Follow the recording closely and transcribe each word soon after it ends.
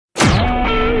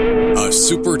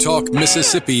SuperTalk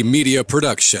Mississippi media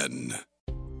production.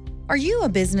 Are you a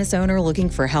business owner looking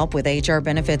for help with HR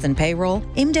benefits and payroll?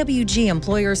 MWG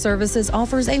Employer Services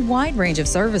offers a wide range of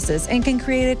services and can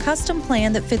create a custom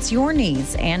plan that fits your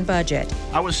needs and budget.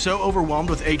 I was so overwhelmed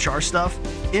with HR stuff.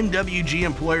 MWG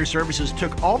Employer Services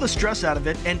took all the stress out of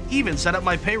it and even set up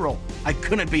my payroll. I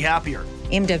couldn't be happier.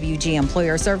 MWG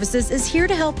Employer Services is here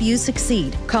to help you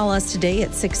succeed. Call us today at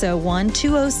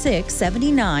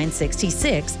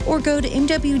 601-206-7966 or go to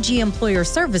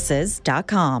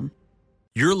MWGEmployerServices.com.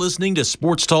 You're listening to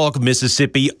Sports Talk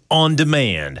Mississippi On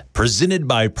Demand, presented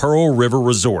by Pearl River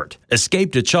Resort.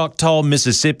 Escape to Choctaw,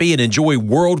 Mississippi and enjoy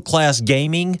world-class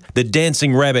gaming, the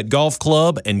Dancing Rabbit Golf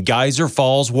Club, and Geyser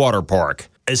Falls Water Park.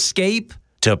 Escape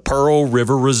to Pearl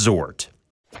River Resort.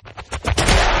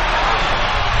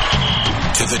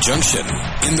 To the junction,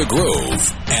 in the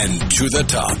Grove, and to the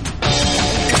top.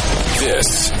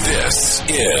 This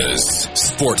is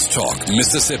Sports Talk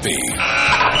Mississippi.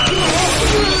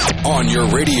 On your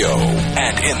radio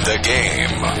and in the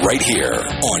game, right here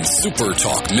on Super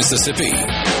Talk Mississippi.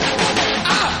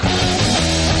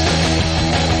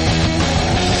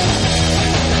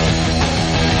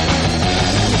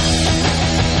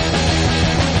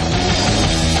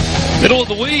 Middle of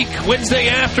the week, Wednesday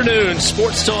afternoon,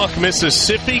 Sports Talk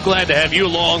Mississippi. Glad to have you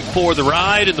along for the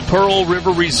ride in the Pearl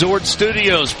River Resort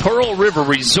Studios. Pearl River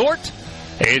Resort,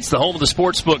 it's the home of the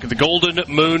sportsbook at the Golden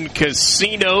Moon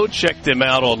Casino. Check them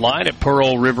out online at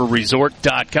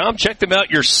pearlriverresort.com. Check them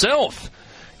out yourself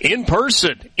in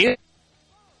person.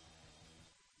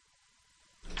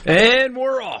 And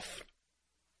we're off.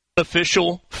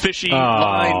 Official fishy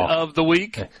line of the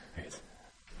week.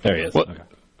 There he is. What? Okay.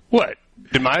 What?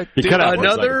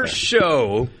 Another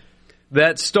show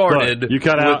that started. You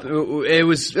cut out. It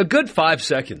was a good 5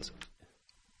 seconds.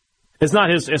 It's not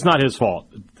his fault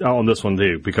on this one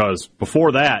too, because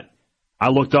before that, I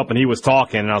looked up and he was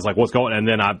talking, and I was like, "What's going?" And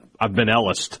then I've been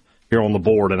Ellis'd here on the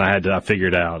board, and I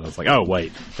figured it out. I was like, "Oh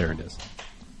wait, there it is."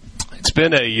 It's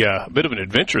been a bit of an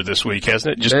adventure this week,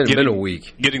 hasn't it? Just been a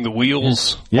week, getting the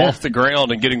wheels off the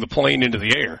ground and getting the plane into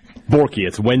the air. Borky,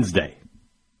 it's Wednesday.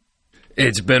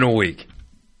 It's been a week.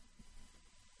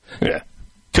 Yeah,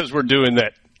 because we're doing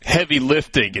that heavy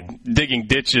lifting and digging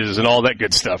ditches and all that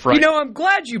good stuff, right? You know, I'm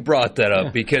glad you brought that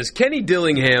up because Kenny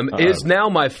Dillingham is now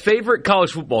my favorite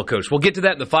college football coach. We'll get to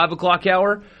that in the 5 o'clock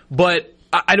hour, but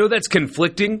I know that's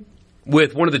conflicting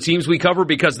with one of the teams we cover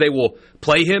because they will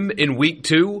play him in week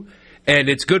 2, and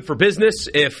it's good for business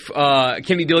if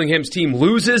Kenny Dillingham's team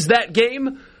loses that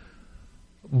game,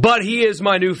 but he is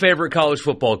my new favorite college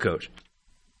football coach.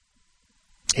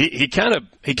 He kind of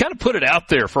put it out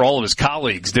there for all of his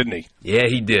colleagues, didn't he? Yeah,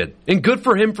 he did. And good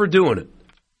for him for doing it.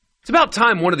 It's about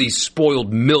time one of these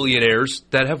spoiled millionaires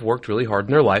that have worked really hard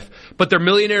in their life, but they're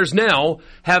millionaires now,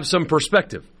 have some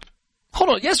perspective. Hold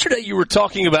on. Yesterday you were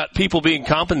talking about people being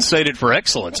compensated for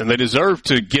excellence, and they deserve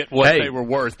to get what they were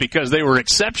worth because they were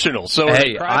exceptional. So are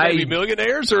they trying to be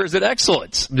millionaires, or is it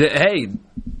excellence? Hey,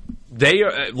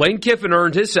 Lane Kiffin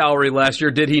earned his salary last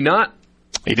year, did he not?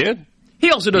 He did. He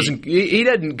also doesn't. He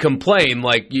doesn't complain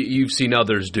like you've seen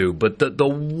others do. But the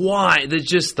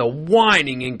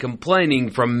whining and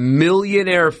complaining from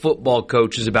millionaire football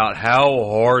coaches about how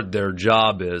hard their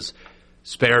job is.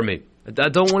 Spare me. I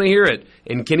don't want to hear it.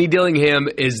 And Kenny Dillingham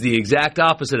is the exact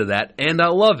opposite of that, and I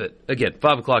love it. Again,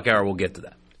 5 o'clock hour. We'll get to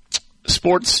that.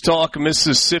 Sports Talk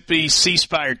Mississippi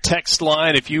C-Spire text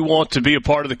line. If you want to be a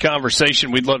part of the conversation,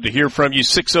 we'd love to hear from you.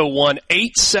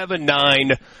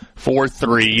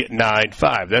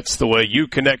 601-879-4395. That's the way you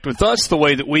connect with us, the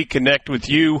way that we connect with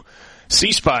you.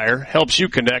 C-Spire helps you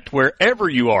connect wherever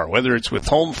you are, whether it's with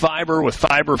home fiber, with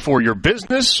fiber for your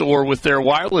business, or with their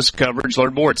wireless coverage.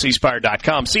 Learn more at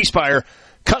cspire.com. C-Spire,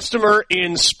 customer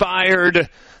inspired.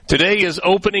 Today is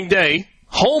opening day,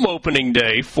 home opening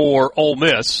day for Ole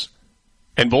Miss.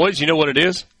 And, boys, you know what it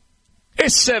is?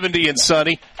 It's 70 and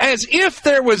sunny, as if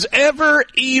there was ever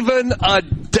even a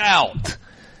doubt.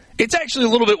 It's actually a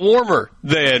little bit warmer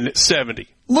than 70. A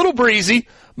little breezy.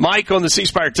 Mike on the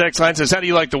C-Spire text line says, how do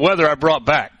you like the weather I brought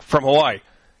back from Hawaii?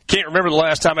 Can't remember the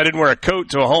last time I didn't wear a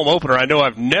coat to a home opener. I know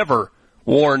I've never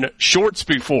worn shorts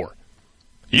before.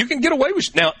 You can get away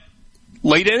with now,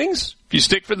 late innings, if you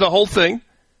stick for the whole thing,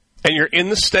 and you're in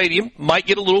the stadium, might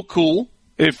get a little cool.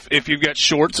 If you've got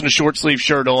shorts and a short-sleeve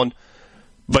shirt on.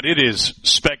 But it is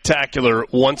spectacular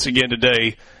once again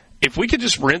today. If we could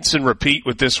just rinse and repeat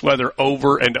with this weather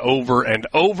over and over and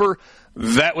over,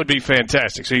 that would be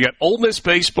fantastic. So you got Ole Miss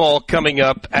baseball coming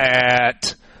up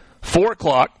at 4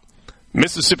 o'clock.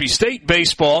 Mississippi State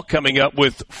baseball coming up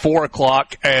with 4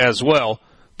 o'clock as well.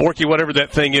 Borky, whatever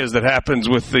that thing is that happens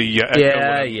with the Yeah.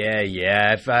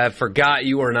 If I forgot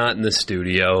you were not in the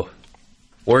studio,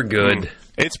 we're good.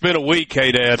 It's been a week,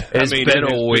 hey, Dad. It's been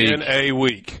a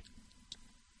week.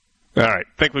 All right.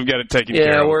 I think we've got it taken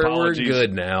care of. Yeah, we're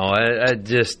good now.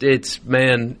 It's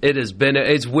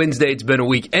Wednesday. It's been a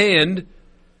week. And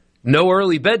no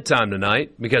early bedtime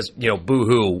tonight because,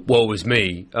 boo-hoo, woe is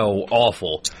me. Oh,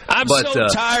 awful. I'm so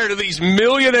tired of these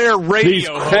millionaire radio these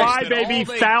crybaby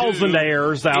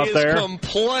thousandaires out there.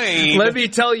 Complain. Let me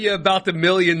tell you about the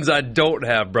millions I don't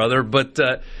have, brother. But,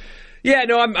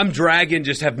 I'm dragging,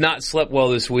 just have not slept well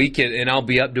this week, and I'll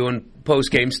be up doing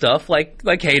post-game stuff like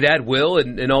Hey Dad will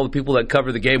and all the people that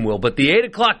cover the game will. But the 8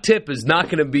 o'clock tip is not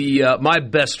going to be my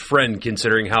best friend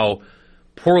considering how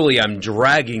poorly I'm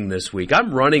dragging this week.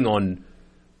 I'm running on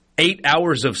 8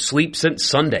 hours of sleep since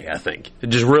Sunday, I think. I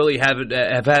just really have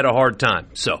had a hard time.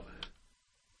 So,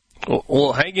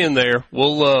 well, hang in there.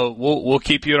 We'll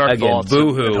keep you in our thoughts.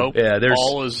 Boo-hoo. Yeah,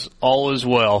 all is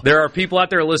well. There are people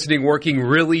out there listening, working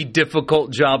really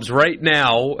difficult jobs right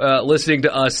now, listening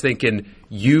to us, thinking,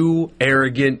 "You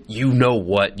arrogant, you know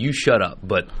what? You shut up."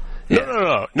 But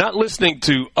no, not listening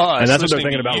to us. And that's what they're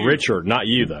thinking about Richard, not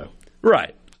you, though.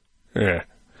 Right. Yeah.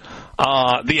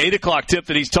 The 8 o'clock tip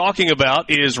that he's talking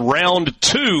about is round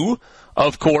 2,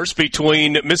 of course,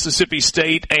 between Mississippi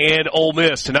State and Ole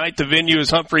Miss. Tonight, the venue is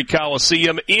Humphrey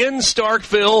Coliseum in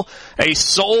Starkville, a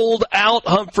sold-out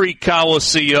Humphrey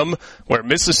Coliseum, where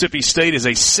Mississippi State is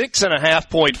a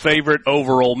 6.5-point favorite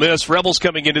over Ole Miss. Rebels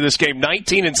coming into this game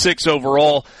 19-6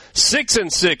 overall,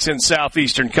 6-6 in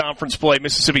Southeastern Conference play.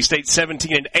 Mississippi State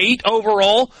 17-8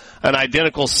 overall, an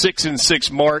identical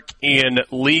 6-6 mark in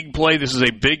league play. This is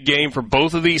a big game for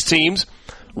both of these teams.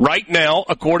 Right now,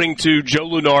 according to Joe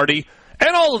Lunardi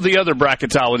and all of the other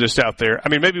bracketologists out there, I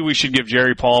mean, maybe we should give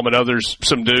Jerry Palm and others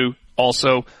some due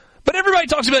also. But everybody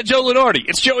talks about Joe Lunardi.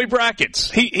 It's Joey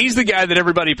Brackets. He's the guy that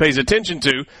everybody pays attention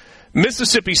to.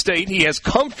 Mississippi State, he has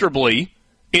comfortably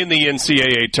in the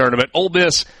NCAA tournament. Ole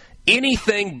Miss,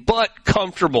 anything but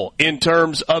comfortable in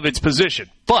terms of its position.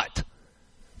 But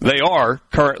they are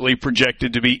currently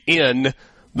projected to be in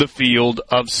the field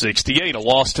of 68. A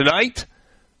loss tonight,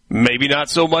 maybe not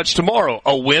so much tomorrow.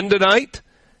 A win tonight,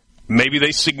 maybe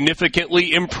they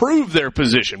significantly improve their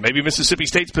position. Maybe Mississippi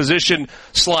State's position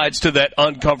slides to that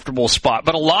uncomfortable spot.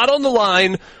 But a lot on the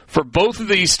line for both of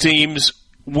these teams.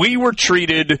 We were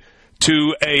treated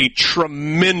to a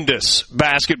tremendous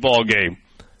basketball game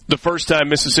the first time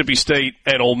Mississippi State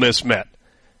and Ole Miss met.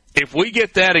 If we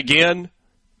get that again,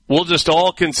 we'll just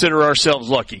all consider ourselves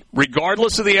lucky.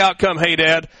 Regardless of the outcome, hey,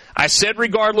 Dad, I said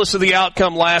regardless of the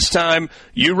outcome last time.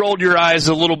 You rolled your eyes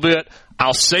a little bit.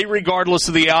 I'll say regardless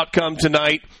of the outcome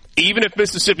tonight, even if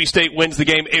Mississippi State wins the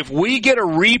game, if we get a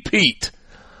repeat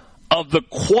of the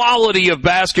quality of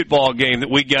basketball game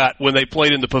that we got when they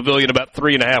played in the Pavilion about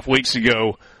 3.5 weeks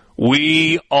ago,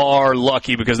 we are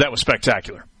lucky because that was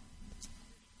spectacular.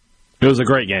 It was a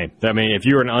great game. I mean, if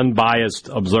you're an unbiased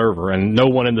observer, and no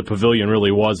one in the Pavilion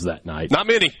really was that night. Not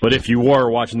many. But if you were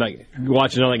watching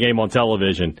another game on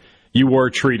television, you were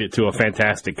treated to a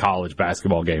fantastic college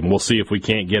basketball game. We'll see if we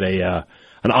can't get an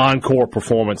encore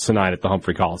performance tonight at the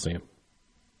Humphrey Coliseum.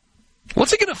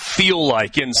 What's it going to feel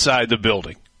like inside the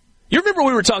building? You remember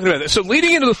we were talking about that. So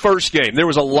leading into the first game, there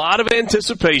was a lot of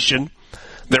anticipation.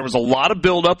 There was a lot of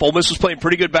build-up. Ole Miss was playing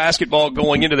pretty good basketball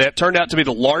going into that. Turned out to be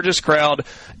the largest crowd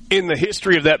in the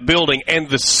history of that building. And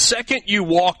the second you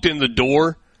walked in the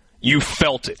door, you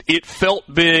felt it. It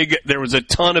felt big. There was a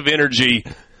ton of energy.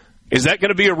 Is that going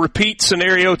to be a repeat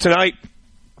scenario tonight,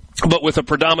 but with a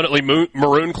predominantly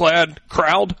maroon-clad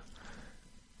crowd?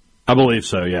 I believe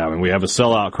so, yeah. I mean, we have a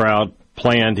sellout crowd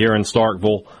planned here in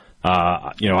Starkville.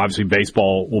 Obviously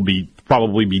baseball will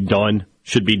probably be done,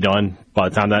 should be done by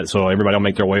the time that, so everybody will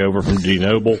make their way over from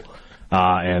G-Noble.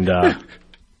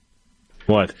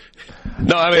 What?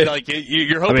 No, I mean,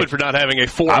 you're hoping for not having a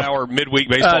 4-hour midweek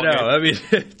baseball game. I mean,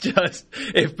 just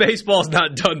if baseball's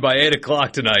not done by 8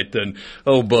 o'clock tonight, then,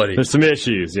 oh, buddy. There's some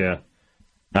issues, yeah.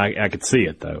 I could see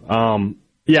it, though.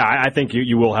 I think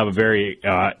you will have a very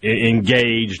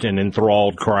engaged and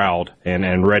enthralled crowd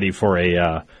and ready for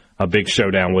a big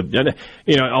showdown with,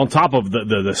 on top of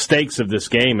the stakes of this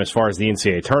game as far as the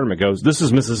NCAA tournament goes. This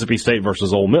is Mississippi State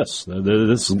versus Ole Miss.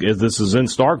 This is in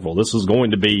Starkville. This is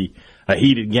going to be a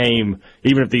heated game,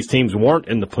 even if these teams weren't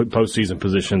in the postseason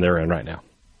position they're in right now.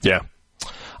 Yeah.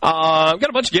 I've got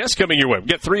a bunch of guests coming your way. We've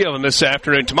got 3 of them this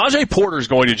afternoon. Tamaje Porter is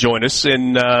going to join us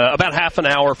in about half an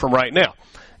hour from right now.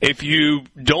 If you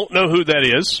don't know who that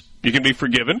is, you can be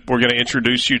forgiven. We're going to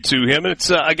introduce you to him. And it's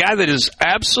a guy that is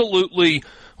absolutely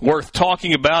worth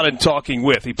talking about and talking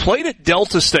with. He played at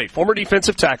Delta State. Former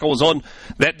defensive tackle, was on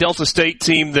that Delta State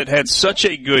team that had such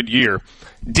a good year.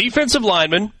 Defensive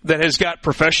lineman that has got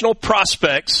professional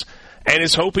prospects and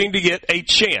is hoping to get a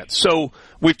chance. So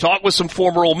we've talked with some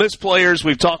former Ole Miss players.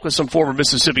 We've talked with some former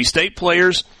Mississippi State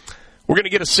players. We're going to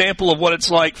get a sample of what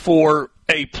it's like for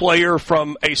a player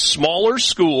from a smaller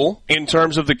school in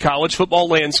terms of the college football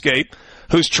landscape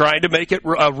who's trying to make it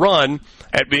a run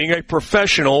at being a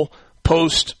professional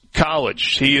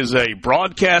post-college. He is a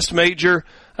broadcast major.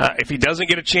 If he doesn't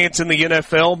get a chance in the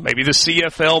NFL, maybe the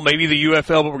CFL, maybe the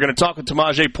UFL, but we're going to talk with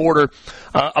Tamaje Porter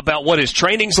about what his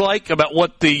training's like, about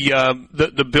what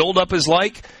the build-up is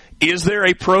like. Is there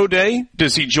a pro day?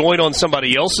 Does he join on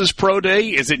somebody else's pro day?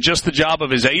 Is it just the job of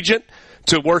his agent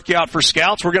to work out for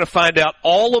scouts? We're going to find out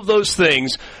all of those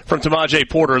things from Tamaje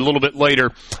Porter a little bit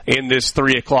later in this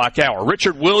 3 o'clock hour.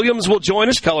 Richard Williams will join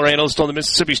us, color analyst on the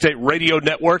Mississippi State Radio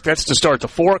Network. That's to start the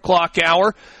 4 o'clock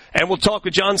hour. And we'll talk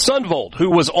with John Sundvold,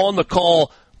 who was on the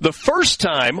call the first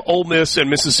time Ole Miss and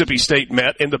Mississippi State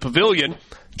met in the Pavilion.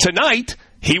 Tonight,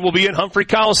 he will be in Humphrey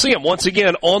Coliseum once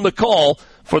again on the call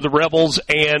for the Rebels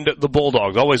and the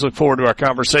Bulldogs. Always look forward to our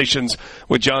conversations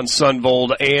with John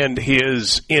Sundvold and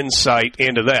his insight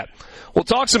into that. We'll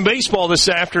talk some baseball this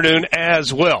afternoon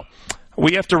as well.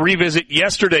 We have to revisit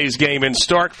yesterday's game in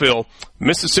Starkville.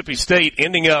 Mississippi State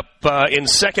ending up in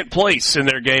second place in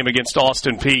their game against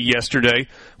Austin Peay yesterday,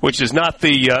 which is not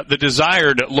the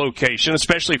desired location,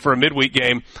 especially for a midweek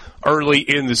game early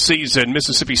in the season.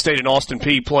 Mississippi State and Austin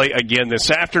Peay play again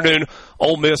this afternoon.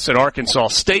 Ole Miss and Arkansas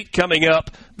State coming up.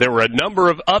 There were a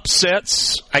number of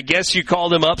upsets. I guess you call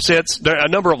them upsets. There are a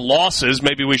number of losses,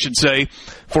 maybe we should say,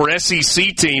 for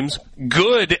SEC teams,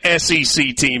 good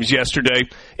SEC teams yesterday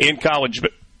in college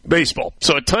baseball.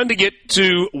 So a ton to get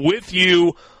to with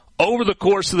you over the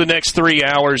course of the next 3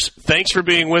 hours. Thanks for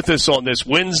being with us on this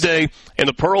Wednesday in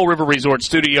the Pearl River Resort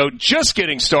studio. Just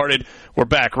getting started. We're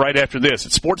back right after this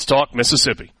at Sports Talk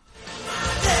Mississippi.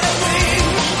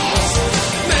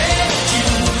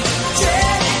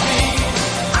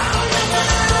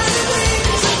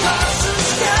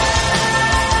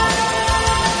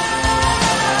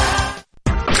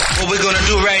 What we're going to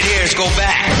do right here is go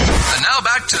back. And now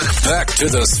back to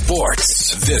the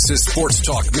sports. This is Sports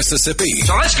Talk Mississippi.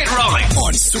 So let's get rolling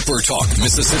on SuperTalk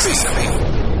Mississippi.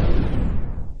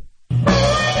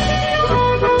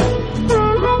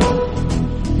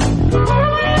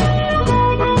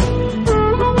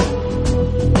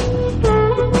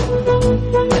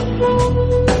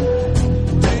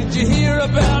 Did you hear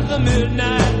about the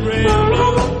Midnight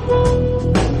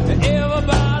Railroad?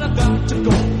 Everybody got to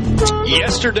go.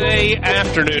 Yesterday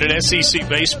afternoon in SEC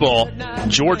baseball,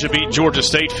 Georgia beat Georgia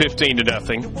State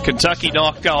 15-0. Kentucky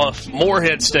knocked off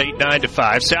Morehead State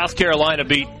 9-5. South Carolina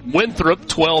beat Winthrop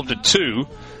 12-2.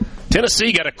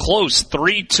 Tennessee got a close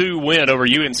 3-2 win over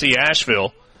UNC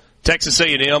Asheville. Texas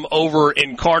A&M over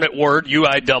Incarnate Word,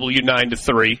 UIW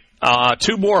 9-3.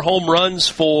 Two more home runs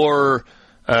for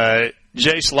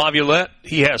Jace Laviolette.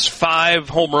 He has 5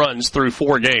 home runs through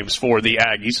 4 games for the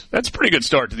Aggies. That's a pretty good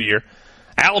start to the year.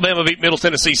 Alabama beat Middle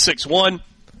Tennessee 6-1.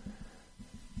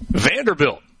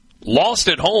 Vanderbilt lost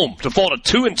at home to fall to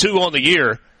 2-2 on the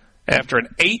year after an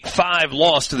 8-5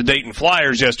 loss to the Dayton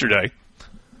Flyers yesterday.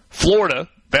 Florida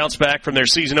bounced back from their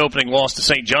season-opening loss to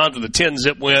St. John's with a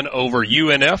 10-zip win over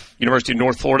UNF, University of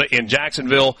North Florida, in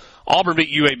Jacksonville. Auburn beat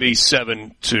UAB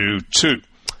 7-2.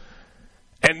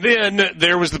 And then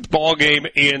there was the ball game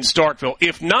in Starkville.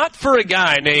 If not for a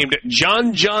guy named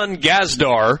John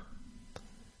Gazdar,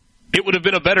 it would have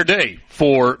been a better day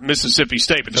for Mississippi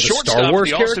State. But the shortstop, Star Wars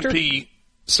the character? Austin Peay,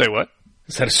 say what?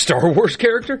 Is that a Star Wars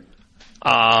character?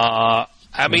 I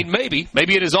mean, maybe.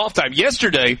 Maybe it is off time.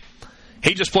 Yesterday,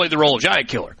 he just played the role of giant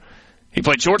killer. He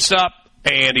played shortstop,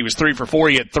 and he was 3 for 4.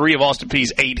 He had 3 of Austin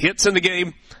Peay's 8 hits in the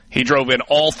game. He drove in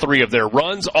all 3 of their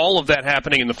runs. All of that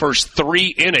happening in the first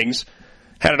 3 innings.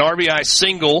 Had an RBI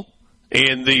single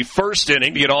in the first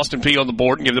inning to get Austin Peay on the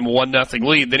board and give them a 1-0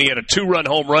 lead. Then he had a 2-run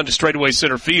home run to straightaway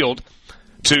center field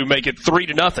to make it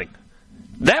 3-0.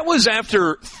 That was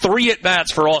after 3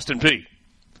 at-bats for Austin Peay,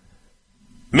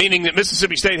 meaning that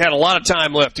Mississippi State had a lot of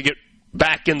time left to get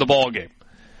back in the ballgame.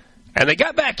 And they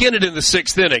got back in it in the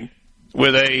 6th inning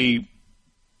with a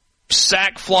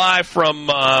sac fly from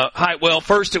well,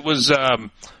 first it was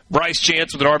Bryce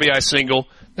Chance with an RBI single,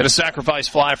 then a sacrifice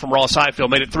fly from Ross Highfield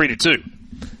made it 3-2.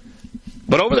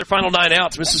 But over their final 9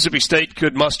 outs, Mississippi State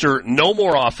could muster no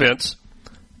more offense,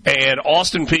 and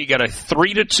Austin Peay got a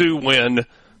 3-2 win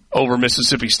over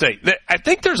Mississippi State. I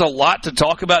think there's a lot to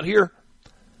talk about here,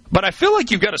 but I feel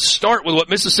like you've got to start with what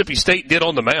Mississippi State did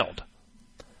on the mound.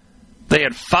 They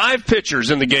had 5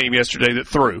 pitchers in the game yesterday that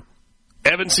threw.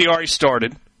 Evan Ciari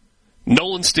started.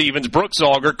 Nolan Stevens, Brooks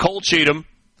Auger, Cole Cheatham,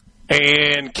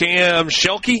 and Cam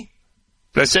Schulke.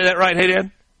 Did I say that right, hey,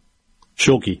 Dan?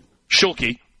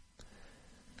 Schulke.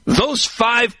 Those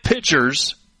 5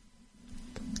 pitchers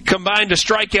combined to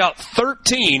strike out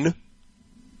 13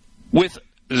 with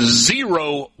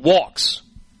 0 walks.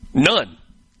 None.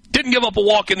 Didn't give up a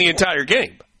walk in the entire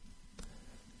game.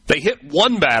 They hit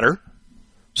 1 batter,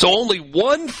 so only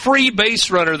 1 free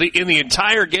base runner in the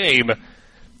entire game.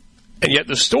 And yet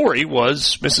the story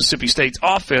was Mississippi State's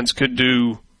offense could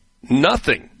do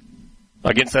nothing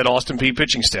against that Austin Peay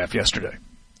pitching staff yesterday.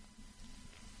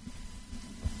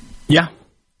 Yeah.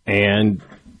 And,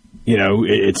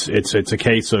 it's a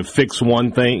case of fix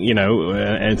one thing,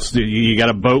 and you got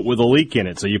a boat with a leak in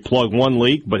it. So you plug one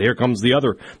leak, but here comes the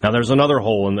other. Now there's another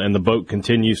hole, and the boat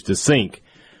continues to sink.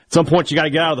 At some point, you got to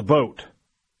get out of the boat,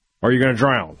 or you're going to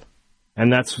drown.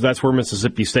 And that's where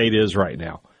Mississippi State is right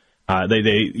now.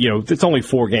 It's only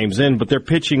 4 games in, but their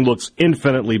pitching looks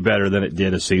infinitely better than it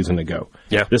did a season ago.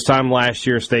 Yeah. This time last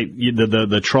year, State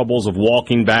the troubles of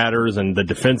walking batters and the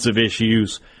defensive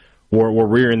issues were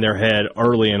rearing their head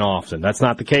early and often. That's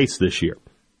not the case this year.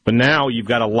 But now you've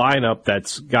got a lineup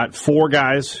that's got 4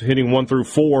 guys hitting 1 through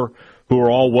 4 who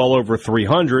are all well over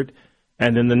 300,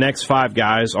 and then the next 5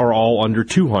 guys are all under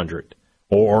 200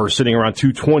 or sitting around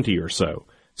 220 or so.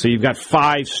 So you've got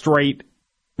 5 straight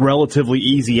relatively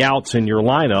easy outs in your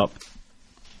lineup.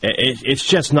 It's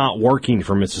just not working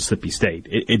for Mississippi State.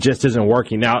 It just isn't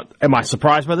working. Now, am I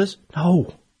surprised by this?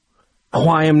 No,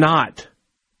 I am not.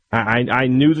 I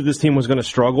knew that this team was going to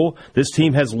struggle. This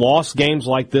team has lost games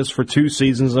like this for 2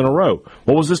 seasons in a row.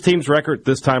 What was this team's record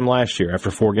this time last year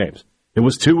after 4 games? It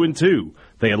was 2-2.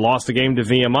 They had lost a game to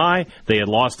VMI. They had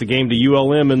lost a game to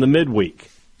ULM in the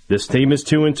midweek. This team is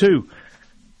 2-2.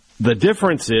 The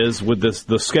difference is with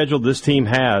the schedule this team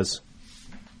has,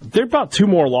 they're about 2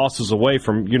 more losses away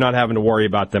from you not having to worry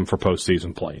about them for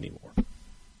postseason play anymore.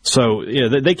 So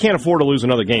they can't afford to lose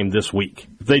another game this week.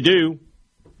 If they do,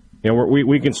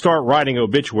 we can start writing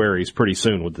obituaries pretty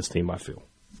soon with this team, I feel.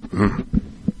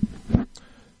 Mm-hmm.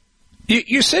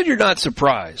 You said you're not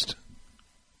surprised.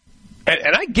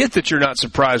 And I get that you're not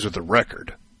surprised with the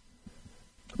record.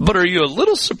 But are you a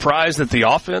little surprised that the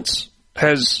offense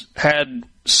has had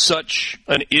such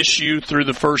an issue through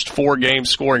the first 4 games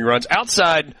scoring runs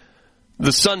outside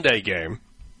the Sunday game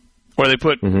where they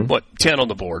put, 10 on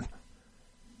the board?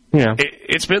 Yeah.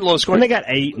 It's been low scoring. And they got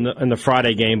 8 in the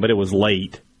Friday game, but it was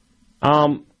late.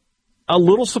 A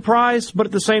little surprised, but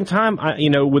at the same time,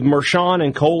 with Mershon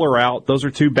and Kohler out, those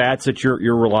are 2 bats that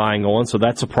you're relying on, so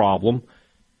that's a problem.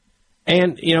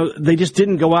 And, they just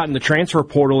didn't go out in the transfer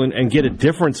portal and get a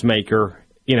difference maker,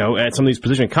 at some of these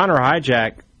positions. Connor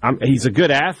Hijack, he's a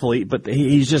good athlete, but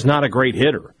he's just not a great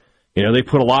hitter. They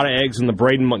put a lot of eggs in the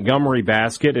Braden Montgomery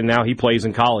basket, and now he plays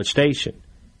in College Station.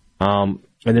 And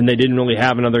then they didn't really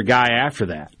have another guy after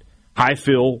that.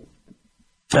 Highfield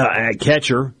at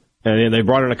catcher, and they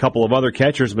brought in a couple of other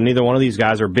catchers, but neither one of these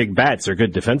guys are big bats. They're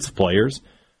good defensive players,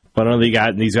 but none of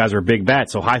these guys are big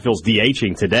bats. So Highfield's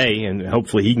DHing today, and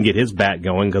hopefully he can get his bat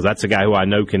going because that's a guy who I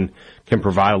know can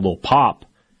provide a little pop.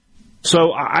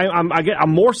 So I'm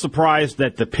more surprised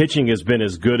that the pitching has been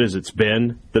as good as it's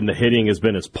been than the hitting has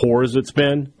been as poor as it's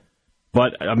been,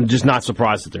 but I'm just not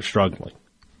surprised that they're struggling.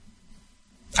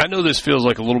 I know this feels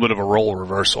like a little bit of a role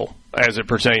reversal as it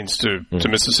pertains to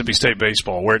Mississippi State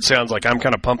baseball, where it sounds like I'm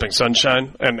kind of pumping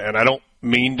sunshine, and I don't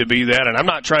mean to be that, and I'm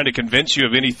not trying to convince you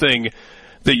of anything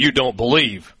that you don't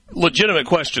believe. Legitimate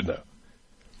question,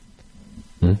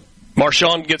 though.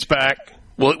 Marshawn gets back.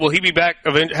 Will he be back?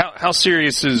 How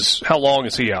long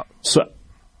is he out? So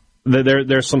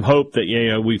there's some hope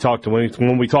that we talked to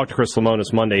when we talked to Chris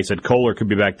Lemonis Monday. He said Kohler could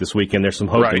be back this weekend. There's some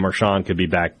hope that Marshawn could be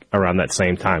back around that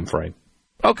same time frame.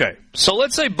 Okay, so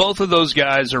let's say both of those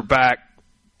guys are back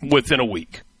within a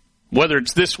week, whether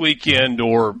it's this weekend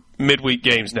or midweek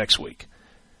games next week.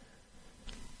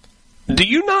 Do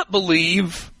you not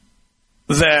believe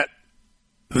that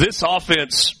this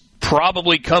offense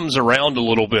probably comes around a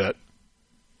little bit?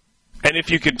 And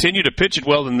if you continue to pitch it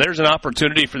well, then there's an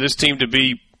opportunity for this team to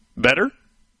be better?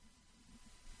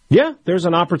 Yeah, there's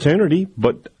an opportunity,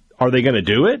 but are they going to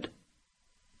do it?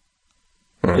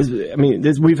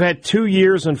 We've had 2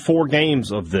 years and 4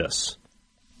 games of this.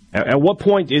 At what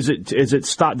point does it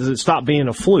stop being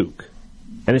a fluke?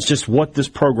 And it's just what this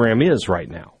program is right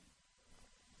now.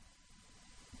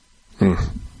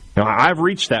 Now, I've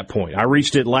reached that point. I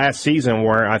reached it last season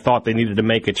where I thought they needed to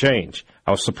make a change.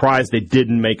 I was surprised they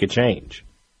didn't make a change.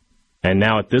 And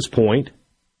now at this point,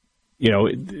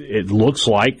 it looks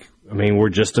like, I mean, we're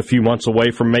just a few months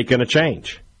away from making a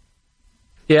change.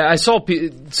 Yeah, I saw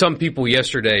some people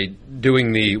yesterday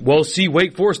doing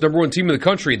Wake Forest, number 1 team in the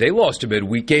country, they lost a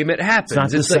midweek game. It happens. It's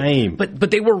not the same. But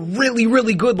they were really,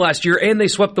 really good last year, and they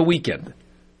swept the weekend.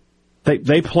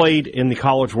 They played in the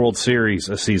College World Series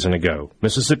a season ago.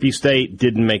 Mississippi State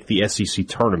didn't make the SEC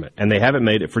tournament, and they haven't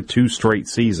made it for 2 straight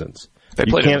seasons. They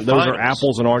played in the those are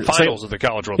apples and oranges. Finals of the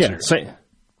College World Series.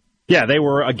 Yeah, they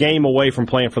were a game away from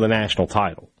playing for the national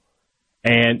title.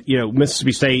 And,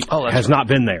 Mississippi State has not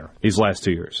been there these last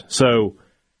 2 years. So,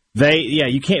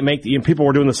 you can't make people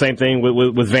were doing the same thing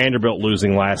with Vanderbilt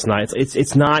losing last night.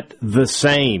 It's not the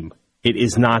same. It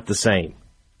is not the same.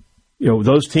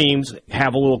 Those teams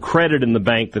have a little credit in the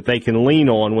bank that they can lean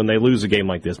on when they lose a game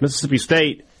like this. Mississippi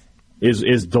State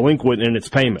is delinquent in its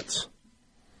payments.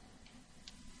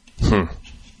 Well,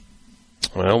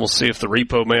 we'll see if the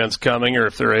repo man's coming or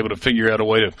if they're able to figure out a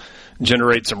way to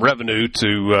generate some revenue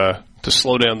to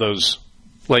slow down those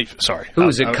late. Sorry. Who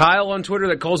is it? Kyle on Twitter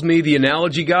that calls me the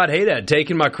analogy god? Hey, Dad,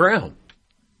 taking my crown.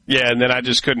 Yeah, and then I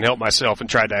just couldn't help myself and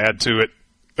tried to add to it,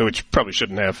 which probably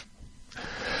shouldn't have.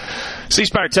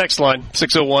 C-Spire text line,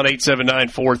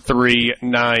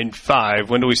 601-879-4395.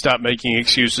 When do we stop making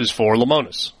excuses for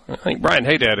Lamonas? I think Brian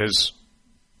Haydad has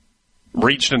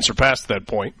reached and surpassed that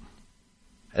point.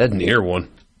 I didn't hear one.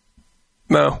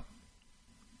 No.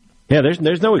 Yeah,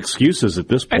 there's no excuses at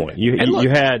this point.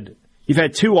 You've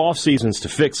had 2 off seasons to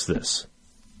fix this,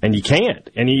 and you can't.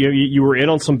 And you were in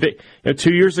on some big.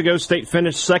 2 years ago, State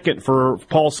finished second for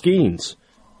Paul Skeens.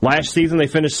 Last season, they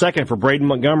finished second for Braden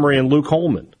Montgomery and Luke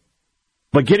Holman.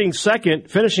 But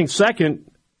finishing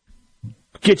second,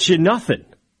 gets you nothing.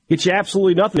 Gets you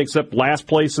absolutely nothing except last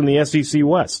place in the SEC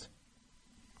West.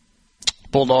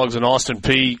 Bulldogs and Austin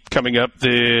Peay coming up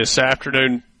this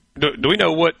afternoon. Do we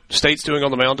know what State's doing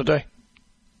on the mound today?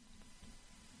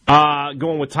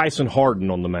 Going with Tyson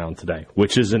Harden on the mound today,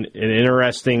 which is an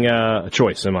interesting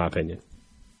choice, in my opinion.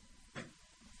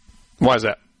 Why is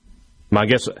that? I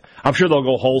guess I'm sure they'll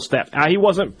go whole staff. He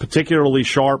wasn't particularly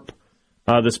sharp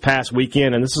this past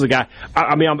weekend, and this is a guy.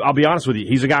 I'll be honest with you.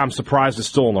 He's a guy I'm surprised is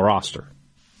still on the roster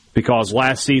because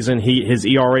last season his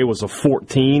ERA was a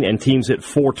 14, and teams hit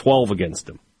 .412 against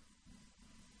him.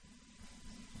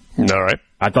 All right.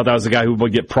 I thought that was the guy who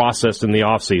would get processed in the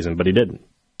offseason, but he didn't.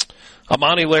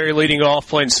 Amani Larry leading off,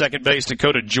 playing second base.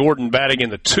 Dakota Jordan batting in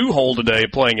the 2-hole today,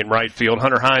 playing in right field.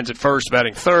 Hunter Hines at first,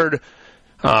 batting third.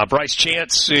 Bryce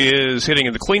Chance is hitting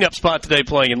in the cleanup spot today,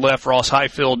 playing in left. Ross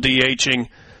Highfield DHing.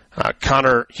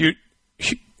 Connor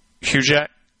Hujack,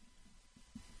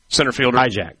 center fielder.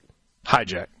 Hijack.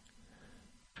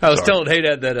 I was telling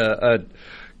Haydad that a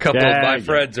couple of my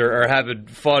friends are having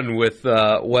fun with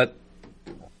what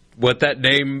that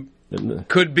name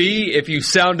could be if you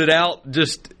sound it out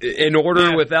just in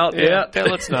order without. Yeah,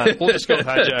 let's not. We'll just go with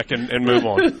Hijack and move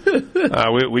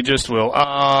on. We just will.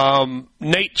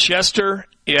 Nate Chester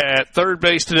at third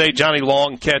base today. Johnny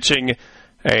Long catching.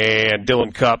 And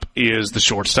Dylan Cupp is the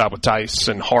shortstop with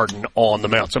Tyson Harden on the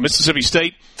mound. So Mississippi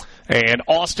State and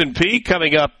Austin Peay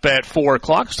coming up at 4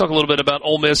 o'clock. Let's talk a little bit about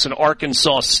Ole Miss and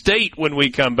Arkansas State when we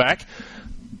come back.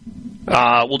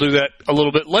 We'll do that a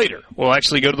little bit later. We'll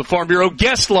actually go to the Farm Bureau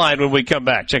guest line when we come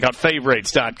back. Check out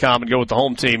favorites.com and go with the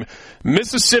home team,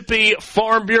 Mississippi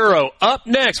Farm Bureau. Up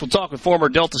next, we'll talk with former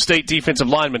Delta State defensive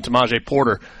lineman Tamaje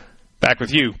Porter. Back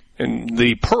with you in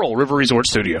the Pearl River Resort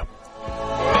studio.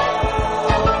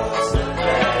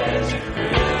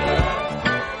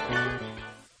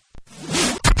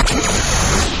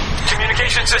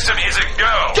 System is a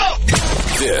go.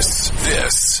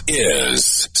 This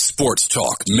is Sports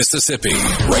Talk Mississippi,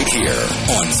 right here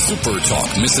on Super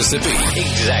Talk Mississippi.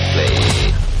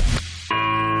 Exactly.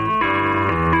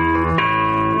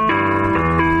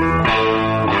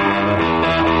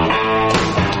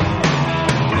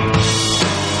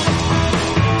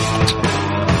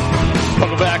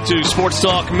 Welcome back to Sports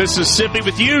Talk Mississippi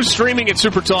with you, streaming at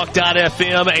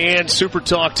supertalk.fm and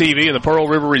Supertalk TV in the Pearl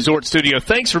River Resort studio.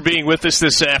 Thanks for being with us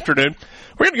this afternoon.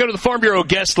 We're going to go to the Farm Bureau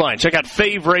guest line. Check out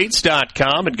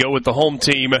favorites.com and go with the home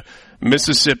team,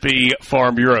 Mississippi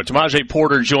Farm Bureau. Tamaje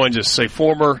Porter joins us, a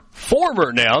former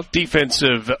now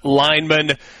defensive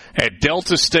lineman at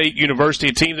Delta State University,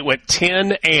 a team that went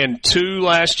 10-2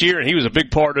 last year, and he was a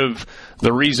big part of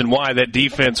the reason why that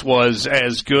defense was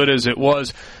as good as it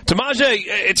was. Tamaje,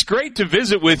 it's great to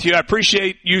visit with you. I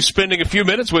appreciate you spending a few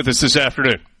minutes with us this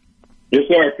afternoon. Yes,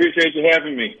 sir. I appreciate you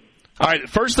having me. All right, the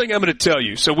first thing I'm going to tell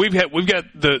you, so we've got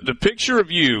the picture of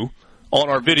you on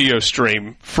our video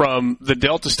stream from the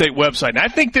Delta State website, and I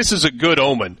think this is a good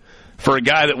omen for a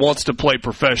guy that wants to play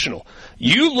professional.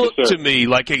 You look to me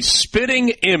like a spitting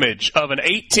image of an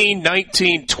 18,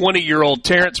 19, 20-year-old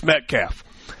Terrence Metcalf.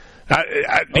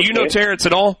 Do you know Terrence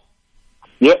at all?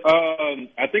 Yeah,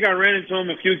 I think I ran into him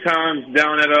a few times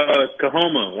down at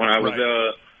Kahoma when I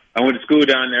was I went to school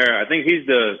down there. I think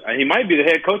he might be the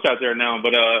head coach out there now,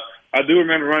 but I do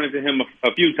remember running into him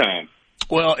a few times.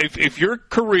 Well, if your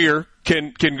career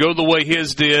can go the way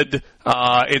his did,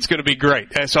 it's going to be great.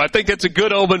 So I think that's a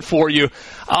good omen for you.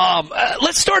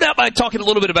 Let's start out by talking a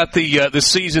little bit about the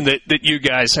season that you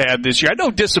guys had this year. I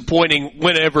know disappointing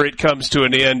whenever it comes to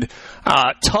an end.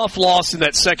 Tough loss in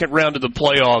that second round of the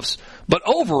playoffs. But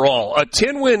overall, a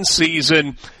 10-win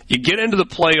season, you get into the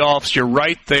playoffs, you're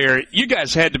right there. You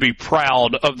guys had to be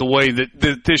proud of the way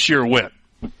that this year went.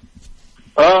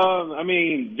 I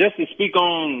mean, just to speak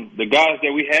on the guys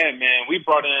that we had, man, we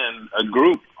brought in a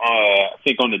group, I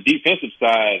think on the defensive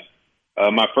side,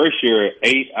 my first year,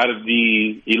 8 out of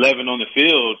the 11 on the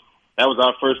field. That was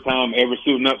our first time ever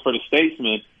suiting up for the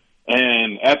Statesman.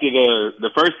 And after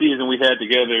the first season we had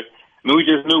together, I mean, we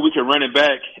just knew we could run it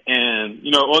back. And,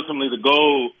 ultimately the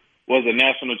goal was a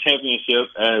national championship,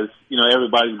 as,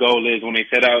 everybody's goal is when they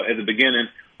set out at the beginning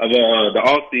of the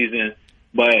off season.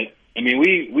 But I mean,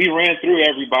 we ran through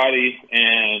everybody,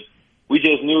 and we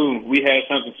just knew we had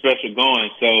something special going.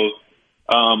 So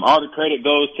all the credit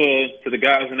goes to the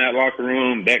guys in that locker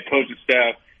room, that coaching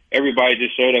staff. Everybody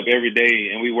just showed up every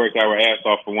day, and we worked our ass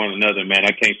off for one another, man.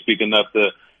 I can't speak enough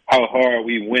to how hard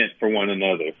we went for one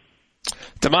another.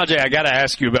 Tamaje, I got to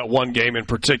ask you about one game in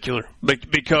particular,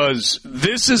 because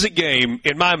this is a game,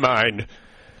 in my mind,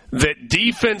 that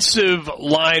defensive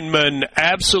linemen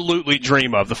absolutely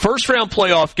dream of. The first-round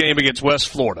playoff game against West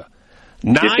Florida.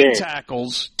 9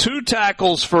 tackles, 2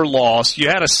 tackles for loss. You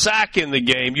had a sack in the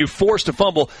game. You forced a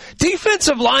fumble.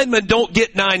 Defensive linemen don't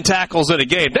get 9 tackles in a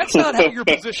game. That's not how your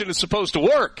position is supposed to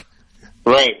work.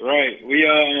 Right.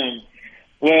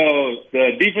 Well,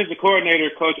 the defensive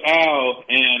coordinator, Coach Al,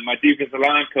 and my defensive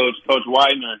line coach, Coach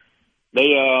Widener,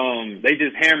 they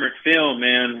just hammered film,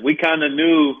 man. We kind of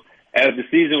knew as the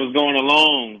season was going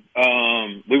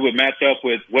along, we would match up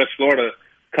with West Florida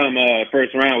come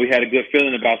first round. We had a good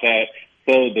feeling about that.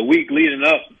 So the week leading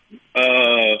up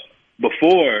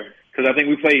before, because I think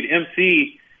we played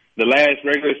MC the last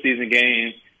regular season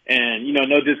game, and,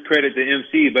 no discredit to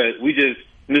MC, but we just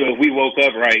knew if we woke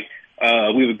up right,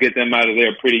 we would get them out of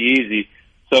there pretty easy.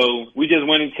 So we just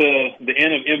went into the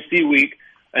end of MC week,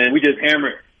 and we just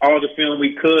hammered all the film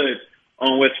we could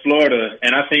on West Florida.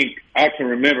 And I think I can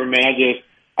remember, man,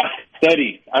 I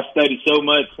studied so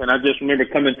much, and I just remember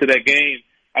coming to that game.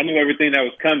 I knew everything that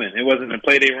was coming. It wasn't a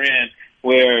play they ran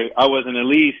where I wasn't at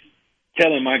least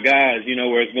telling my guys,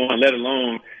 where it's going, let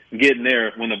alone getting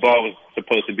there when the ball was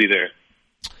supposed to be there.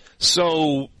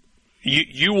 So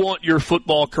you want your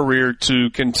football career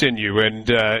to continue, and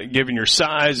given your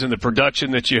size and the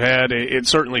production that you had, it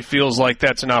certainly feels like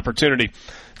that's an opportunity.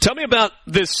 Tell me about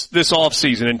this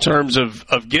offseason in terms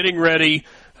of getting ready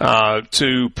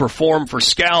to perform for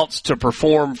scouts, to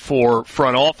perform for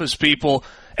front office people.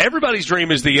 Everybody's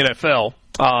dream is the NFL,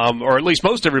 or at least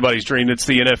most everybody's dream it's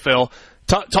the NFL.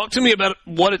 Talk to me about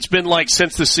what it's been like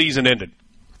since the season ended.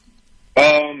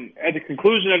 At the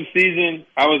conclusion of the season,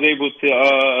 I was able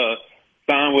to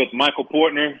sign with Michael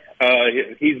Portner.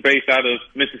 He's based out of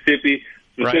Mississippi,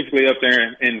 specifically up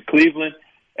there in Cleveland.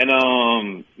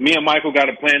 And me and Michael got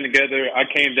a plan together. I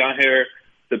came down here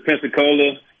to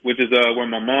Pensacola, which is where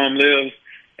my mom lives,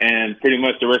 and pretty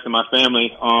much the rest of my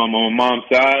family on my mom's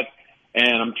side.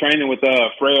 And I'm training with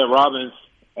Fred Robbins.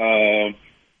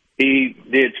 He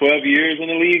did 12 years in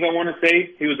the league, I want to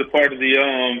say. He was a part of the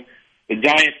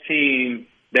Giants team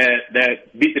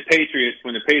that beat the Patriots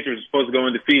when the Patriots were supposed to go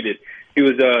undefeated. He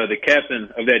was the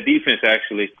captain of that defense,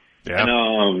 actually. Yeah.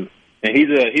 And he's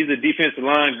a defensive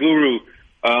line guru,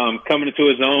 coming into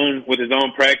his own with his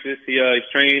own practice. He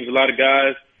trains a lot of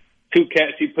guys. 2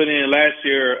 cats he put in last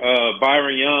year,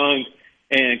 Byron Young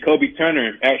and Kobe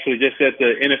Turner, actually just set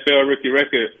the NFL rookie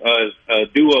record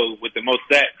duo with the most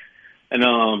sacks. And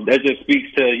that just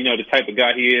speaks to, the type of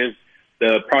guy he is,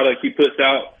 the product he puts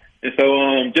out. And so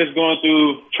just going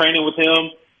through training with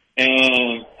him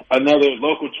and another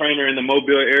local trainer in the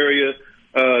Mobile area,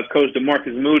 Coach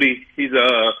DeMarcus Moody, he's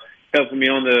helping me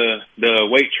on the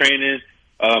weight training,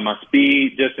 my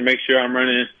speed, just to make sure I'm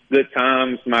running good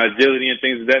times, my agility and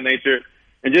things of that nature.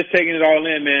 And just taking it all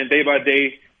in, man, day by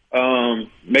day,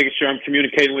 making sure I'm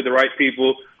communicating with the right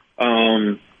people.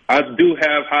 I do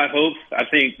have high hopes. I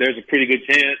think there's a pretty good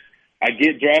chance I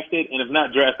get drafted, and if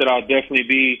not drafted, I'll definitely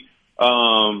be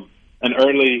an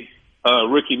early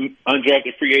rookie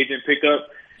undrafted free agent pickup.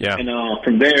 And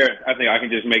from there, I think I can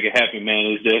just make it happen,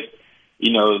 man. It's just,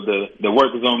 the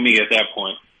work is on me at that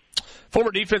point.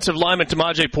 Former defensive lineman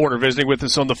Tamaje Porter visiting with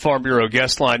us on the Farm Bureau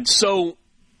guest line. So,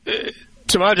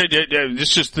 Tamaje,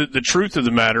 it's just the truth of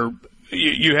the matter.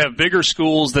 You have bigger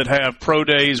schools that have pro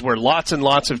days where lots and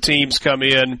lots of teams come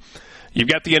in. You've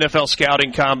got the NFL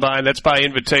scouting combine. That's by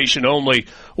invitation only.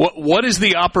 What is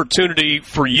the opportunity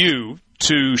for you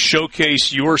to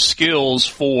showcase your skills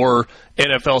for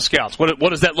NFL scouts? What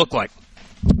does that look like?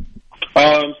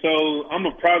 So I'm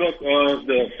a product of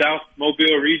the South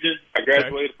Mobile region. I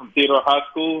graduated from Theodore High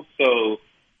School. So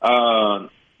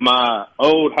my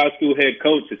old high school head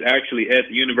coach is actually at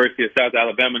the University of South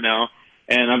Alabama now.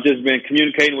 And I've just been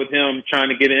communicating with him, trying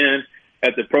to get in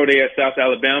at the pro day at South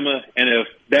Alabama. And if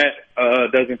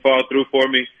that doesn't fall through for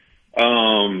me,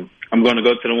 I'm going to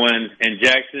go to the one in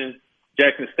Jackson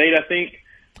State, I think.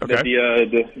 Okay.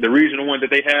 The regional one that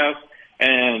they have.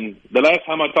 And the last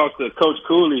time I talked to Coach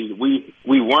Cooley,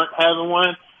 we weren't having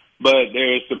one, but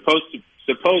there's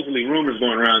supposedly rumors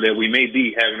going around that we may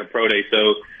be having a pro day.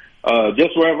 So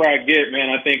just wherever I get, man,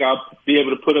 I think I'll be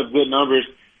able to put up good numbers.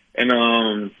 And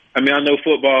I know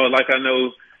football like I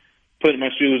know putting my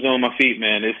shoes on my feet,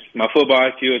 man. My football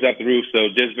IQ is out the roof. So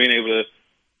just being able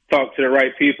to talk to the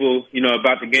right people,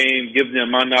 about the game, give them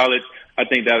my knowledge, I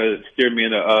think that'll steer me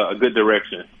in a good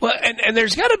direction. Well, and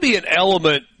there's got to be an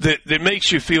element that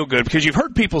makes you feel good, because you've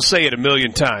heard people say it a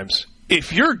million times.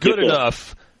 If you're good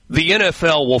enough, the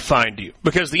NFL will find you,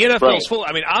 because the NFL is full.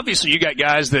 I mean, obviously you got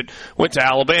guys that went to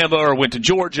Alabama or went to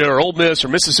Georgia or Ole Miss or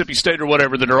Mississippi State or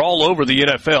whatever that are all over the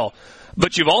NFL.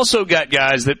 But you've also got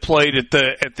guys that played at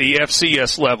the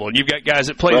FCS level, and you've got guys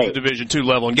that played at the Division II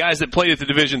level, and guys that played at the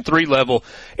Division III level.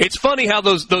 It's funny how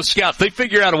those scouts, they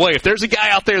figure out a way. If there's a guy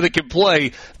out there that can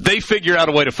play, they figure out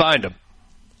a way to find him.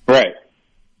 Right.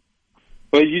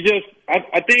 But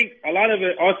I think a lot of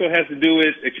it also has to do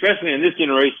with, especially in this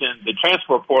generation, the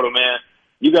transfer portal, man.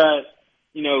 You got,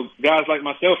 guys like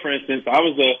myself, for instance. I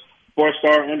was a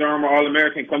 4-star Under Armour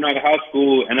All-American coming out of high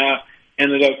school, and I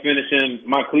ended up finishing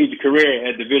my collegiate career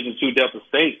at Division II Delta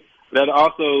State. That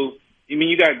also,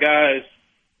 you got guys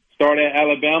start at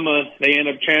Alabama, they end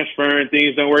up transferring,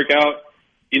 things don't work out.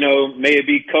 May it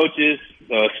be coaches,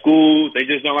 schools, they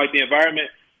just don't like the environment.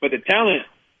 But the talent,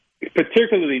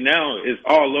 particularly now, is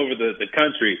all over the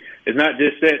country. It's not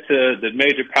just set to the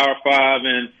major Power Five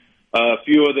and a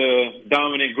few of the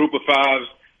dominant group of fives.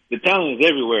 The talent is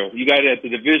everywhere. You got it at the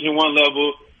Division I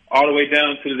level, all the way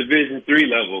down to the Division III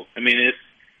level. I mean,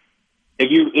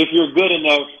 if you're good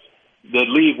enough, the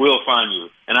league will find you.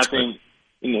 And I think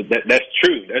that's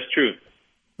true. That's true.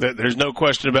 There's no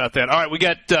question about that. All right, we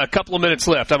got a couple of minutes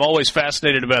left. I'm always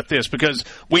fascinated about this, because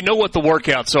we know what the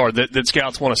workouts are that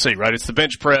scouts want to see, right? It's the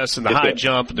bench press and the high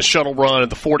jump and the shuttle run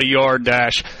and the 40-yard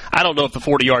dash. I don't know if the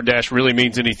 40-yard dash really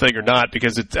means anything or not,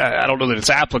 because I don't know that it's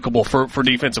applicable for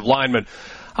defensive linemen.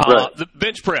 The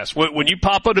bench press, when you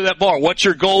pop under that bar, what's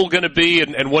your goal going to be,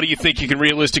 and what do you think you can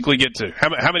realistically get to?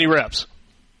 How many reps?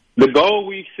 The goal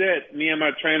we set, me and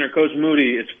my trainer, Coach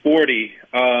Moody, is 40.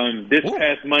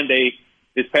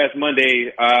 This past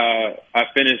Monday, I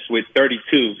finished with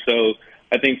 32. So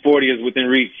I think 40 is within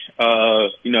reach. I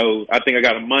think I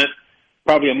got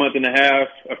probably a month and a half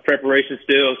of preparation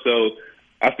still. So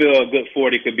I feel a good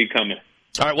 40 could be coming.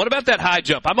 All right, what about that high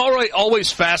jump? I'm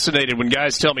always fascinated when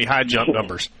guys tell me high jump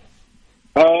numbers.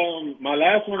 My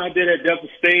last one I did at Delta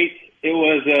State, it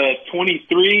was a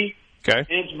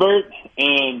 23-inch vert,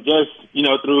 and just,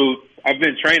 I've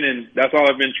been training, that's all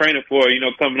I've been training for,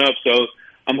 coming up. So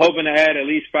I'm hoping to add at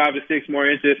least 5 to 6 more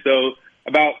inches, so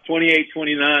about 28,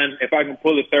 29. If I can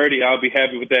pull a 30, I'll be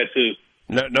happy with that too.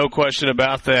 No question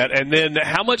about that. And then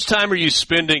how much time are you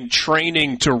spending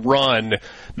training to run?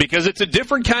 Because it's a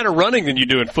different kind of running than you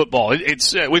do in football.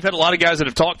 We've had a lot of guys that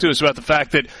have talked to us about the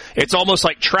fact that it's almost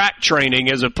like track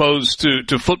training as opposed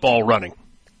to football running.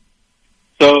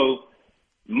 So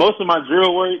most of my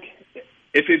drill work,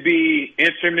 if it be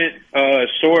instrument,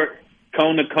 short,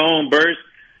 cone-to-cone burst,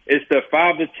 it's the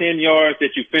 5 to 10 yards that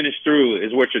you finish through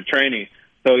is what you're training.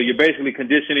 So you're basically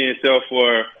conditioning yourself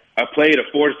for a play to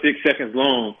 4 to 6 seconds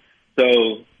long.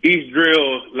 So each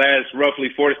drill lasts roughly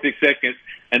 4 to 6 seconds.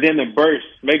 And then the burst,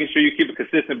 making sure you keep a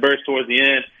consistent burst towards the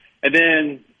end. And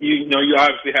then, you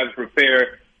obviously have to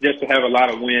prepare just to have a lot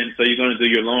of wind. So you're going to do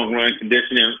your long run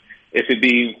conditioning, if it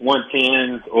be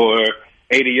 110s or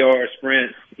 80-yard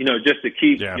sprints, just to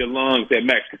keep your lungs at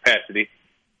max capacity.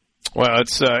 Well,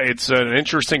 it's an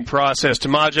interesting process.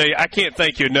 Tamaje, I can't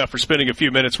thank you enough for spending a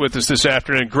few minutes with us this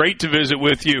afternoon. Great to visit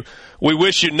with you. We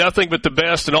wish you nothing but the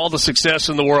best and all the success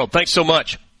in the world. Thanks so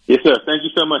much. Yes, sir. Thank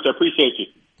you so much. I appreciate you.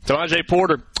 Tamaje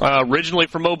Porter, originally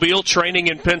from Mobile, training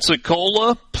in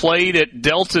Pensacola, played at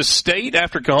Delta State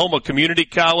after Coahoma Community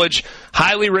College,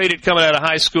 highly rated coming out of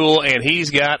high school, and he's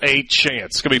got a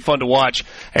chance. It's going to be fun to watch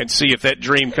and see if that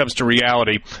dream comes to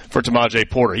reality for Tamaje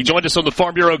Porter. He joined us on the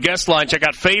Farm Bureau guest line. Check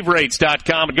out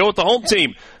favorites.com and go with the home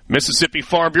team, Mississippi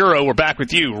Farm Bureau. We're back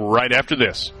with you right after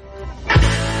this.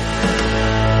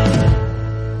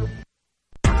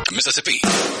 Mississippi.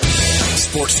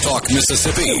 Sports Talk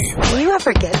Mississippi. Do you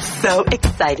ever get so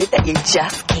excited that you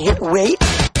just can't wait?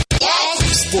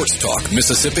 Yes! Sports Talk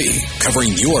Mississippi,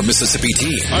 covering your Mississippi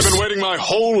teams. I've been waiting my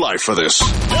whole life for this. Don't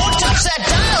touch that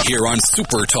dial! Here on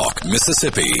Super Talk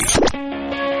Mississippi.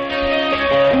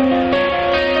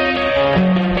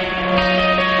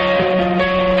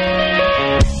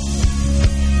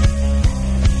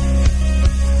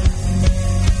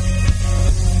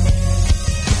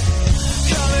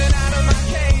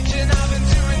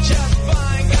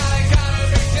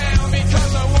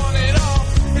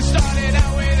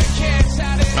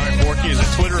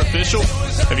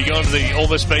 Have you gone to the Ole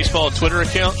Miss Baseball Twitter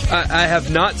account? I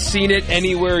have not seen it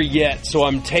anywhere yet, so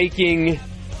I'm taking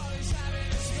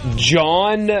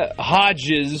John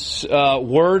Hodges'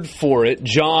 word for it.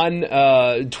 John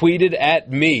tweeted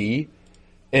at me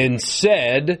and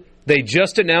said they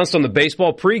just announced on the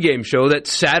baseball pregame show that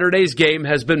Saturday's game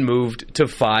has been moved to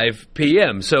 5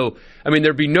 p.m. So, I mean,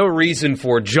 there'd be no reason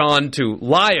for John to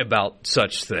lie about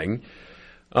such thing.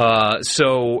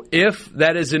 So if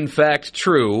that is in fact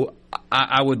true,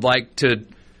 I would like to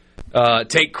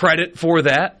take credit for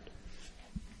that,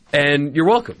 and you're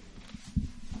welcome.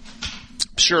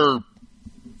 Sure,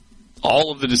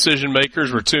 all of the decision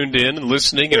makers were tuned in and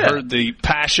listening and heard the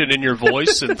passion in your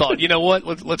voice and thought, you know what,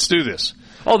 let's do this.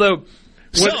 Although,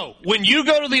 when you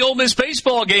go to the Ole Miss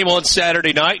baseball game on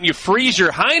Saturday night and you freeze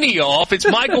your hiney off, it's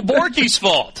Michael Borky's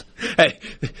fault. Hey,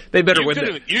 they better win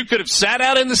that. You could have sat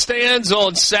out in the stands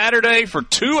on Saturday for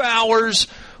 2 hours,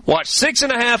 watched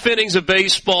 6.5 innings of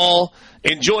baseball,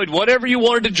 enjoyed whatever you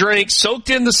wanted to drink, soaked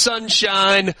in the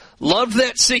sunshine, loved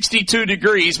that 62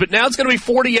 degrees, but now it's going to be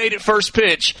 48 at first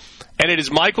pitch, and it is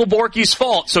Michael Borky's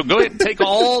fault. So go ahead and take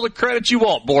all the credit you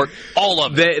want, Bork, all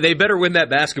of it. They better win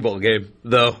that basketball game,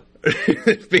 though,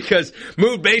 because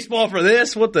move baseball for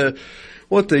this? What the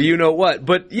you know what?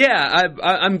 But yeah,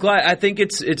 I'm glad. I think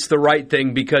it's the right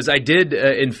thing, because I did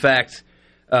in fact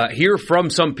hear from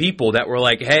some people that were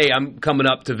like, "Hey, I'm coming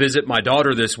up to visit my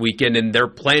daughter this weekend, and they're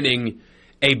planning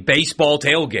a baseball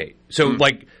tailgate." So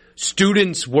like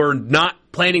students were not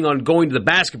planning on going to the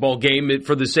basketball game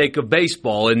for the sake of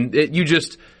baseball, and you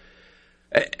just.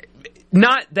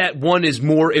 Not that one is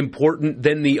more important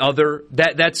than the other.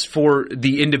 That's for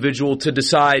the individual to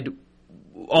decide.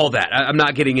 All that. I'm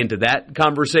not getting into that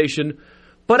conversation,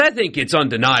 but I think it's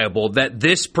undeniable that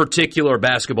this particular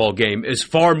basketball game is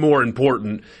far more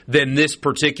important than this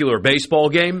particular baseball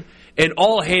game, and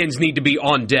all hands need to be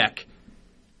on deck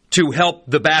to help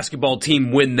the basketball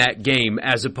team win that game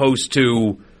as opposed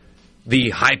to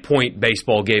the High Point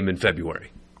baseball game in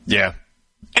February. Yeah.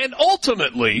 And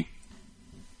ultimately,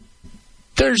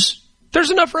 there's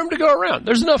enough room to go around.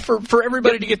 There's enough for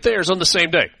everybody to get theirs on the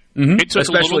same day. Mm-hmm. It took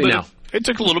especially now. It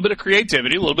took a little bit of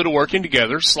creativity, a little bit of working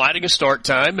together, sliding a start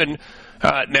time, and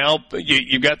now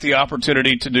you've got the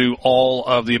opportunity to do all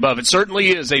of the above. It certainly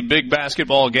is a big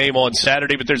basketball game on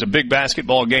Saturday, but there's a big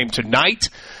basketball game tonight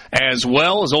as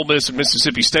well, as Ole Miss and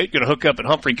Mississippi State going to hook up at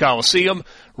Humphrey Coliseum.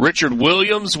 Richard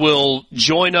Williams will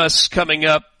join us coming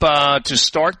up to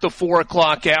start the 4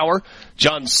 o'clock hour.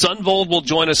 John Sunvold will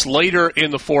join us later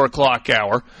in the 4 o'clock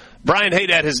hour. Brian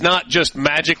Haydad has not just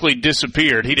magically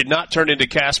disappeared. He did not turn into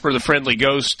Casper the Friendly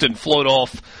Ghost and float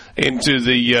off into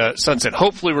the sunset.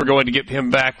 Hopefully we're going to get him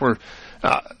back.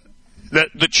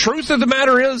 The truth of the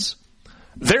matter is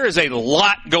there is a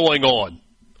lot going on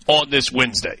this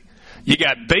Wednesday. You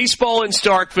got baseball in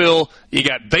Starkville. You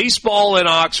got baseball in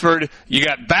Oxford. You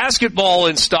got basketball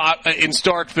in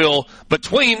Starkville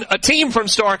between a team from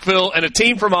Starkville and a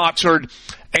team from Oxford,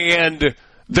 and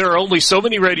there are only so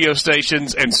many radio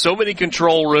stations and so many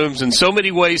control rooms and so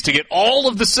many ways to get all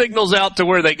of the signals out to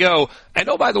where they go. And,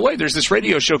 oh, by the way, there's this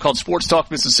radio show called Sports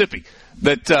Talk Mississippi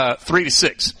that 3 to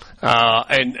 6.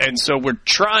 And so we're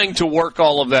trying to work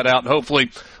all of that out, and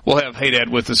hopefully we'll have Haydad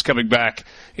with us coming back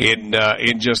in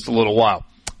just a little while.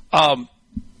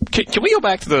 Can we go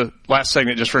back to the last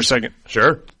segment just for a second?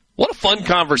 Sure. What a fun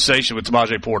conversation with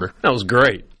Tamaje Porter. That was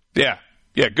great. Yeah.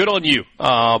 Yeah, good on you.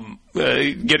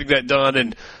 Getting that done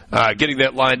and getting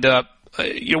that lined up.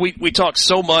 We talk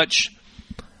so much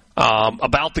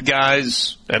about the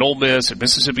guys at Ole Miss, at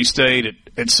Mississippi State,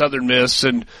 at Southern Miss,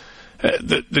 and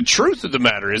the truth of the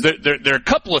matter is that there are a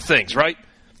couple of things, right?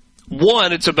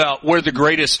 one, it's about where the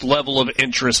greatest level of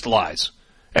interest lies.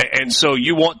 And so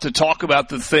you want to talk about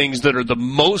the things that are the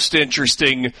most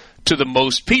interesting to the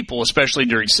most people, especially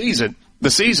during the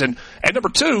season. And number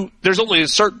two, there's only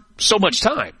so much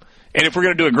time. And if we're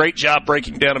going to do a great job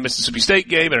breaking down a Mississippi State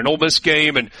game and an Ole Miss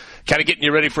game and kind of getting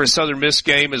you ready for a Southern Miss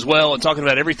game as well and talking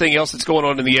about everything else that's going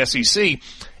on in the SEC,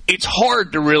 it's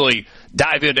hard to really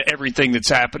dive into everything that's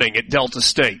happening at Delta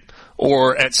State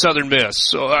or at Southern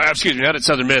Miss, not at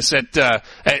Southern Miss,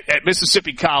 at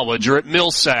Mississippi College or at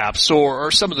Millsaps or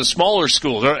some of the smaller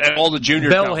schools or at all the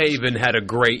junior colleges. Belhaven had a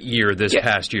great year this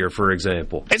past year, for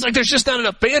example. It's like there's just not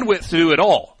enough bandwidth to do it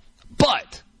all.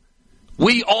 But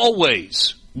we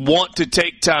always want to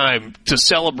take time to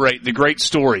celebrate the great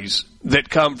stories that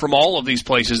come from all of these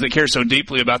places that care so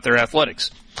deeply about their athletics.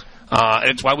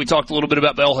 And it's why we talked a little bit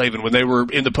about Belhaven when they were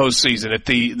in the postseason at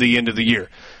the end of the year.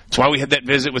 It's why we had that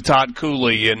visit with Todd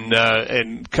Cooley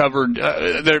and covered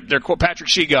their Patrick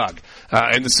Shegog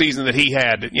and the season that he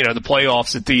had, the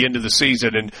playoffs at the end of the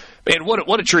season. And man,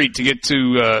 what a treat to get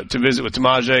to visit with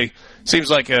Tamaje. Seems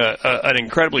like an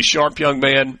incredibly sharp young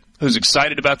man who's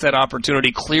excited about that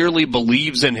opportunity, clearly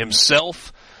believes in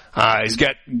himself. He's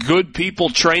got good people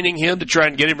training him to try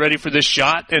and get him ready for this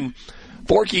shot. And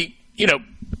Forky,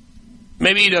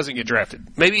 maybe he doesn't get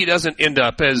drafted. Maybe he doesn't end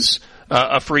up as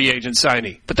a free agent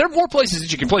signee. But there are more places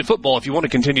that you can play football if you want to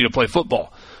continue to play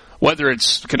football, whether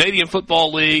it's the Canadian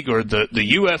Football League or the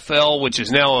UFL, which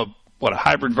is now a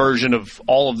hybrid version of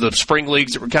all of the spring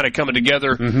leagues that were kind of coming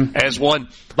together as one.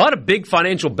 A lot of big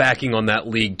financial backing on that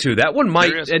league, too. That one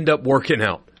might end up working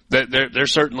out. There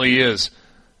certainly is.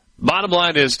 Bottom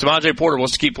line is Tamaje Porter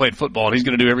wants to keep playing football, and he's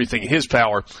going to do everything in his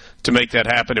power to make that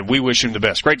happen, and we wish him the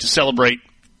best. Great to celebrate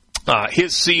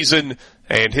his season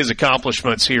and his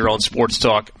accomplishments here on Sports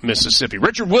Talk Mississippi.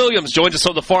 Richard Williams joins us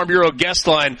on the Farm Bureau guest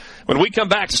line. When we come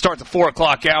back to start the 4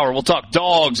 o'clock hour, we'll talk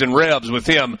dogs and Rebs with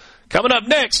him. Coming up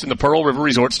next in the Pearl River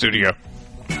Resort Studio.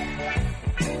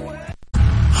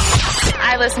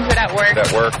 I listen to it at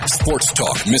work. Sports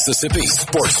Talk Mississippi.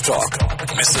 Sports Talk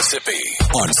Mississippi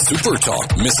on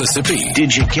SuperTalk Mississippi.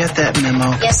 Did you get that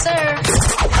memo? Yes, sir.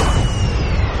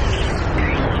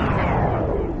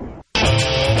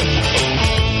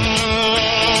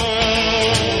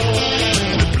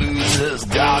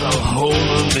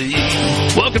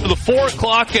 Welcome to the 4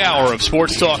 o'clock hour of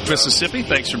Sports Talk Mississippi.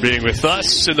 Thanks for being with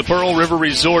us in the Pearl River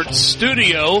Resort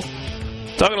Studio.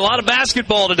 Talking a lot of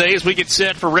basketball today as we get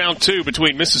set for round 2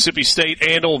 between Mississippi State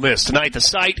and Ole Miss. Tonight the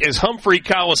site is Humphrey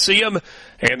Coliseum,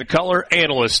 and the color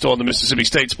analyst on the Mississippi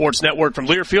State Sports Network from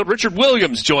Learfield, Richard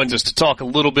Williams, joins us to talk a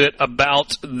little bit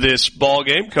about this ball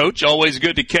game. Coach, always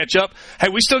good to catch up. Hey,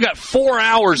 we still got 4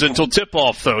 hours until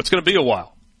tip-off, though. It's going to be a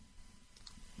while.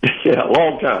 Yeah, a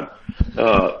long time.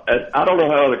 I don't know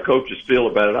how other coaches feel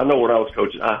about it. I know when I was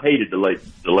coaching, I hated the late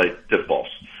tip-offs.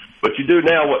 But you do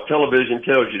now what television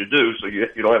tells you to do, so you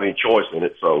don't have any choice in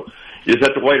it. So you just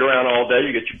have to wait around all day.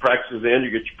 You get your practices in, you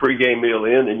get your pregame meal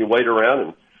in, and you wait around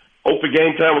and hope the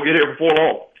game time will get here before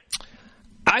long.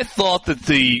 I thought that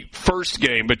the first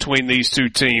game between these two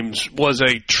teams was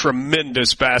a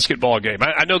tremendous basketball game.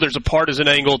 I know there's a partisan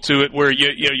angle to it where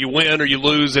you win or you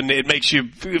lose, and it makes you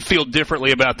feel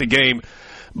differently about the game.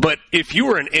 But if you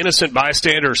were an innocent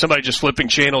bystander or somebody just flipping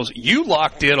channels, you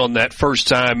locked in on that first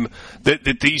time that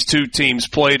these two teams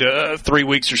played 3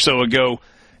 weeks or so ago.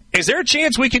 Is there a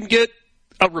chance we can get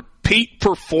a repeat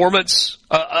performance,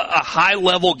 a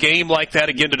high-level game like that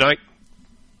again tonight?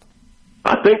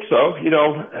 I think so.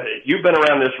 You've been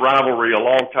around this rivalry a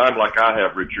long time like I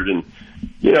have, Richard, and,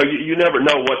 you never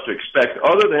know what to expect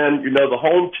other than, the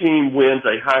home team wins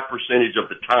a high percentage of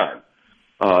the time.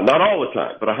 Not all the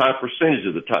time, but a high percentage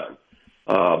of the time.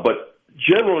 But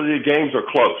generally the games are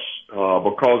close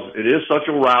because it is such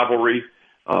a rivalry.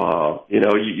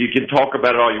 You can talk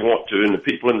about it all you want to, and the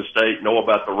people in the state know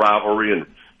about the rivalry and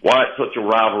why it's such a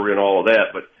rivalry and all of that.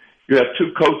 But you have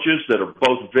two coaches that are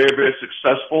both very, very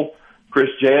successful. Chris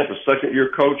Jant, a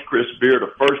second-year coach, Chris Beard, a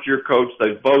first-year coach.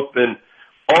 They've both been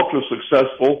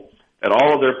ultra-successful at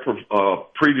all of their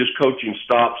previous coaching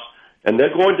stops, and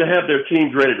they're going to have their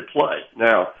teams ready to play.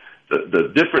 Now, the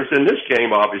difference in this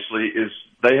game, obviously, is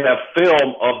they have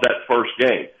film of that first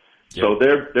game. Yep. So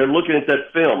they're looking at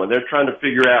that film, and they're trying to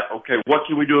figure out, okay, what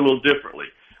can we do a little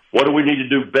differently? What do we need to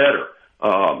do better?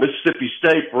 Mississippi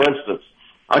State, for instance,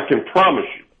 I can promise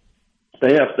you,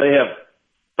 they have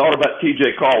thought about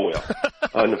T.J. Caldwell.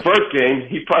 In the first game,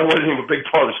 he probably wasn't even a big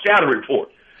part of the scouting report.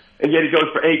 And yet he goes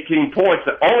for 18 points,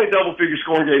 the only double-figure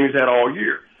scoring game he's had all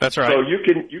year. That's right. So you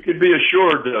can be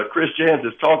assured Chris Jans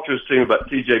has talked to his team about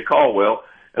T.J. Caldwell,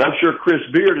 and I'm sure Chris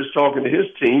Beard is talking to his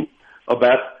team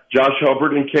about Josh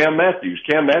Hubbard and Cam Matthews.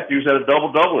 Cam Matthews had a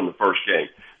double-double in the first game.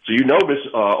 So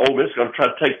Ole Miss is going to try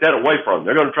to take that away from them.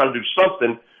 They're going to try to do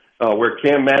something where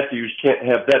Cam Matthews can't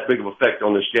have that big of an effect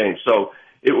on this game. So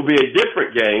it will be a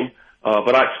different game,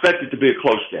 but I expect it to be a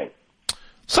close game.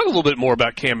 Let's talk a little bit more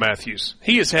about Cam Matthews.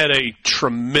 He has had a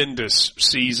tremendous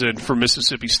season for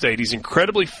Mississippi State. He's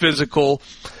incredibly physical.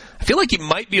 I feel like he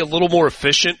might be a little more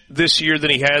efficient this year than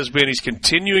he has been. He's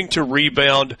continuing to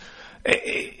rebound.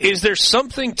 Is there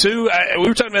something to – we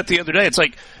were talking about the other day. It's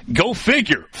like, go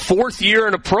figure. 4th year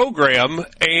in a program,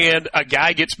 and a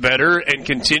guy gets better and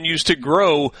continues to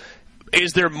grow.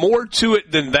 Is there more to it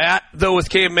than that, though, with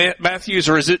Cam Matthews,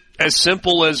 or is it as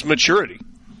simple as maturity?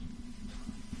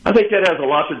 I think that has a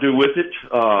lot to do with it.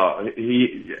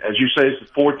 He, as you say, is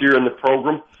the 4th year in the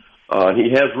program. He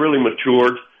has really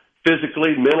matured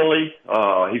physically, mentally.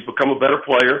 He's become a better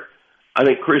player. I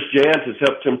think Chris Jans has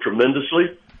helped him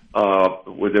tremendously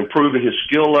with improving his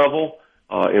skill level,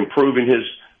 improving his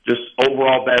just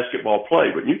overall basketball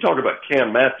play. But you talk about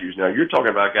Cam Matthews now, you're talking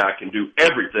about a guy who can do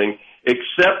everything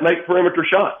except make perimeter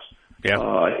shots.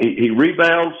 Yeah. He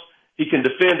rebounds. He can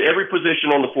defend every position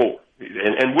on the floor,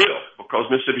 and will, because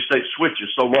Mississippi State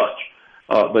switches so much.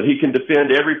 But he can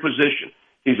defend every position.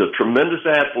 He's a tremendous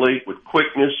athlete with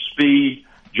quickness, speed,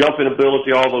 jumping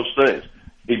ability, all those things.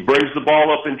 He brings the ball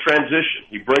up in transition.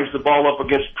 He brings the ball up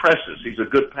against presses. He's a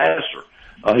good passer.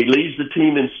 He leads the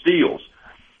team in steals.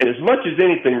 And as much as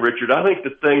anything, Richard, I think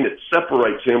the thing that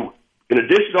separates him, in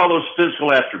addition to all those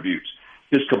physical attributes,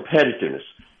 his competitiveness.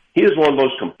 He is one of the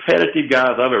most competitive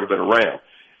guys I've ever been around.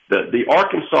 The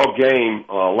Arkansas game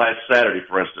last Saturday,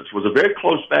 for instance, was a very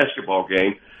close basketball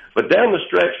game, but down the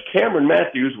stretch, Cameron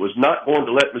Matthews was not going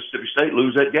to let Mississippi State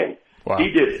lose that game. Wow.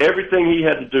 He did everything he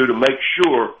had to do to make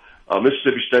sure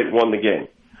Mississippi State won the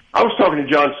game. I was talking to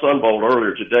John Sunbolt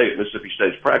earlier today at Mississippi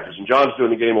State's practice, and John's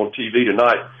doing the game on TV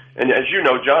tonight. And as you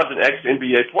know, John's an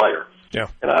ex-NBA player.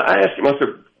 Yeah. And I asked him, I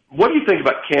said, what do you think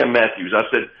about Cam Matthews? I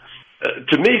said,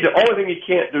 to me, the only thing he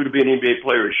can't do to be an NBA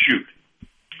player is shoot.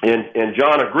 And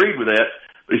John agreed with that.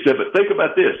 But he said, but think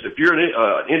about this. If you're an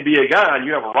NBA guy and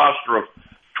you have a roster of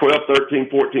 12,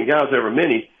 13, 14 guys, however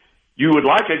many, you would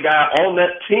like a guy on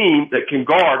that team that can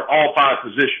guard all 5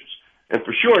 positions. And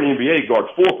for sure, in the NBA, guard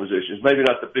 4 positions, maybe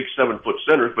not the big 7-foot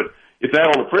centers, but if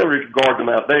that on the perimeter, you can guard them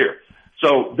out there.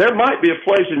 So there might be a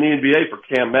place in the NBA for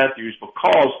Cam Matthews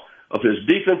because of his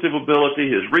defensive ability,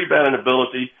 his rebounding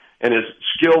ability, and his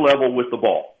skill level with the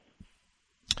ball.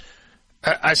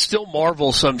 I still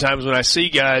marvel sometimes when I see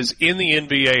guys in the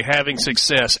NBA having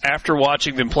success after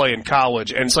watching them play in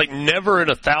college, and it's like never in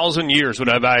 1,000 years would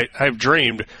I've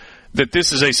dreamed that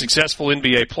this is a successful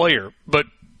NBA player. But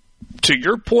to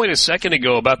your point a second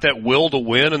ago about that will to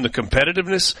win and the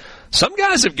competitiveness, some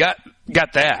guys have got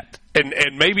that,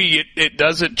 and maybe it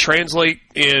doesn't translate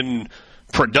in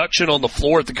production on the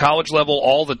floor at the college level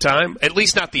all the time, at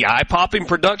least not the eye-popping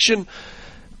production.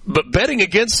 But betting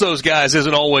against those guys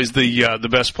isn't always the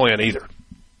best plan either.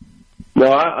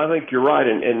 No, I think you're right.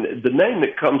 And the name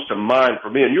that comes to mind for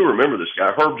me, and you remember this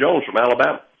guy, Herb Jones from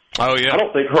Alabama. Oh, yeah. I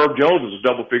don't think Herb Jones was a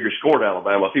double-figure scorer at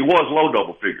Alabama. If he was, low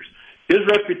double figures. His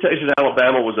reputation at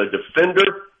Alabama was a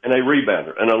defender and a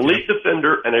rebounder, an elite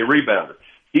defender and a rebounder.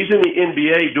 He's in the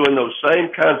NBA doing those same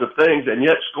kinds of things and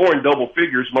yet scoring double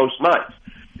figures most nights.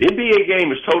 The NBA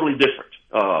game is totally different.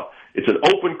 It's an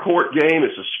open court game.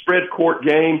 It's a spread court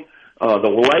game. The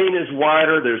lane is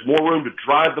wider. There's more room to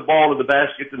drive the ball to the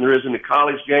basket than there is in the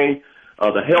college game.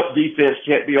 The help defense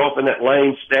can't be off in that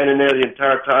lane, standing there the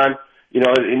entire time. You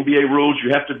know, the NBA rules,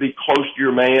 you have to be close to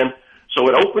your man. So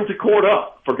it opens the court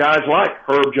up for guys like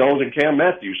Herb Jones and Cam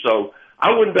Matthews. So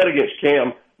I wouldn't bet against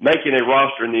Cam making a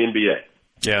roster in the NBA.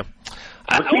 Yeah.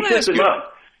 But keep this in mind.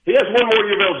 He has one more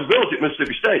year of eligibility at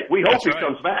Mississippi State. We hope he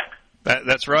comes back.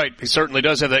 That's right. He certainly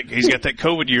does have that. He's got that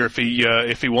COVID year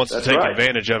if he wants to take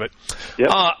advantage of it. Yep.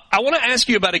 I want to ask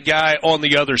you about a guy on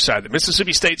the other side that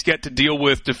Mississippi State's got to deal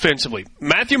with defensively.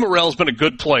 Matthew Morrell's been a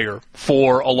good player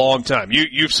for a long time.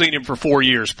 You've seen him for 4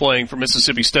 years playing for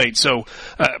Mississippi State, so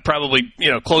probably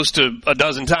close to a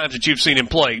dozen times that you've seen him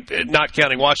play, not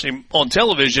counting watching him on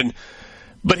television.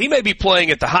 But he may be playing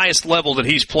at the highest level that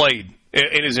he's played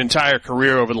in his entire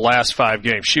career over the last 5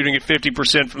 games, shooting at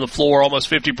 50% from the floor, almost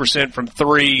 50% from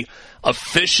 3,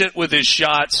 efficient with his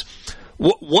shots.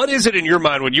 What is it in your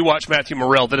mind when you watch Matthew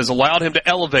Morrell that has allowed him to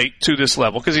elevate to this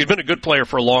level? Because he's been a good player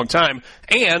for a long time.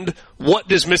 And what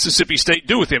does Mississippi State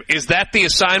do with him? Is that the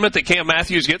assignment that Cam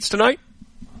Matthews gets tonight?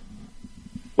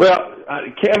 Well,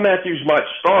 Cam Matthews might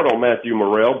start on Matthew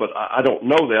Morrell, but I don't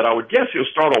know that. I would guess he'll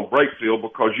start on Brakefield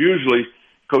because usually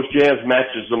Coach Jans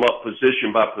matches them up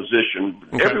position by position.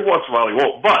 Okay. Every once in a while he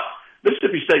won't. But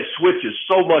Mississippi State switches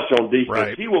so much on defense.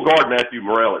 Right. He will guard Matthew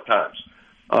Morrell at times.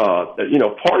 Part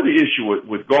of the issue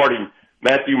with guarding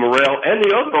Matthew Morrell and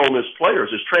the other Ole Miss players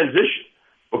is transition,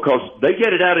 because they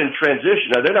get it out in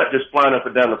transition. Now, they're not just flying up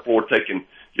and down the floor taking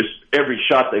just every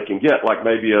shot they can get like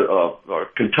maybe a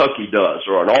Kentucky does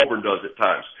or an Auburn does at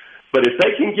times. But if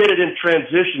they can get it in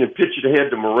transition and pitch it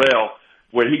ahead to Morrell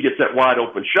where he gets that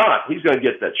wide-open shot, he's going to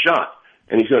get that shot,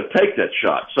 and he's going to take that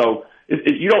shot. So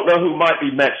you don't know who might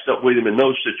be matched up with him in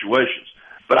those situations.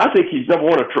 But I think he's, number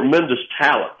one, a tremendous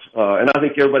talent, and I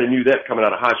think everybody knew that coming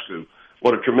out of high school,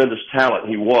 what a tremendous talent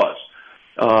he was.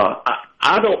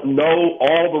 I don't know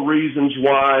all the reasons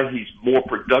why he's more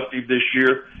productive this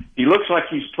year. He looks like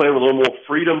he's playing with a little more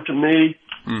freedom to me,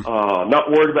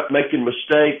 not worried about making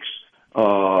mistakes,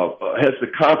 has the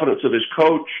confidence of his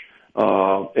coach,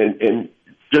 and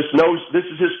just knows this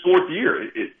is his fourth year.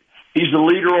 He's the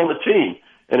leader on the team.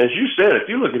 And as you said, if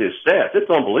you look at his stats, it's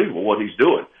unbelievable what he's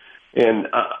doing. And,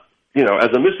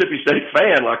 as a Mississippi State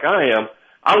fan like I am,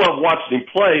 I love watching him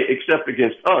play except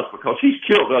against us because he's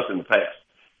killed us in the past.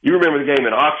 You remember the game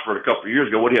in Oxford a couple of years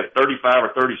ago. What, he had 35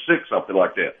 or 36, something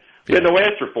like that. We had no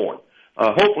answer for him.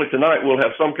 Hopefully tonight we'll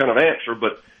have some kind of answer.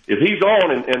 But if he's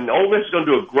on, and Ole Miss is going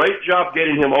to do a great job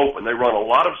getting him open. They run a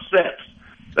lot of sets.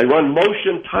 They run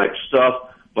motion-type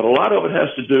stuff, but a lot of it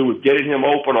has to do with getting him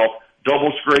open off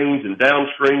double screens and down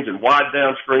screens and wide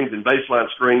down screens and baseline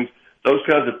screens, those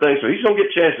kinds of things. So he's going to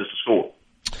get chances to score.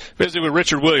 Visiting with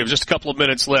Richard Williams, just a couple of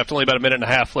minutes left, only about a minute and a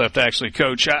half left, actually.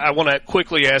 Coach, I want to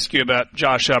quickly ask you about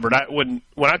Josh Hubbard. When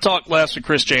I talked last with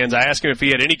Chris Jans, I asked him if he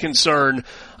had any concern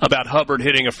about Hubbard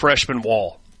hitting a freshman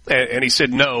wall. And he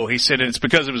said no. He said it's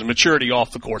because of his maturity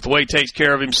off the court, the way he takes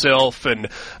care of himself, and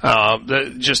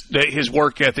his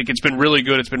work ethic. It's been really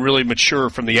good. It's been really mature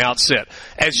from the outset.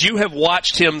 As you have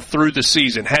watched him through the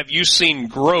season, have you seen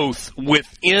growth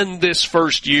within this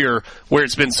first year where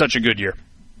it's been such a good year?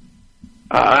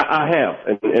 I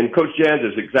have, and Coach Jans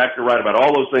is exactly right about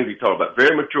all those things he talked about.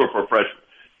 Very mature for a freshman,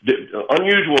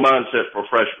 unusual mindset for a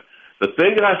freshman. The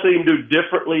thing that I see him do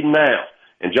differently now,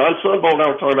 and John Sunbolt and I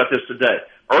were talking about this today.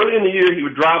 Early in the year, he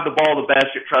would drive the ball to the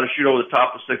basket, try to shoot over the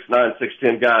top of 6'9",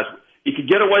 6'10" guys. He could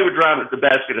get away with driving at the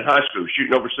basket in high school,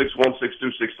 shooting over 6'1",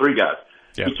 6'2", 6'3" guys.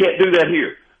 Yeah. He can't do that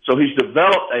here. So he's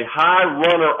developed a high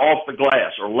runner off the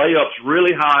glass, or layups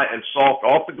really high and soft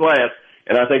off the glass,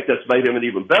 and I think that's made him an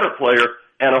even better player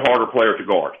and a harder player to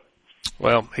guard.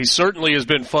 Well, he certainly has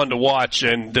been fun to watch,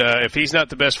 and if he's not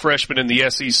the best freshman in the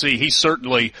SEC, he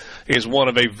certainly is one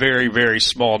of a very, very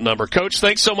small number. Coach,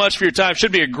 thanks so much for your time.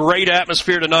 Should be a great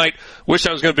atmosphere tonight. Wish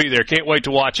I was going to be there. Can't wait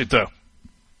to watch it, though.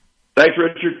 Thanks,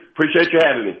 Richard. Appreciate you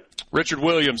having me. Richard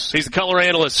Williams, he's the color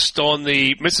analyst on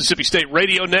the Mississippi State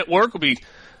Radio Network.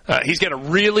 He's got a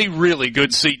really, really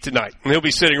good seat tonight. And he'll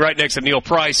be sitting right next to Neil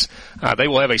Price. They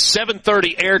will have a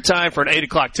 7:30 airtime for an 8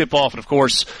 o'clock tip-off. And, of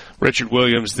course, Richard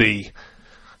Williams, the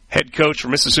head coach for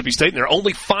Mississippi State, in their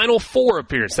only Final Four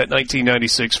appearance, that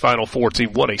 1996 Final Four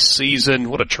team. What a season.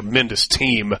 What a tremendous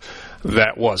team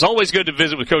that was. Always good to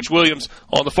visit with Coach Williams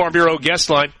on the Farm Bureau guest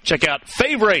line. Check out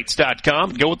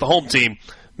favorites.com. Go with the home team,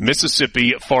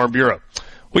 Mississippi Farm Bureau.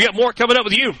 We got more coming up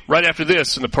with you right after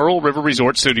this in the Pearl River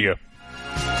Resort Studio.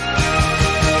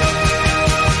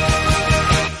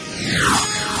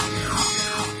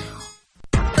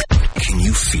 Can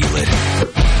you feel it?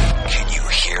 Can you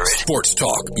hear it? Sports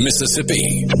Talk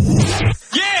Mississippi.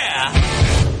 Yeah!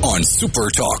 On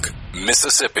SuperTalk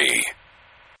Mississippi.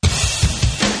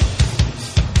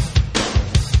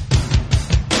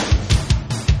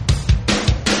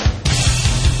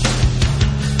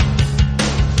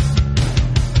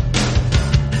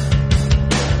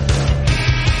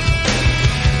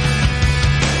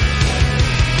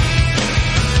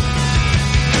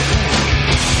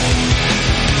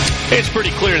 It's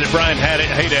pretty clear that Brian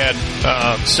Haydad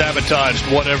sabotaged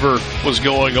whatever was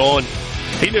going on.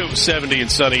 He knew it was 70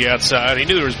 and sunny outside. He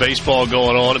knew there was baseball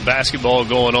going on and basketball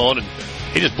going on, and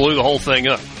he just blew the whole thing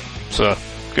up. So,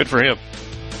 good for him.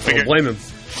 Don't blame him.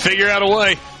 Figure out a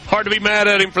way. Hard to be mad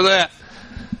at him for that.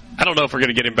 I don't know if we're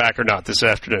going to get him back or not this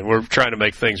afternoon. We're trying to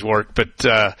make things work. But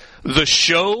the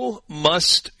show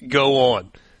must go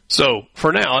on. So,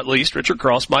 for now, at least, Richard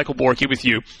Cross, Michael Borky with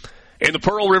you in the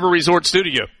Pearl River Resort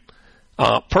studio.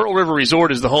 Pearl River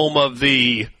Resort is the home of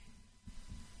the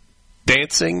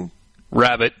Dancing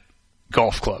Rabbit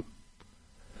Golf Club.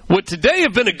 Would today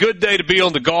have been a good day to be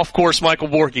on the golf course, Michael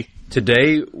Borky?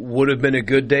 Today would have been a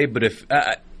good day, but if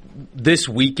this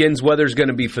weekend's weather is going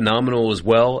to be phenomenal as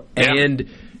well, and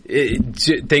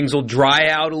things will dry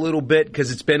out a little bit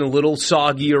because it's been a little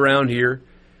soggy around here.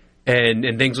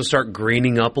 and things will start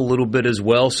greening up a little bit as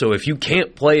well. So if you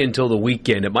can't play until the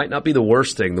weekend, it might not be the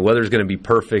worst thing. The weather's going to be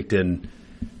perfect, and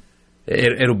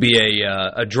it'll be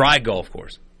a dry golf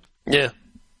course. Yeah.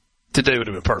 Today would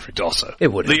have been perfect also.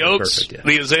 It would have been Oaks, perfect, yeah.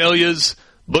 The Azaleas.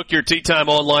 Book your tee time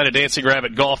online at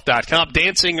DancingRabbitGolf.com.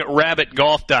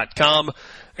 DancingRabbitGolf.com.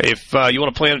 If you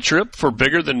want to plan a trip for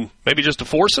bigger than maybe just a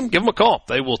foursome, give them a call.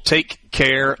 They will take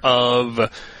care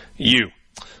of you.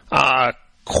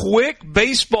 Quick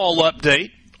baseball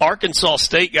update. Arkansas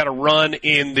State got a run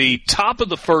in the top of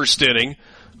the first inning.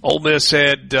 Ole Miss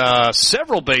had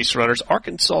several base runners.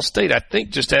 Arkansas State, I think,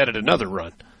 just added another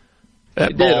run.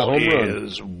 That ball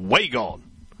is way gone.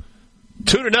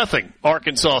 2-0,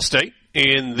 Arkansas State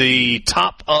in the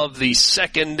top of the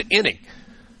second inning.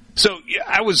 So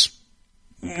I was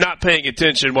not paying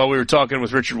attention while we were talking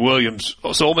with Richard Williams.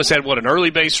 So Ole Miss had, an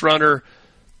early base runner,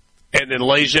 and then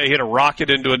Leger hit a rocket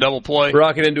into a double play?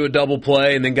 Rocket into a double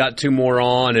play, and then got two more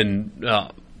on, and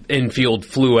infield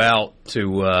flew out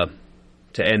to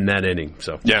end that inning.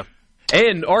 So yeah.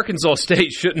 And Arkansas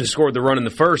State shouldn't have scored the run in the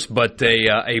first, but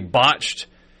a botched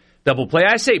double play.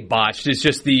 I say botched. It's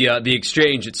just the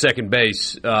exchange at second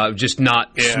base, just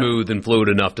not smooth and fluid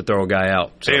enough to throw a guy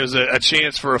out. So. It was a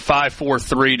chance for a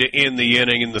 5-4-3 to end the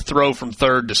inning, and the throw from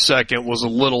third to second was a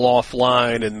little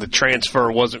offline, and the transfer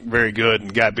wasn't very good,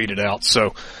 and guy beat it out.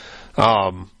 So,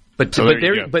 but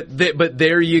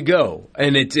there you go.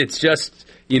 And it's just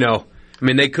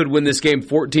they could win this game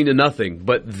 14-0,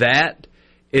 but that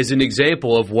is an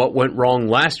example of what went wrong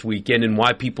last weekend and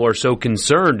why people are so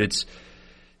concerned.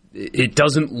 It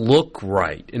doesn't look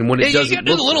right, and when it doesn't, you got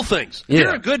to do the little things. Yeah.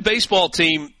 You're a good baseball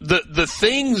team. The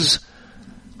things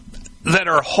that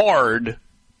are hard,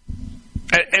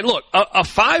 and look, a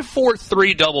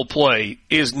 5-4-3 double play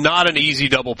is not an easy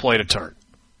double play to turn,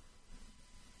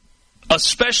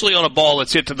 especially on a ball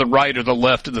that's hit to the right or the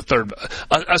left of the third.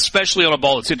 Especially on a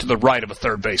ball that's hit to the right of a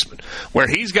third baseman, where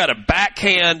he's got a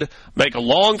backhand, make a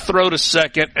long throw to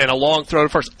second, and a long throw to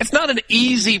first. It's not an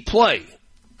easy play.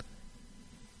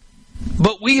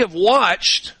 But we have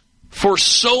watched for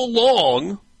so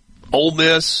long Ole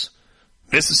Miss,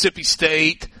 Mississippi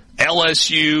State,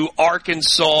 LSU,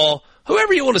 Arkansas,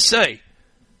 whoever you want to say,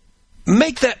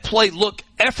 make that play look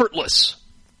effortless.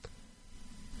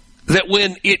 That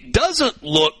when it doesn't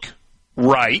look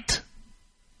right,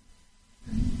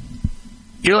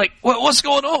 you're like, what's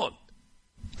going on?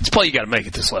 It's a play you got to make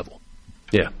at this level.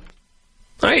 Yeah.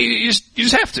 You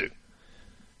just have to.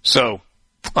 So,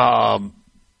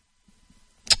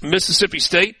 Mississippi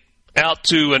State out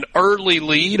to an early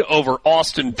lead over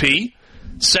Austin Peay.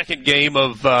 Second game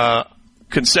of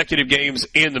consecutive games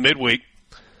in the midweek.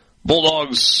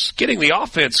 Bulldogs getting the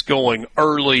offense going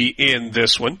early in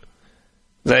this one.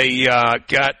 They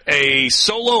got a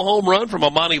solo home run from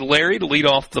Amani Larry to lead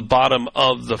off the bottom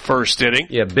of the first inning.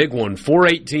 Yeah, big one,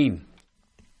 418.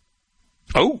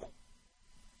 Oh,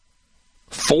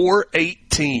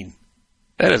 418.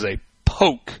 That is a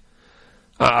poke.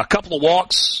 A couple of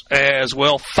walks as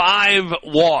well. 5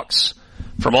 walks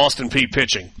from Austin Peay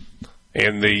pitching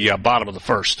in the bottom of the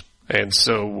first. And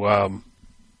so,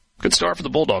 good start for the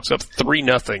Bulldogs. Up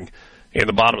 3-0 in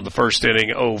the bottom of the first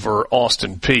inning over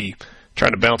Austin Peay.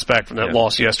 Trying to bounce back from that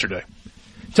loss yesterday.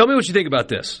 Tell me what you think about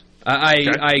this.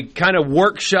 I kind of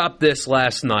workshopped this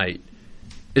last night.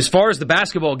 As far as the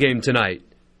basketball game tonight,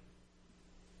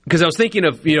 because I was thinking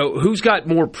of, who's got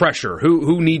more pressure,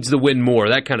 who needs the win more,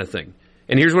 that kind of thing.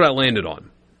 And here's what I landed on.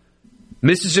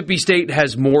 Mississippi State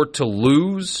has more to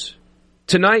lose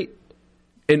tonight,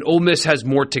 and Ole Miss has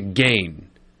more to gain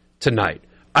tonight.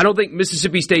 I don't think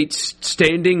Mississippi State's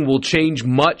standing will change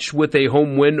much with a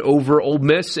home win over Ole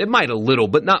Miss. It might a little,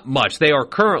 but not much. They are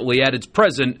currently, at its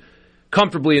present,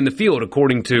 comfortably in the field,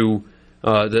 according to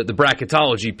the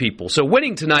bracketology people. So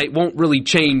winning tonight won't really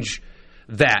change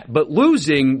that. But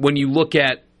losing, when you look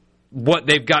at what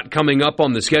they've got coming up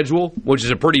on the schedule, which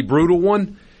is a pretty brutal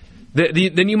one,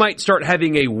 then you might start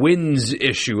having a wins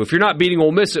issue. If you're not beating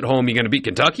Ole Miss at home, you're going to beat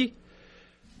Kentucky?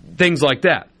 Things like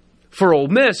that. For Ole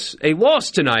Miss, a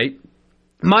loss tonight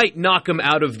might knock them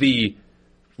out of the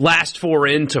last 4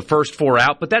 in to first 4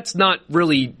 out, but that's not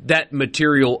really that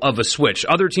material of a switch.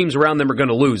 Other teams around them are going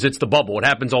to lose. It's the bubble. It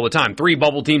happens all the time. 3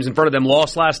 bubble teams in front of them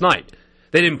lost last night.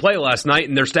 They didn't play last night,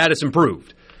 and their status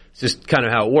improved. It's just kind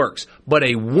of how it works. But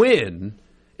a win,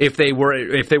 if they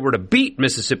were to beat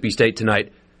Mississippi State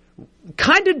tonight,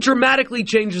 kind of dramatically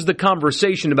changes the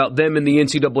conversation about them in the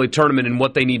NCAA tournament and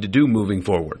what they need to do moving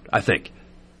forward, I think.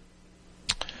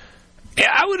 Yeah,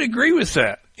 I would agree with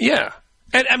that. Yeah.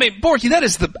 And, Borky, that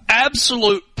is the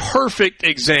absolute perfect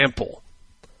example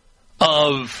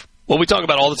of what we talk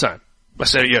about all the time. I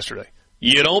said it yesterday.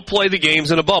 you don't play the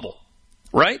games in a bubble,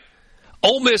 right?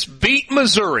 Ole Miss beat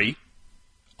Missouri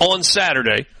on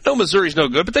Saturday. No, Missouri's no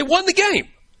good, but they won the game.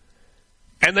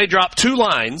 And they dropped 2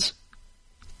 lines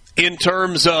in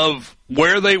terms of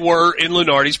where they were in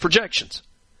Lunardi's projections.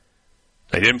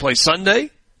 They didn't play Sunday.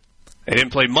 They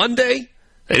didn't play Monday.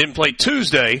 They didn't play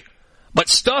Tuesday. But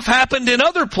stuff happened in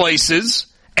other places,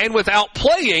 and without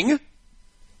playing,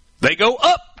 they go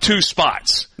up 2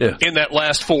 spots in that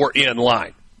last 4 in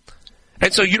line.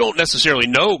 And so you don't necessarily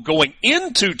know going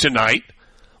into tonight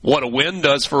what a win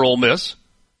does for Ole Miss.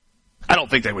 I don't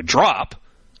think they would drop.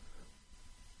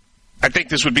 I think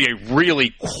this would be a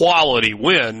really quality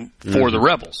win for the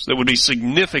Rebels. That would be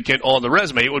significant on the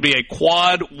resume. It would be a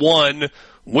quad 1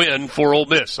 win for Ole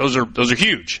Miss. Those are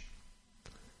huge.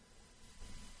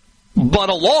 But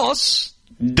a loss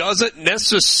doesn't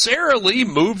necessarily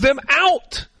move them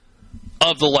out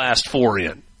of the last 4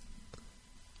 in.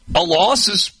 A loss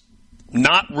is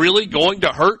not really going to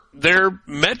hurt their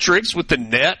metrics with the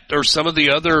net or some of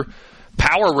the other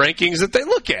power rankings that they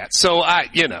look at. So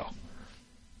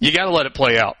you got to let it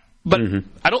play out. But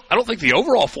I don't think the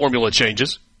overall formula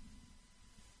changes.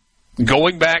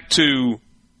 Going back to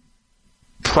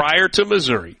prior to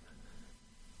Missouri,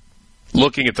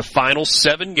 looking at the final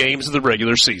 7 games of the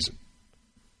regular season.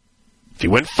 If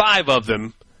you win 5 of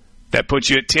them, that puts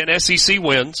you at 10 SEC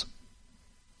wins.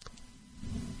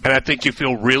 And I think you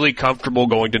feel really comfortable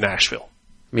going to Nashville.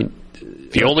 I mean,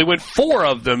 if you only win 4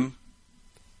 of them,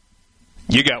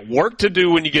 you got work to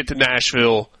do when you get to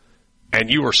Nashville, and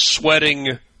you are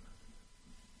sweating.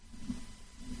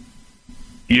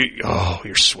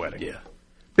 You're sweating. Yeah.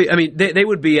 I mean, they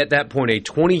would be at that point a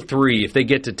 23, if they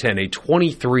get to 10, a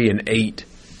 23-8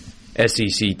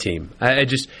 SEC team.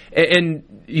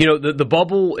 The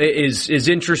bubble is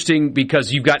interesting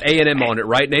because you've got A&M on it,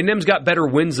 right? And A&M's got better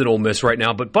wins than Ole Miss right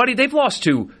now. But, buddy, they've lost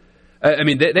to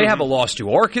they have a loss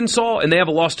to Arkansas, and they have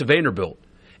a loss to Vanderbilt.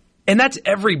 And that's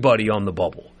everybody on the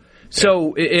bubble.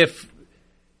 So if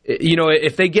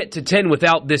they get to 10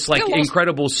 without this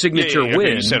incredible signature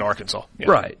win. You said Arkansas. Yeah.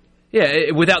 Right.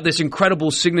 Yeah, without this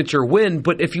incredible signature win.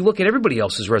 But if you look at everybody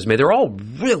else's resume, they're all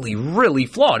really, really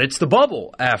flawed. It's the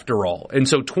bubble, after all. And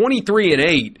so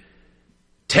 23-8,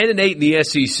 10-8 in the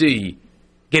SEC,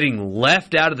 getting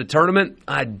left out of the tournament,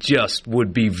 I just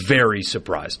would be very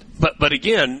surprised. But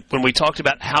again, when we talked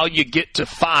about how you get to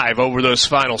 5 over those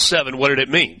final 7, what did it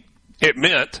mean? It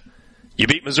meant you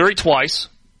beat Missouri twice,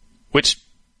 which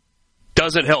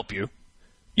doesn't help you.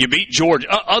 You beat Georgia,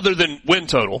 other than win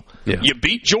total. Yeah. You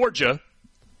beat Georgia,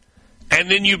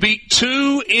 and then you beat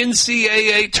 2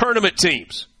 NCAA tournament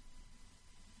teams.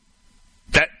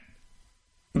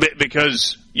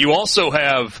 Because you also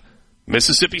have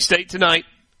Mississippi State tonight,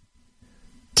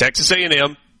 Texas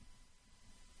A&M,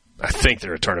 I think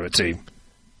they're a tournament team,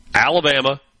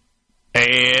 Alabama,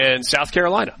 and South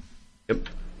Carolina. Yep.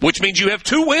 Which means you have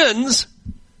 2 wins,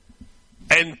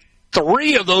 and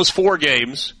 3 of those 4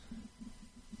 games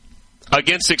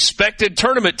against expected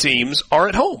tournament teams are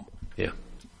at home. Yeah.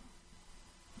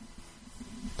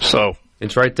 So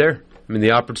it's right there. I mean,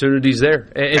 the opportunity's there.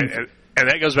 And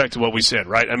that goes back to what we said,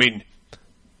 right? I mean,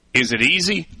 is it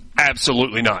easy?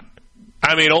 Absolutely not.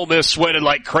 I mean, Ole Miss sweated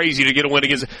like crazy to get a win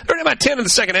against – they're about 10 in the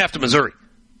second half to Missouri.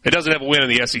 It doesn't have a win in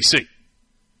the SEC.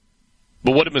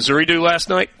 But what did Missouri do last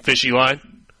night? Fishy line.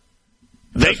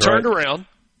 They turned around.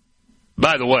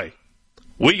 By the way,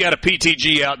 we got a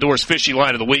PTG Outdoors Fishy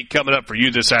Line of the Week coming up for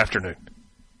you this afternoon.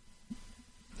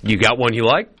 You got one you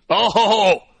like?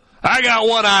 Oh, I got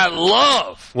one I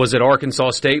love. Was it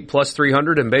Arkansas State plus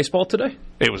 300 in baseball today?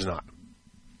 It was not.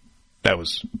 That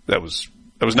was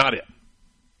not it.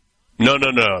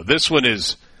 No. This one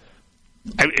is,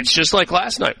 it's just like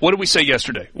last night. What did we say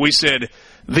yesterday? We said,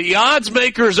 the odds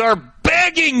makers are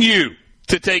begging you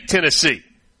to take Tennessee.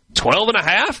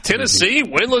 12.5, Tennessee,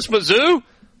 winless Mizzou.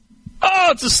 Oh,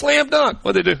 it's a slam dunk.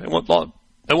 What did they do? They won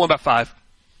by 5.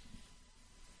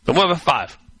 They won by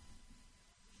 5.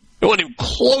 It wasn't even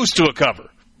close to a cover.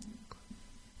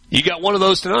 You got one of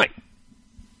those tonight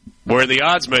where the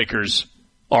odds makers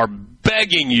are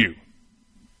begging you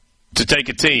to take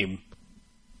a team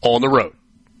on the road.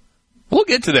 We'll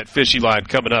get to that fishy line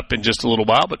coming up in just a little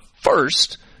while, but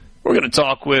first, we're going to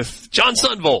talk with John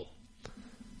Sunvolt,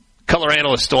 color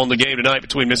analyst on the game tonight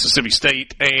between Mississippi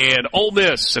State and Ole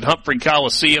Miss at Humphrey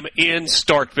Coliseum in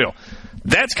Starkville.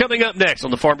 That's coming up next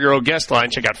on the Farm Bureau guest line.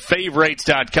 Check out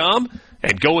favorites.com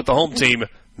and go with the home team,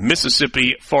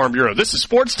 Mississippi Farm Bureau. This is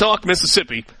Sports Talk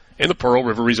Mississippi in the Pearl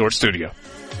River Resort Studio.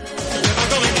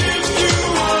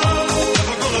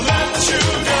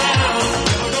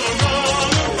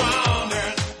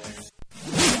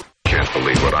 Can't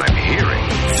believe what I'm hearing.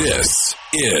 This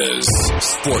is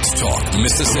Sports Talk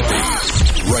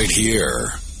Mississippi, right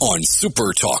here on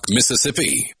Super Talk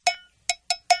Mississippi.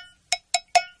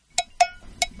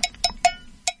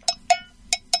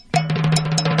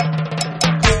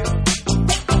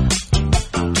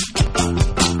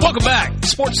 Welcome back.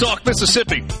 Sports Talk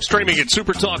Mississippi, streaming at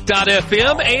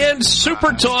supertalk.fm and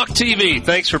SuperTalk TV.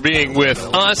 Thanks for being with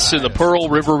us in the Pearl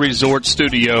River Resort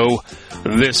studio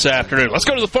this afternoon. Let's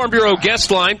go to the Farm Bureau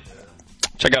guest line.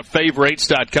 Check out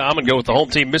favorites.com and go with the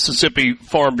home team, Mississippi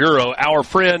Farm Bureau. Our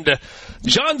friend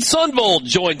John Sunvold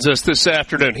joins us this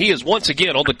afternoon. He is once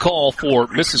again on the call for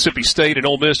Mississippi State and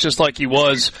Ole Miss, just like he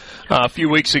was a few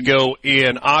weeks ago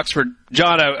in Oxford.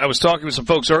 John, I was talking with some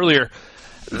folks earlier.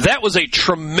 That was a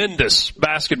tremendous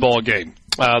basketball game,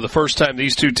 the first time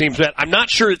these two teams met. I'm not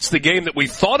sure it's the game that we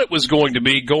thought it was going to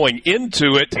be going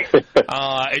into it.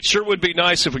 It sure would be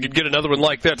nice if we could get another one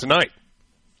like that tonight.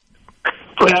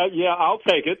 Well, yeah, I'll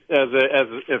take it.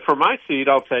 As for my seed,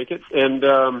 I'll take it. And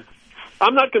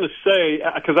I'm not going to say,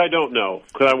 because I don't know,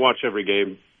 because I watch every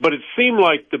game, but it seemed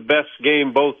like the best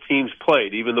game both teams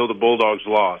played, even though the Bulldogs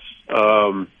lost.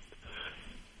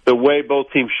 The way both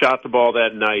teams shot the ball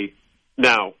that night.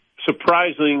 Now,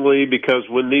 surprisingly, because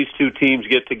when these two teams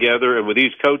get together and with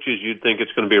these coaches, you'd think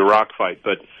it's going to be a rock fight.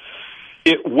 But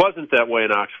it wasn't that way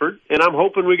in Oxford, and I'm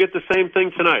hoping we get the same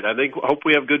thing tonight. I hope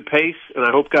we have good pace, and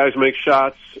I hope guys make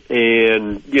shots.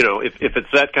 And, you know, if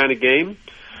it's that kind of game,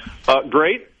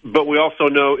 great. But we also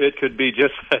know it could be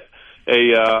just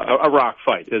a rock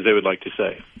fight, as they would like to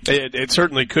say. It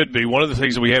certainly could be. One of the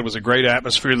things that we had was a great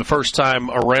atmosphere the first time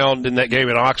around in that game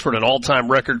in Oxford, an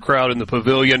all-time record crowd in the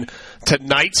pavilion.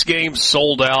 Tonight's game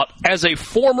sold out. As a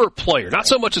former player, not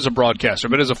so much as a broadcaster,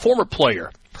 but as a former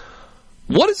player,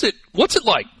 what's it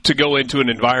like to go into an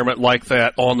environment like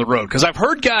that on the road? Because I've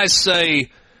heard guys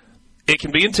say it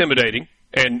can be intimidating,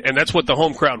 and that's what the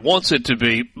home crowd wants it to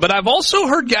be. But I've also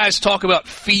heard guys talk about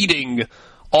feeding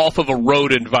off of a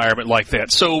road environment like that.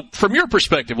 So from your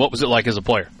perspective, what was it like as a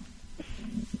player?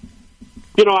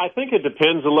 You know, I think it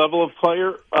depends the level of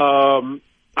player.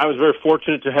 I was very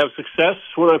fortunate to have success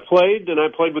when I played, and I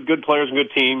played with good players and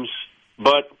good teams.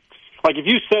 But, like, if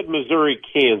you said Missouri,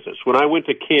 Kansas, when I went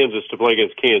to Kansas to play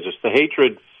against Kansas, the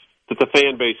hatred that the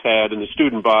fan base had and the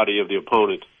student body of the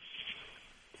opponent,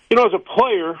 you know, as a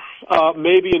player,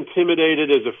 maybe intimidated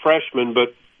as a freshman,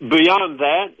 but beyond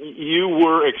that, you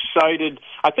were excited.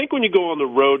 I think when you go on the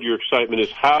road, your excitement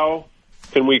is how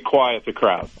can we quiet the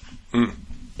crowd?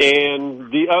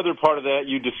 And the other part of that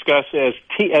you discuss as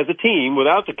a team,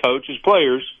 without the coach, as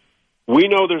players, we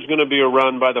know there's going to be a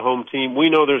run by the home team. We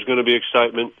know there's going to be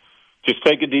excitement. Just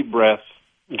take a deep breath,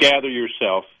 gather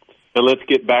yourself, and let's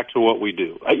get back to what we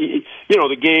do. You know,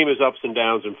 the game is ups and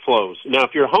downs and flows. Now,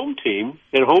 if you're a home team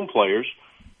and home players,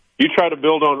 you try to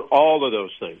build on all of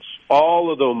those things,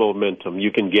 all of the momentum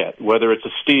you can get, whether it's a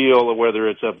steal or whether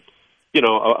it's a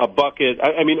bucket.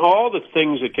 I mean, all the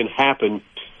things that can happen.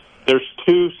 There's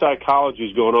two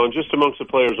psychologies going on just amongst the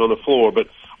players on the floor, but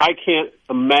I can't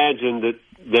imagine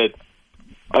that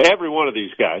every one of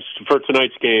these guys for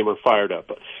tonight's game are fired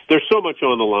up. There's so much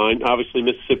on the line. Obviously,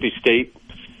 Mississippi State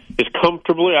is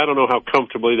comfortably, I don't know how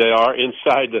comfortably they are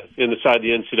inside the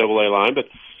NCAA line, but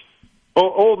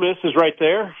Ole Miss is right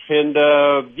there, and,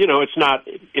 you know, it's not,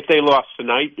 if they lost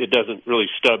tonight, it doesn't really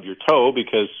stub your toe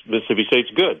because Mississippi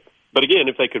State's good. But again,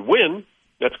 if they could win,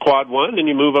 that's quad one, and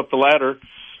you move up the ladder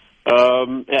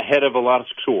ahead of a lot of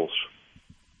schools.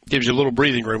 Gives you a little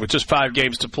breathing room with just 5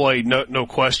 games to play, no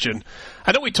question.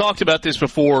 I know we talked about this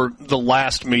before the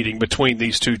last meeting between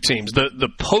these two teams. The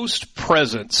post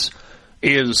presence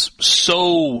is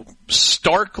so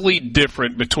starkly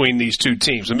different between these two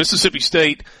teams. And Mississippi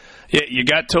State, you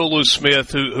got Tolu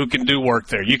Smith who can do work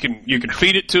there. You can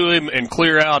feed it to him and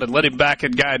clear out and let him back a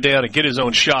guy down and get his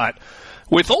own shot.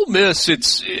 With Ole Miss,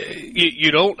 it's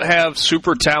you don't have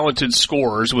super talented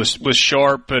scorers with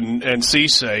Sharp and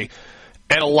Cisse,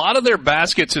 and a lot of their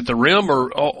baskets at the rim are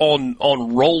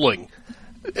on rolling.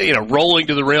 You know, rolling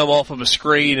to the rim off of a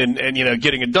screen and you know,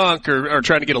 getting a dunk or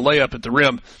trying to get a layup at the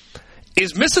rim.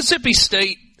 Is Mississippi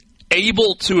State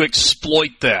able to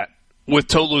exploit that with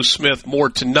Tolu Smith more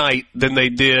tonight than they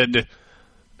did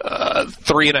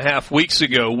 3.5 weeks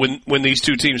ago when these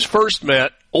two teams first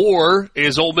met? Or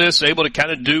is Ole Miss able to kind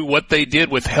of do what they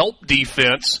did with help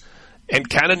defense and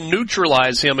kind of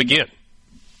neutralize him again?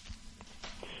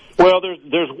 Well,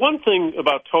 there's one thing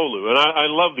about Tolu, and I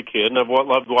love the kid, and I've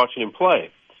loved watching him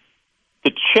play.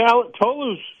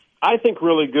 Tolu's, I think,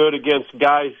 really good against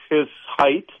guys his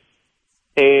height,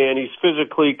 and he's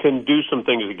physically can do some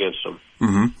things against them.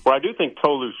 Mm-hmm. Where I do think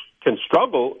Tolu can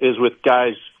struggle is with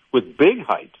guys with big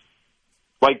height,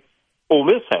 like Ole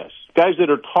Miss has. guys that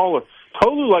are taller.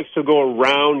 Tolu likes to go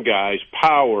around guys,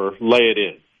 power, lay it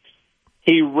in.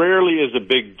 He rarely is a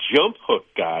big jump hook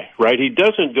guy, right? He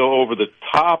doesn't go over the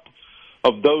top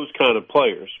of those kind of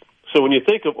players. So when you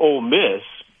think of Ole Miss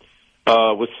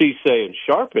with Cisse and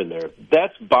Sharp in there,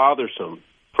 that's bothersome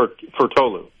for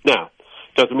Tolu. Now,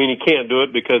 doesn't mean he can't do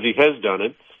it because he has done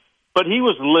it, but he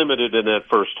was limited in that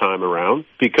first time around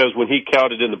because when he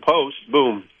counted in the post,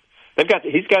 boom,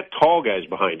 he's got tall guys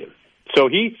behind him. So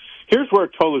here's where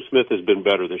Tolu Smith has been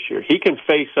better this year. He can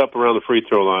face up around the free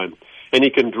throw line, and he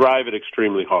can drive it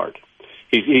extremely hard.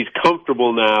 He's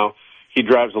comfortable now. He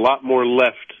drives a lot more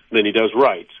left than he does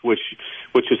right, which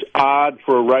is odd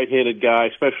for a right-handed guy,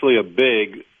 especially a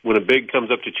big. When a big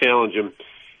comes up to challenge him,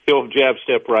 he'll jab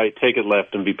step right, take it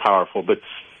left, and be powerful. But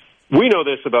we know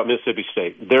this about Mississippi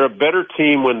State. They're a better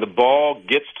team when the ball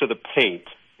gets to the paint,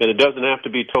 and it doesn't have to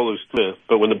be Tolu Smith,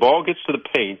 but when the ball gets to the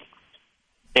paint,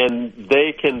 and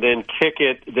they can then kick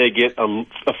it, they get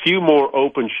a few more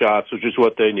open shots, which is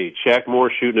what they need. Shaq Moore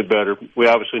shooting it better. We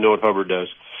obviously know what Hubbard does.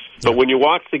 But when you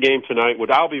watch the game tonight, what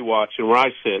I'll be watching, where I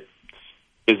sit,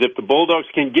 is if the Bulldogs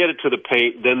can get it to the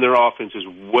paint, then their offense is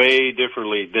way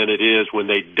differently than it is when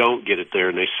they don't get it there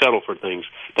and they settle for things.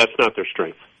 That's not their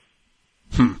strength.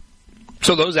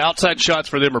 So those outside shots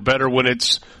for them are better when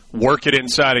it's work it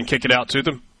inside and kick it out to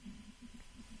them?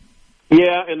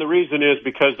 Yeah, and the reason is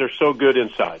because they're so good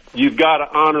inside. You've got to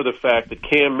honor the fact that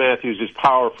Cam Matthews is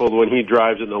powerful when he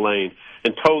drives in the lane,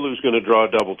 and Tolu's going to draw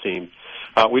a double team.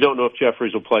 We don't know if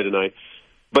Jeffries will play tonight.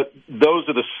 But those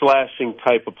are the slashing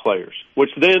type of players, which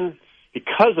then,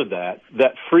 because of that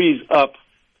frees up.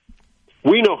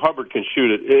 We know Hubbard can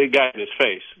shoot it, a guy in his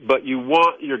face, but you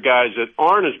want your guys that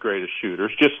aren't as great as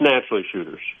shooters, just naturally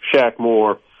shooters. Shaq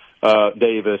Moore,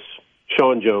 Davis,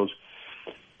 Sean Jones.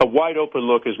 A wide open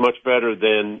look is much better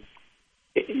than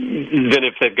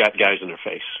if they've got guys in their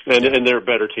face, and they're a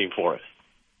better team for it.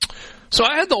 So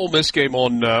I had the Ole Miss game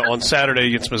on Saturday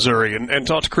against Missouri and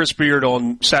talked to Chris Beard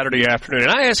on Saturday afternoon,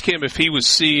 and I asked him if he was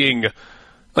seeing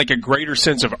like a greater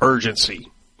sense of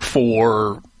urgency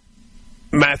for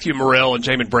Matthew Morrell and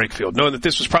Jamin Brakefield, knowing that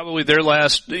this was probably their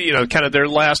last, kind of their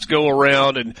last go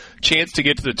around and chance to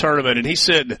get to the tournament. And he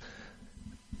said,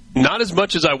 not as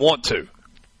much as I want to.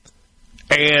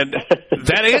 And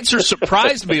that answer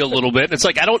surprised me a little bit. And it's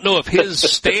like, I don't know if his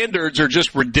standards are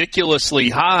just ridiculously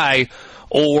high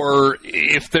or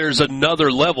if there's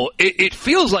another level. It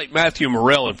feels like Matthew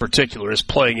Morrell in particular is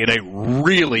playing at a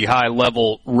really high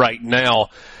level right now.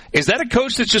 Is that a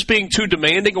coach that's just being too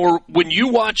demanding, or when you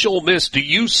watch Ole Miss, do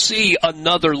you see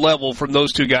another level from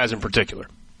those two guys in particular?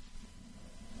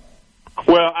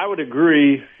 Well, I would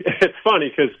agree. It's funny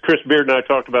because Chris Beard and I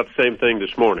talked about the same thing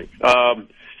this morning.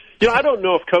 I don't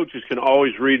know if coaches can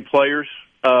always read players.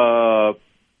 I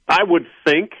would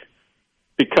think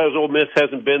because Ole Miss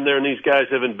hasn't been there and these guys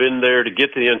haven't been there to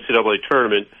get to the NCAA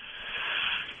tournament,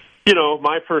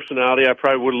 my personality, I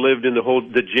probably would have lived in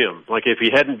the gym. Like, if he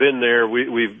hadn't been there,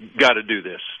 we've got to do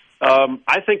this.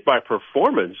 I think by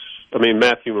performance,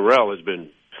 Matthew Morrell has been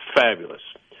fabulous.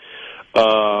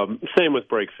 Same with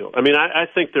Brakefield. I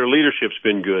think their leadership's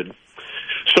been good.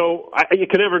 So you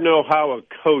can never know how a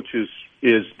coach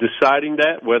is deciding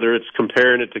that, whether it's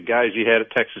comparing it to guys he had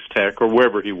at Texas Tech or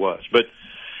wherever he was. But,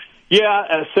 yeah,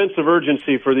 a sense of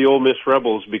urgency for the Ole Miss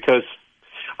Rebels because,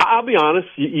 I'll be honest,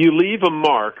 you leave a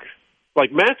mark.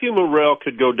 Like Matthew Morrell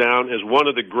could go down as one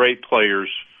of the great players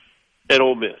at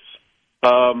Ole Miss.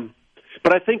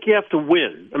 But I think you have to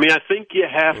win. I think you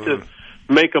have to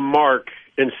make a mark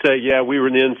and say, yeah, we were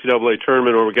in the NCAA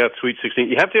tournament or we got Sweet 16.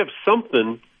 You have to have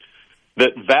something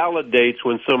that validates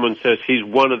when someone says he's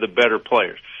one of the better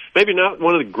players. Maybe not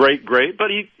one of the great, but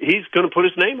he's going to put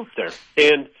his name up there.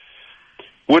 And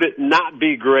would it not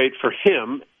be great for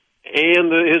him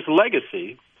and his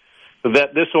legacy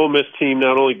that this Ole Miss team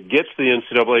not only gets to the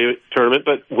NCAA tournament,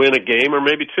 but win a game or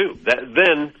maybe two?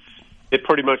 Then it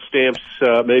pretty much stamps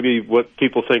maybe what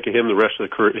people think of him the rest of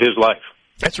his life.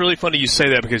 That's really funny you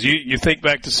say that because you think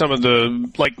back to some of the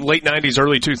late 90s,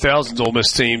 early 2000s Ole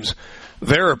Miss teams.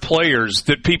 There are players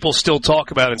that people still talk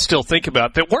about and still think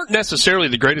about that weren't necessarily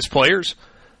the greatest players,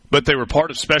 but they were part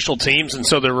of special teams, and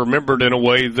so they're remembered in a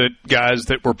way that guys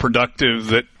that were productive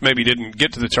that maybe didn't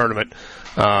get to the tournament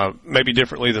maybe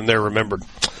differently than they're remembered.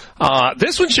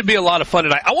 This one should be a lot of fun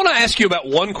tonight. I want to ask you about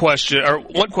one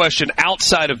question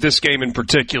outside of this game in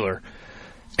particular,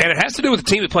 and it has to do with the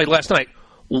team that played last night.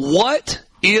 What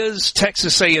is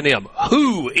Texas A&M?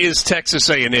 Who is Texas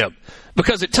A&M?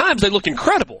 Because at times they look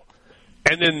incredible.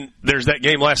 And then there's that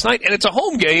game last night, and it's a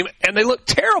home game, and they look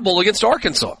terrible against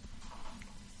Arkansas.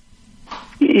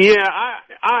 Yeah,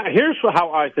 here's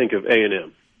how I think of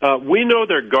A&M. we know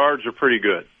their guards are pretty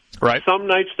good. Right. Some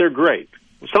nights they're great.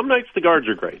 Some nights the guards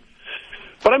are great.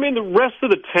 But I mean, the rest of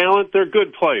the talent, they're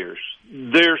good players.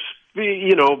 There's,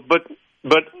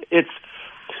 but it's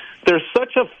there's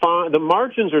such a the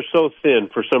margins are so thin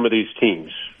for some of these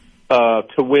teams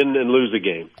to win and lose a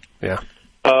game. Yeah.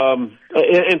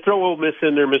 And throw Ole Miss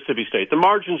in there, Mississippi State. The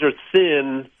margins are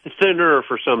thinner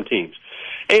for some teams.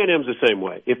 A&M's the same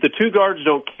way. If the two guards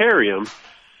don't carry them,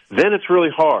 then it's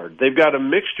really hard. They've got a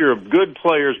mixture of good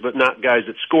players, but not guys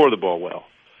that score the ball well.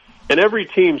 And every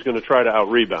team's going to try to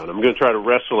out-rebound them, going to try to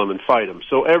wrestle them and fight them.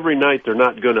 So every night they're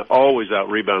not going to always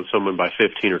out-rebound someone by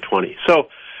 15 or 20. So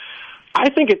I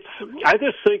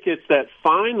just think it's that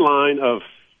fine line of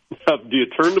do you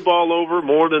turn the ball over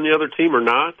more than the other team or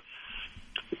not?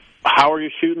 How are you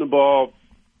shooting the ball?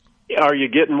 Are you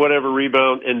getting whatever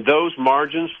rebound? And those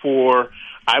margins for,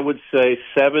 I would say,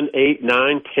 7, 8,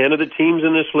 9, 10 of the teams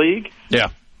in this league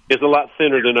is a lot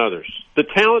thinner than others. The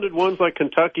talented ones like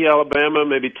Kentucky, Alabama,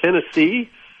 maybe Tennessee,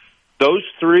 those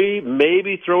three,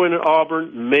 maybe throw in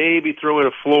Auburn, maybe throw in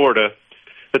a Florida,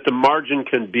 that the margin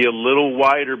can be a little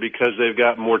wider because they've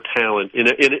got more talent in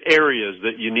areas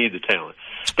that you need the talent.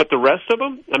 But the rest of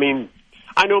them, I mean,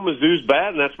 I know Mizzou's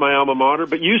bad, and that's my alma mater,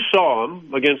 but you saw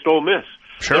them against Ole Miss.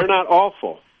 Sure. They're not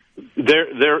awful.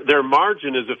 Their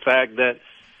margin is the fact that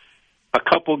a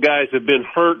couple guys have been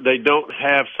hurt. They don't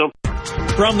have some.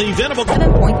 From the venerable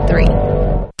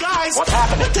 7.3. Guys, what's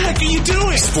happening? What the heck are you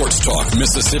doing? Sports Talk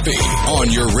Mississippi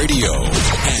on your radio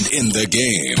and in the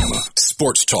game.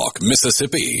 Sports Talk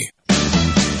Mississippi.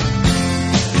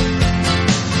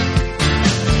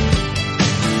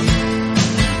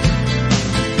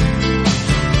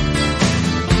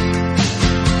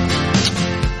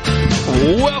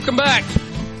 Welcome back.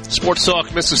 Sports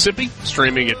Talk Mississippi,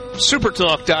 streaming at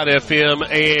SuperTalk.fm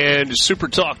and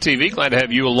SuperTalk TV. Glad to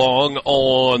have you along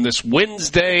on this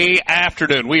Wednesday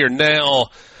afternoon. We are now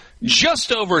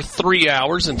just over 3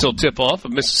 hours until tip-off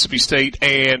of Mississippi State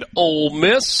and Ole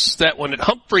Miss. That one at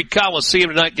Humphrey Coliseum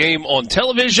tonight. Game on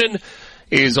television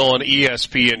is on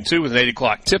ESPN2 with an 8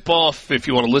 o'clock tip-off. If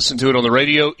you want to listen to it on the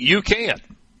radio, you can.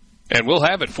 And we'll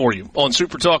have it for you on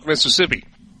SuperTalk Mississippi.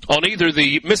 On either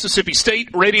the Mississippi State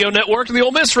Radio Network or the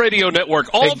Ole Miss Radio Network,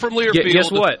 all from Learfield.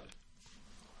 Guess what?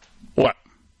 What?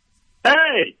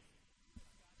 Hey!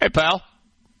 Hey, pal.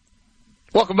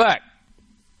 Welcome back.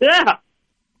 Yeah.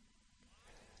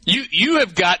 You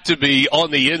have got to be on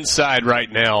the inside right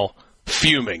now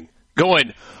fuming,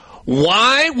 going,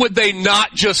 why would they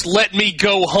not just let me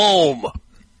go home?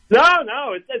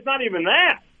 No, it's not even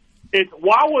that. It's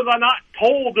why was I not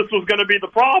told this was going to be the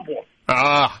problem?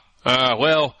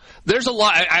 Well, there's a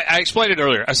lot. I explained it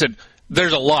earlier. I said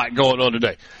there's a lot going on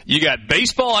today. You got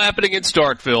baseball happening in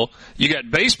Starkville. You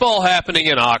got baseball happening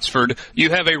in Oxford.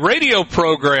 You have a radio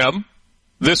program,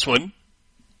 this one,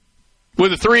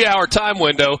 with a 3-hour time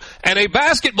window, and a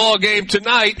basketball game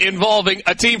tonight involving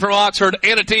a team from Oxford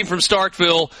and a team from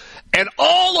Starkville. And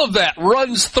all of that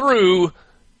runs through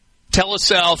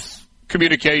TeleSouth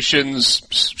Communications,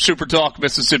 SuperTalk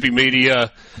Mississippi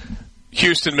Media.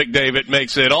 Houston McDavid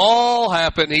makes it all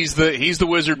happen. He's the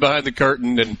wizard behind the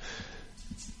curtain, and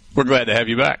we're glad to have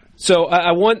you back. So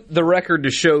I want the record to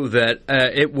show that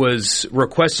it was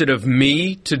requested of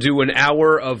me to do an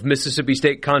hour of Mississippi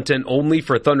State content only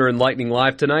for Thunder and Lightning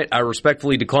Live tonight. I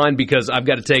respectfully declined because I've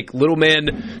got to take little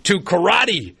man to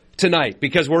karate tonight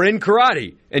because we're in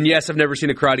karate. And yes, I've never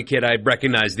seen a Karate Kid. I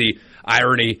recognize the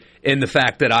irony in the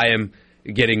fact that I am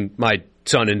getting my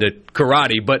son into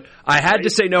karate, but I had to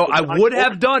say no. I would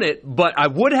have done it, but I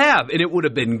would have, and it would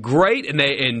have been great,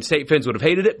 and State fans would have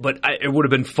hated it, but it would have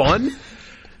been fun.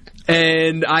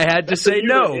 And I had to say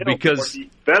no because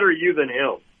better you than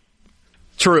him.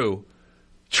 True.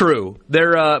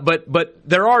 They're but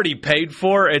they're already paid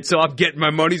for, and so I'm getting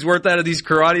my money's worth out of these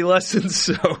karate lessons.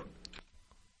 So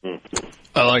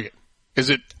I like it. Is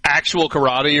it actual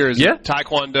karate or is it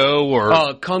taekwondo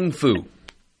or kung fu?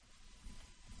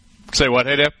 Say what,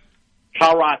 hey, Deb?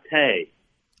 Karate.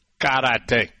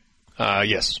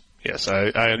 Yes,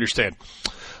 I understand.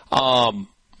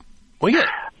 We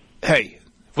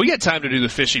got time to do the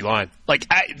fishy line. We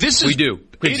do,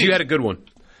 because you had a good one.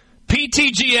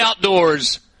 PTG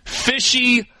Outdoors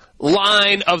Fishy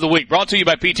Line of the Week, brought to you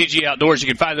by PTG Outdoors. You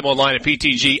can find them online at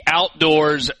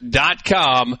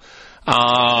ptgoutdoors.com.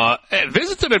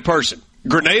 Visit them in person.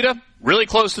 Grenada, really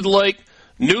close to the lake.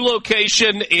 New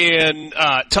location in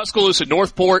Tuscaloosa,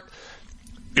 Northport.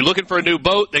 You're looking for a new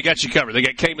boat, they got you covered. They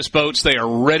got Camus boats. They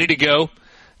are ready to go.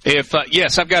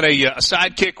 Yes, I've got a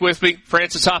sidekick with me.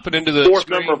 Francis hopping into the fourth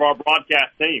screen. member of our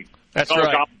broadcast team. That's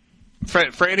right.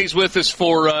 Franny's with us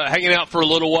for hanging out for a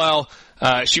little while.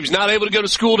 She was not able to go to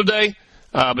school today,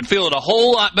 but feeling a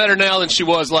whole lot better now than she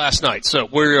was last night. So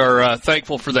we are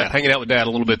thankful for that. Hanging out with Dad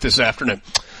a little bit this afternoon.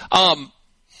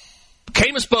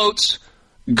 Camus Boats,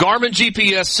 Garmin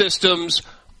GPS systems,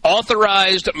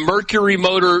 authorized Mercury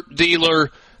motor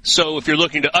dealer. So if you're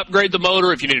looking to upgrade the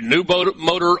motor, if you need a new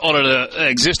motor on an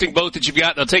existing boat that you've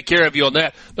got, they'll take care of you on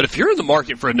that. But if you're in the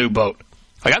market for a new boat,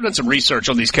 like I've done some research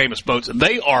on these Camus boats,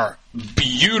 they are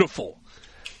beautiful.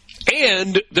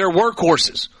 And they're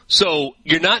workhorses. So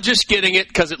you're not just getting it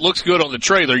because it looks good on the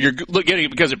trailer. You're getting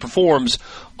it because it performs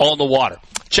on the water.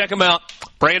 Check them out.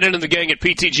 Brandon and the gang at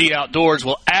PTG Outdoors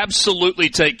will absolutely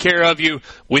take care of you.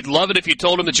 We'd love it if you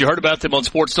told them that you heard about them on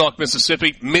Sports Talk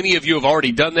Mississippi. Many of you have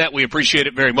already done that. We appreciate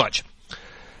it very much.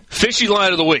 Fishy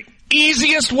line of the week.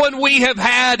 Easiest one we have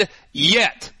had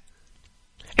yet.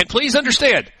 And please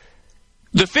understand,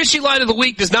 the fishy line of the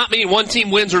week does not mean one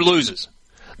team wins or loses.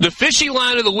 The fishy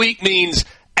line of the week means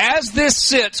as this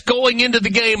sits going into the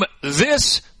game,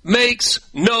 this makes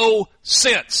no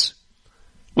sense.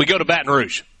 We go to Baton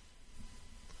Rouge,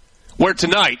 where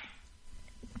tonight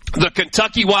the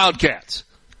Kentucky Wildcats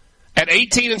at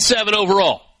 18-7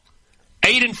 overall,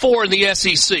 8-4 in the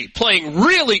SEC, playing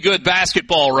really good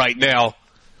basketball right now,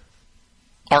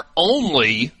 are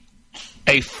only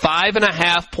a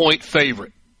 5.5-point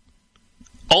favorite.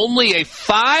 Only a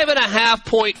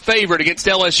 5.5-point favorite against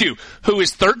LSU, who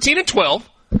is 13-12,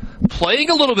 playing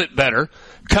a little bit better,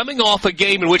 coming off a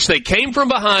game in which they came from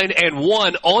behind and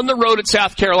won on the road at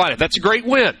South Carolina. That's a great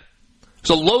win. It's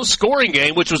a low-scoring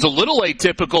game, which was a little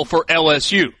atypical for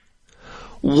LSU.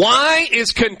 Why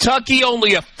is Kentucky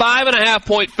only a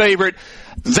 5.5-point favorite?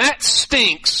 That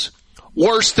stinks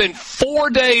worse than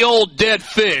 4-day-old dead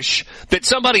fish that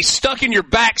somebody stuck in your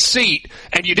back seat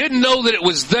and you didn't know that it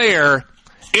was there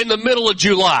in the middle of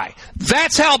July.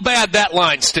 That's how bad that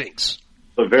line stinks.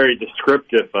 A very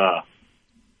descriptive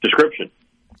description.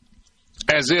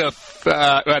 As if,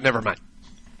 never mind.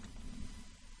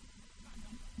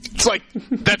 It's like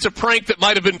that's a prank that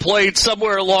might have been played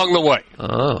somewhere along the way.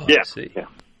 Oh, yeah. I see. Yeah.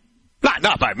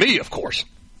 Not by me, of course.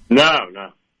 No.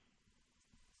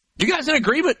 You guys in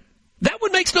agreement? That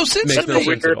one makes no sense. Makes no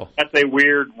sense at all. That's a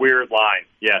weird line.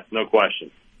 Yes, no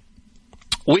question.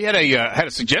 We had a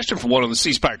suggestion from one on the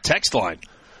C Spire text line.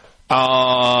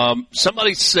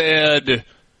 Somebody said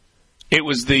it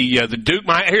was the Duke.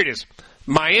 Here it is.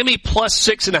 Miami plus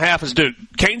 6.5 is Duke.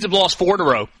 Canes have lost 4 in a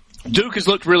row. Duke has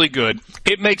looked really good.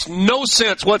 It makes no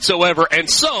sense whatsoever, and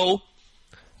so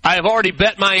I have already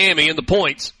bet Miami in the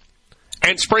points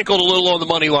and sprinkled a little on the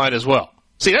money line as well.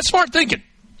 See, that's smart thinking.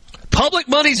 Public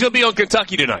money's going to be on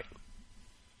Kentucky tonight.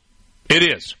 It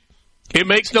is. It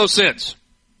makes no sense.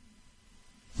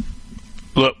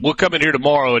 Look, we'll come in here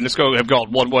tomorrow, and it's going to have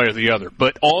gone one way or the other.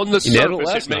 But on the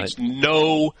surface, it makes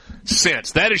no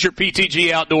sense. That is your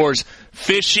PTG Outdoors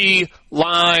fishy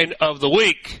line of the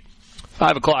week.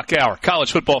 5 o'clock hour.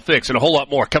 College football fix and a whole lot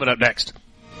more coming up next.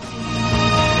 Okay.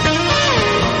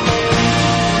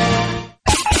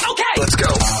 Let's go.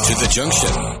 To the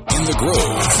junction, in the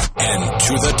Grove, and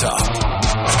to the top.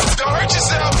 Don't hurt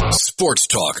yourself. Sports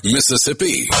Talk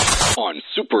Mississippi on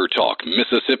SuperTalk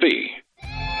Mississippi.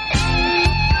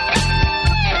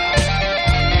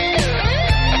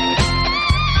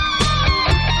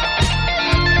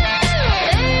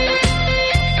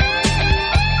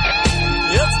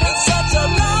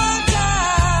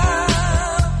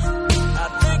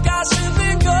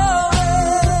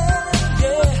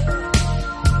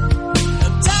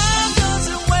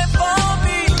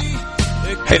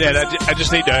 Hey, Dad, I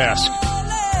just need to ask.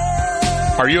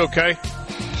 Are you okay?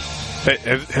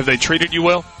 Have they treated you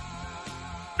well?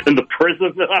 In the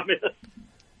prison that I'm in?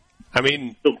 I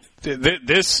mean,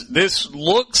 this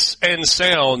looks and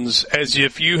sounds as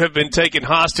if you have been taken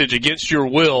hostage against your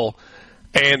will,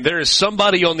 and there is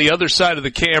somebody on the other side of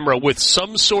the camera with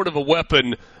some sort of a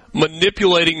weapon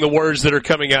manipulating the words that are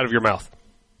coming out of your mouth.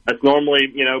 That's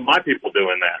normally, my people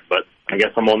doing that, but I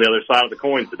guess I'm on the other side of the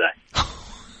coin today.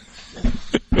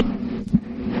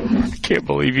 I can't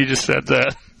believe you just said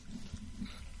that.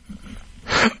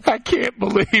 I can't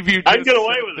believe you just I can get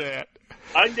away said with that. it.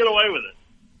 I can get away with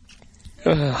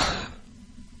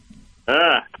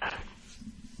it.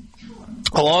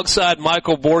 Alongside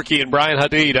Michael Borky and Brian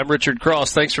Hadid, I'm Richard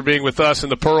Cross. Thanks for being with us in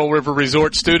the Pearl River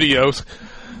Resort studios.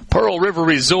 Pearl River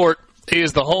Resort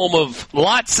is the home of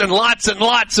lots and lots and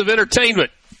lots of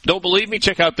entertainment. Don't believe me?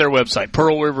 Check out their website,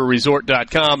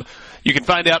 pearlriverresort.com. You can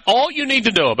find out all you need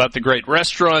to know about the great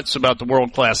restaurants, about the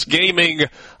world-class gaming,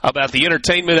 about the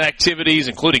entertainment activities,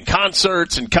 including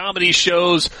concerts and comedy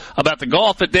shows, about the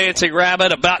golf at Dancing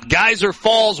Rabbit, about Geyser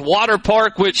Falls Water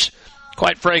Park, which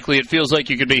quite frankly, it feels like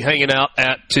you could be hanging out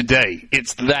at today.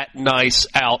 It's that nice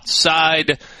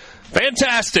outside.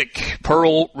 Fantastic.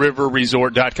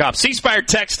 PearlRiverResort.com. C-Spire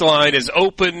text line is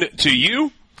open to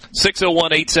you.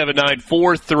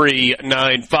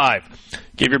 601-879-4395.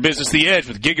 Give your business the edge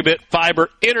with gigabit fiber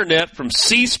internet from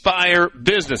C-Spire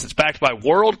Business. It's backed by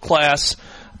world-class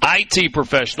IT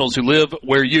professionals who live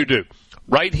where you do,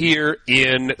 right here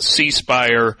in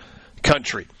C-Spire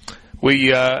country. We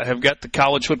have got the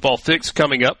college football fix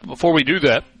coming up. Before we do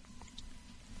that,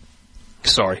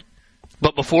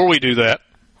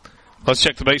 let's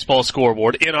check the baseball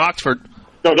scoreboard. In Oxford.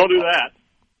 No, don't do that.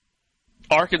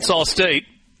 Arkansas State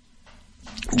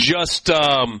just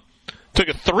took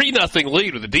a 3-0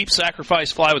 lead with a deep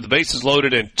sacrifice fly with the bases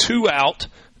loaded and 2 out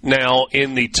now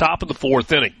in the top of the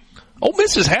 4th inning. Ole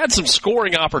Miss has had some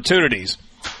scoring opportunities.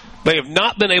 They have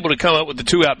not been able to come up with the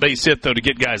 2-out base hit, though, to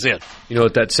get guys in. You know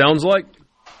what that sounds like?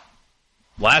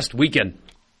 Last weekend.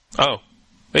 Oh,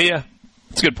 yeah.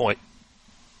 That's a good point.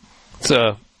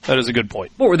 That is a good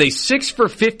point. What were they, 6 for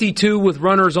 52 with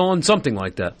runners on? Something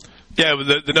like that. Yeah,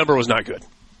 but the number was not good.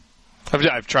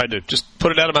 I've tried to just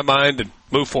put it out of my mind and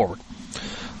move forward.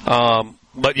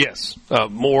 But, yes,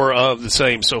 more of the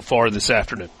same so far this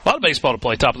afternoon. A lot of baseball to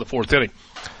play, top of the 4th inning.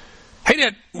 Hey,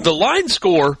 Dad, the line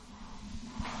score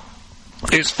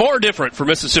is far different for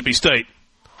Mississippi State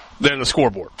than the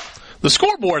scoreboard. The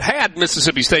scoreboard had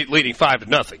Mississippi State leading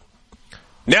 5-0.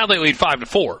 Now they lead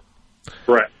 5-4.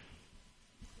 Right.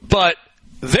 But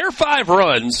their 5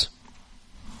 runs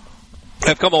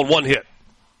have come on 1 hit.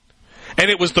 And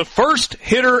it was the first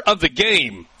hitter of the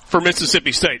game for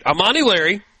Mississippi State. Amani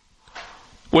Larry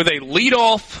with a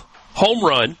leadoff home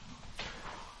run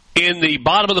in the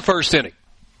bottom of the 1st inning.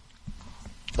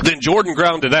 Then Jordan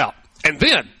grounded out. And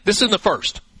then, this is in the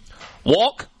 1st.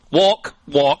 Walk, walk,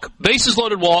 walk, bases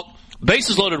loaded walk,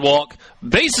 bases loaded walk,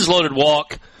 bases loaded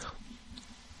walk.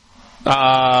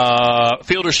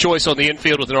 Fielder's choice on the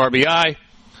infield with an RBI.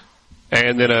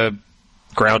 And then a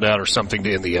ground out or something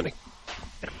to end the inning.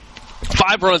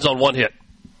 5 runs on 1 hit.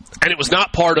 And it was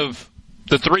not part of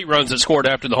the 3 runs that scored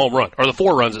after the home run, or the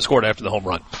 4 runs that scored after the home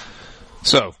run.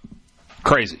 So,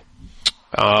 crazy.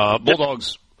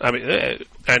 Bulldogs, I mean,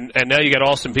 and now you got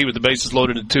Austin Peay with the bases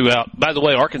loaded and 2 out. By the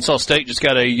way, Arkansas State just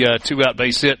got a 2-out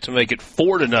base hit to make it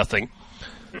 4-0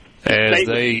 as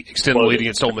they extend the lead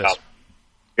against Ole Miss.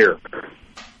 Here.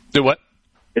 Do what?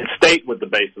 It's State with the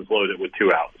bases loaded with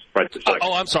 2 outs. Right this second.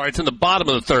 I'm sorry. It's in the bottom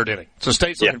of the 3rd inning. So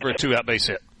State's looking for a 2-out base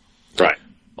hit. Right.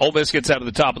 Ole Miss gets out of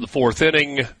the top of the 4th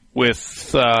inning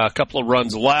with a couple of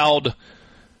runs allowed,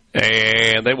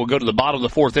 and they will go to the bottom of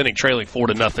the 4th inning, trailing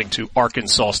 4-0 to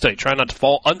Arkansas State. Try not to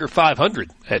fall under 500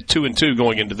 at 2-2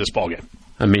 going into this ballgame.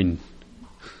 I mean,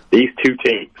 these 2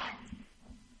 teams.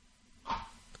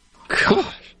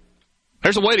 Gosh.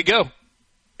 There's a way to go.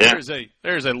 Yeah.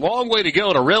 There's a long way to go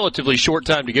and a relatively short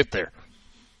time to get there.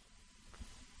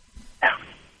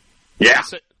 Yeah.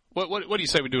 What do you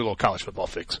say we do a little college football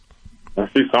fix?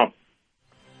 Let's do something.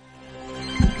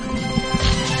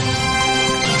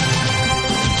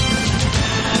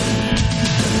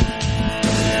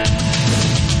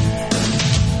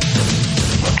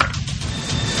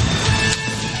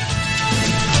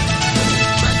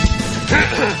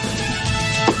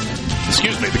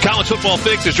 Excuse me. The college football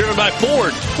fix is driven by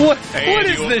Ford. What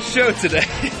is this show today?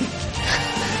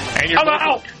 And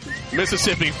your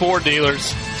Mississippi Ford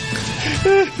dealers.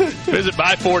 Visit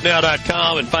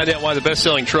buyfordnow.com and find out why the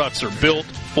best-selling trucks are built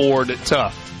Ford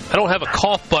tough. I don't have a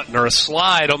cough button or a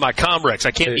slide on my Comrex.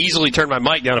 I can't easily turn my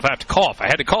mic down if I have to cough. I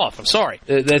had to cough. I'm sorry.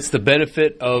 That's the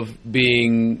benefit of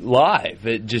being live.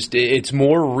 It's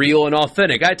more real and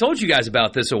authentic. I told you guys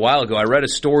about this a while ago. I read a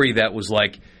story that was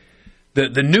like,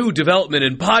 the new development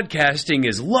in podcasting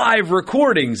is live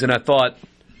recordings. And I thought,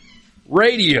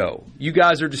 radio. You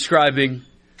guys are describing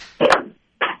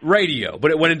radio,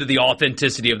 but it went into the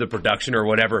authenticity of the production or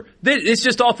whatever. It's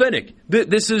just authentic.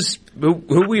 This is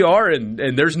who we are,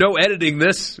 and there's no editing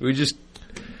this. We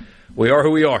are who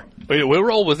we are. We'll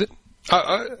roll with it.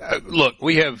 Look,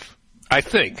 we have, I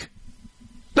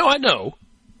know,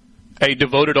 a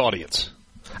devoted audience.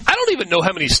 I don't even know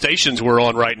how many stations we're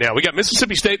on right now. We got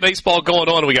Mississippi State baseball going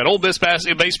on, and we got Ole Miss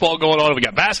baseball going on, and we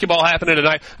got basketball happening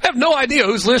tonight. I have no idea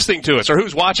who's listening to us or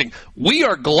who's watching. We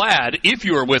are glad, if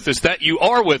you are with us, that you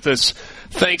are with us.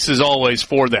 Thanks as always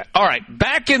for that. All right,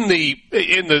 back in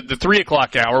the 3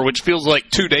 o'clock hour, which feels like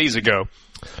 2 days ago,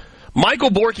 Michael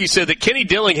Borky said that Kenny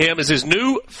Dillingham is his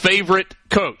new favorite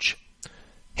coach.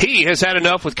 He has had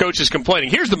enough with coaches complaining.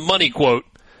 Here's the money quote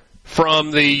from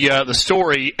the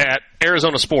story at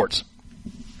Arizona Sports.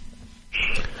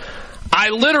 I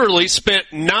literally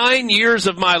spent 9 years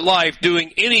of my life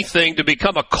doing anything to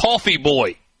become a coffee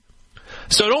boy.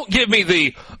 So don't give me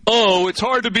the, oh, it's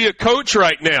hard to be a coach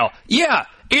right now. Yeah,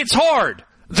 it's hard.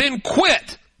 Then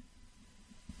quit.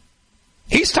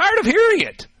 He's tired of hearing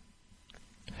it.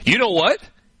 You know what?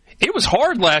 It was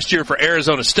hard last year for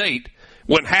Arizona State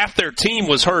when half their team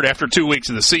was hurt after 2 weeks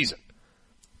of the season.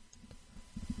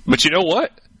 But you know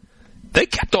what? They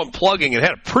kept on plugging and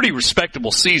had a pretty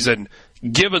respectable season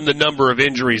given the number of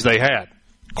injuries they had,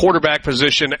 quarterback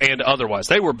position and otherwise.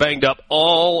 They were banged up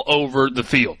all over the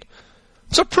field.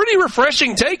 It's a pretty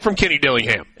refreshing take from Kenny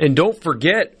Dillingham. And don't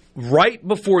forget, right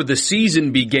before the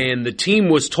season began, the team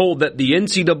was told that the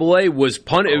NCAA was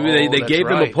they gave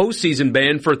them a postseason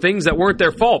ban for things that weren't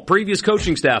their fault, previous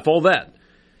coaching staff, all that.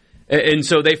 And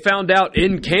so they found out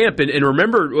in camp, and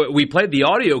remember, we played the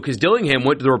audio because Dillingham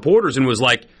went to the reporters and was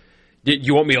like, do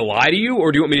you want me to lie to you,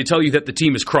 or do you want me to tell you that the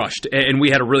team is crushed and we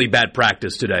had a really bad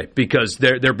practice today because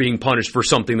they're being punished for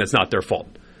something that's not their fault?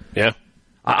 Yeah.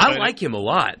 I like him a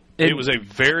lot. It was a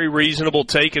very reasonable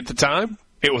take at the time.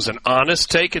 It was an honest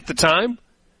take at the time.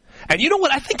 And you know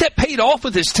what? I think that paid off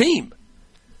with his team.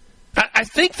 I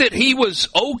think that he was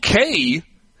okay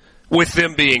with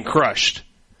them being crushed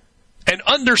and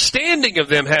understanding of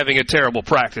them having a terrible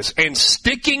practice and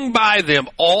sticking by them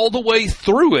all the way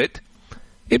through it.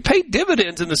 It paid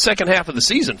dividends in the second half of the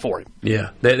season for him. Yeah,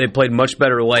 they played much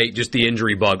better late, just the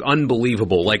injury bug.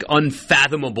 Unbelievable, like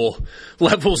unfathomable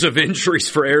levels of injuries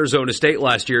for Arizona State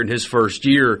last year in his first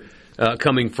year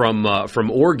coming from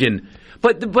Oregon.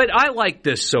 But I like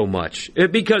this so much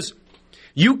because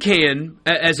you can,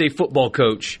 as a football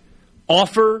coach,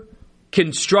 offer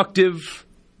constructive,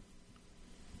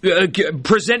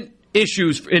 present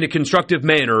issues in a constructive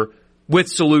manner with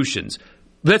solutions.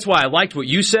 That's why I liked what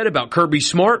you said about Kirby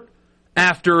Smart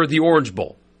after the Orange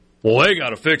Bowl. Well, they got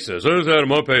to fix this. They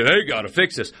got to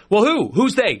fix this. Well, who?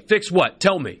 Who's they? Fix what?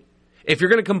 Tell me. If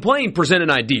you're going to complain, present an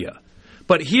idea.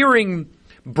 But hearing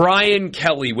Brian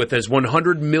Kelly with his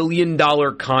 $100 million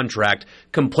contract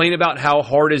complain about how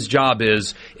hard his job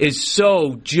is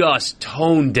so just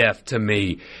tone deaf to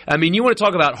me. I mean, you want to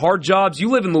talk about hard jobs? You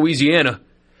live in Louisiana.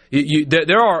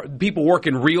 There are people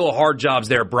working real hard jobs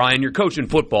there, Brian. You're coaching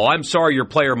football. I'm sorry your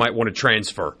player might want to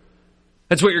transfer.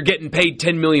 That's what you're getting paid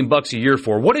 $10 million a year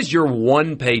for. What is your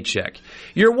one paycheck?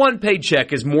 Your one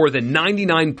paycheck is more than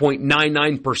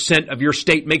 99.99% of your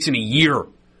state makes in a year.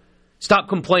 Stop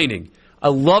complaining. I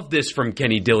love this from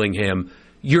Kenny Dillingham.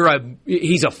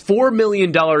 He's a $4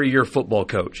 million a year football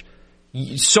coach.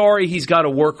 Sorry he's got to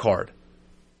work hard.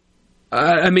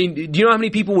 I mean, do you know how many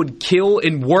people would kill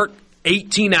and work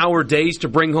 18-hour days to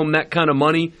bring home that kind of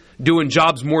money, doing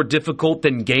jobs more difficult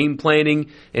than game planning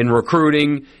and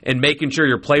recruiting and making sure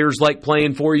your players like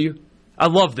playing for you? I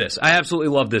love this. I absolutely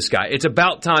love this guy. It's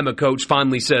about time a coach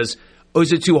finally says, oh,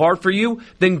 is it too hard for you?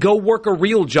 Then go work a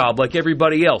real job like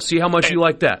everybody else. See how much you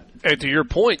like that. And to your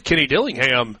point, Kenny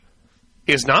Dillingham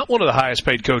is not one of the highest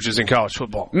paid coaches in college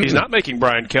football. Mm-hmm. He's not making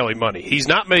Brian Kelly money. He's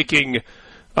not making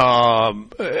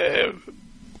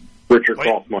Richard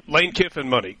Cross money. Lane Kiffin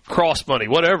money, Cross money,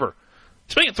 whatever.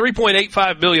 He's making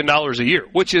 $3.85 million a year,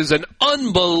 which is an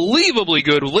unbelievably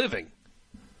good living.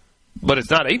 But it's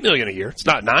not $8 million a year. It's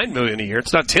not $9 million a year.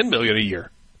 It's not $10 million a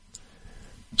year.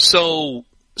 So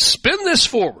spin this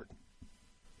forward.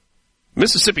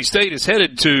 Mississippi State is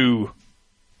headed to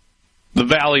the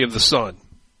Valley of the Sun,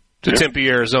 to Tempe,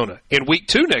 Arizona, in week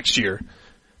 2 next year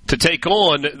to take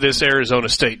on this Arizona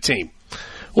State team.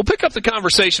 We'll pick up the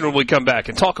conversation when we come back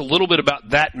and talk a little bit about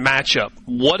that matchup,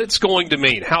 what it's going to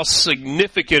mean, how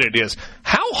significant it is.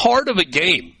 How hard of a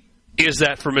game is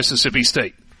that for Mississippi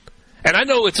State? And I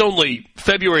know it's only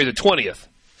February the 20th,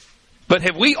 but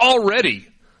have we already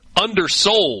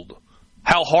undersold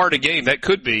how hard a game that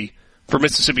could be for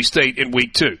Mississippi State in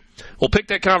week 2? We'll pick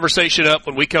that conversation up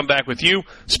when we come back with you.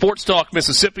 Sports Talk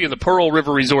Mississippi in the Pearl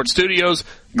River Resort Studios.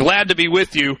 Glad to be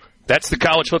with you. That's the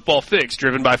College Football Fix,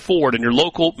 driven by Ford and your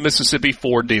local Mississippi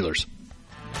Ford dealers.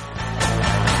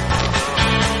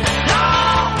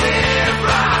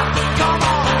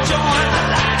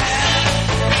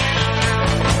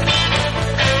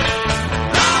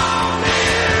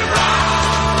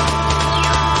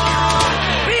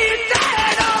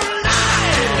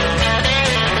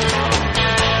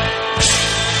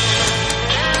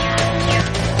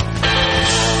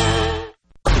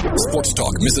 Sports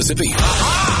Talk Mississippi.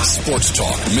 Sports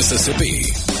Talk Mississippi.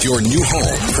 Your new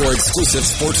home for exclusive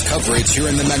sports coverage here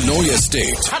in the Magnolia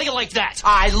State. How do you like that?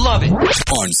 I love it.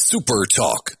 On Super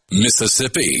Talk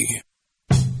Mississippi.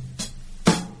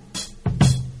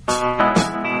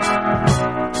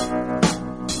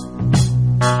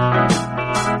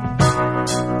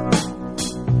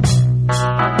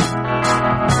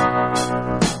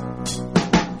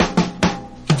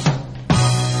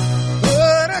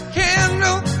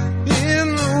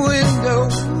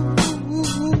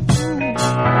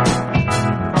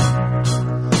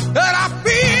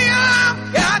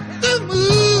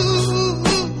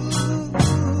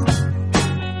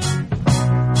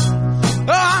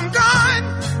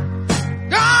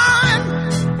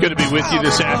 with you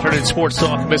this afternoon. Sports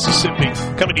Talk Mississippi,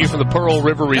 coming to you from the Pearl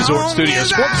River Resort Studio.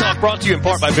 Sports Talk brought to you in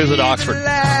part by Visit Oxford.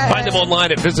 Find them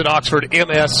online at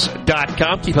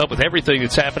visitoxfordms.com. Keep up with everything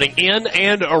that's happening in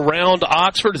and around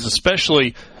Oxford,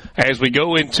 especially as we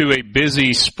go into a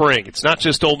busy spring. It's not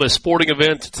just Ole Miss sporting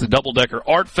events, it's the Double Decker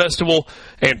Art Festival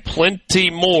and plenty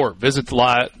more. Visit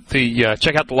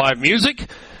check out the live music,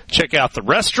 check out the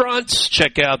restaurants,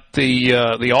 check out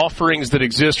the offerings that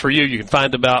exist for you. You can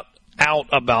find out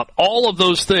about all of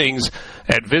those things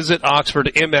at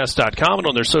visitoxfordms.com and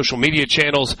on their social media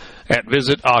channels at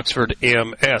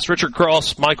visitoxfordms. Richard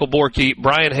Cross, Michael Borky,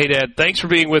 Brian Haydad, thanks for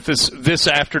being with us this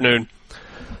afternoon.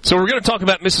 So we're going to talk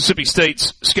about Mississippi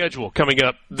State's schedule coming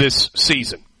up this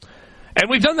season. And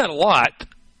we've done that a lot,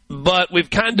 but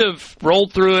we've kind of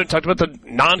rolled through it and talked about the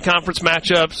non-conference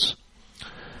matchups.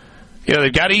 You know,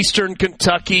 they've got Eastern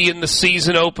Kentucky in the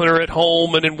season opener at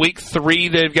home, and in week 3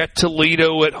 they've got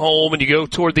Toledo at home, and you go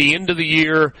toward the end of the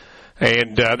year,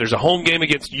 and there's a home game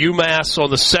against UMass on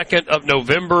the 2nd of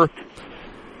November.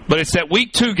 But it's that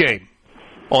week 2 game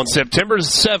on September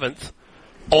 7th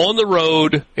on the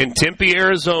road in Tempe,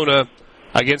 Arizona,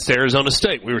 against Arizona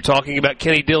State. We were talking about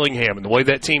Kenny Dillingham and the way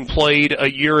that team played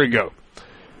a year ago.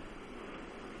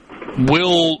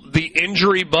 Will the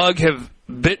injury bug have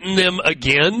bitten them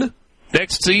again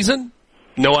next season?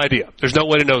 No idea. There's no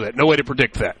way to know that. No way to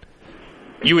predict that.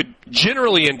 You would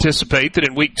generally anticipate that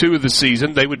in week 2 of the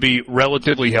season they would be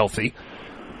relatively healthy.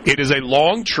 It is a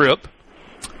long trip.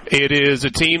 It is a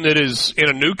team that is in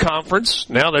a new conference.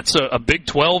 Now that's a Big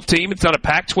 12 team. It's not a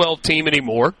Pac-12 team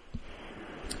anymore.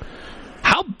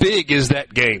 How big is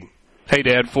that game, hey,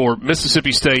 Dad, for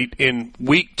Mississippi State in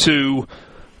week 2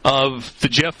 of the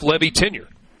Jeff Levy tenure?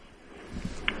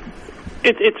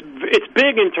 It's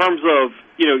big in terms of,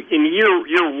 you know, in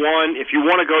year one, if you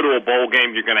want to go to a bowl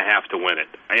game, you're going to have to win it.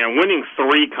 And winning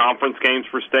 3 conference games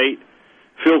for State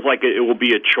feels like it will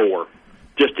be a chore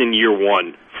just in year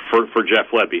one for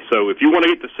Jeff Levy. So if you want to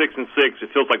get to 6-6, it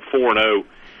feels like 4-0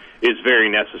 is very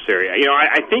necessary. You know,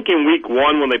 I think in week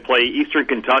 1 when they play Eastern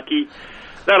Kentucky,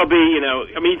 that'll be, you know,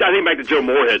 I mean, I think back to Joe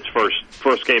Moorhead's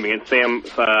first game against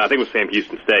I think it was Sam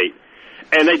Houston State.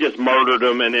 And they just murdered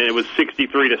them, and it was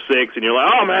 63-6, and you're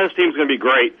like, oh, man, this team's going to be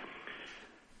great.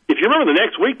 If you remember the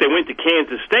next week, they went to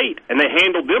Kansas State, and they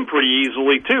handled them pretty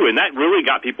easily, too, and that really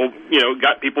got people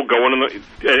going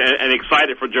and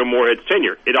excited for Joe Moorhead's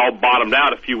tenure. It all bottomed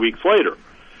out a few weeks later.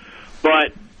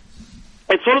 But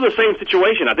it's sort of the same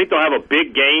situation. I think they'll have a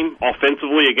big game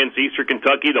offensively against Eastern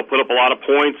Kentucky. They'll put up a lot of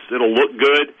points. It'll look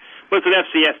good, but it's an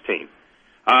FCS team.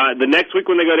 The next week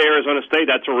when they go to Arizona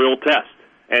State, that's a real test.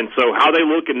 And so how they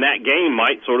look in that game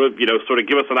might sort of give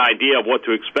us an idea of what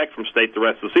to expect from State the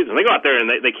rest of the season. They go out there and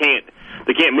they can't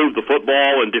move the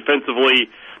football, and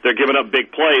defensively they're giving up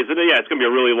big plays. And yeah, it's going to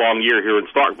be a really long year here in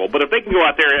Starkville. But if they can go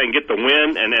out there and get the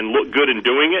win and look good in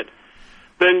doing it,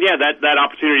 then yeah, that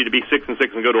opportunity to be 6-6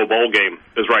 and go to a bowl game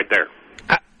is right there.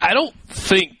 I don't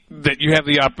think that you have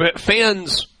the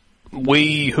fans,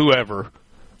 whoever,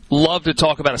 love to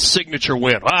talk about a signature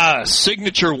win. A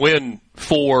signature win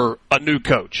for a new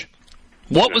coach.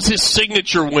 What was his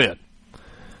signature win?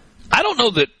 I don't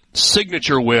know that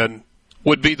signature win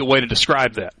would be the way to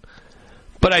describe that.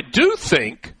 But I do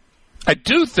think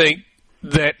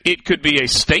that it could be a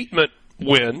statement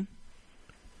win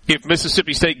if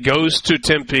Mississippi State goes to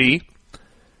Tempe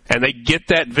and they get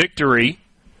that victory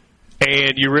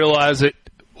and you realize that,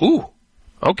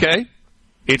 okay,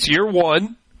 it's year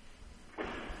 1.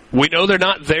 We know they're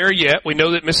not there yet. We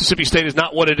know that Mississippi State is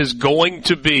not what it is going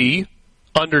to be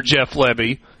under Jeff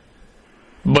Levy.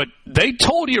 But they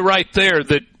told you right there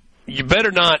that you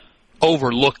better not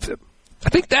overlook them. I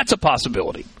think that's a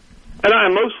possibility. And I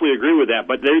mostly agree with that,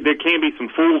 but there can be some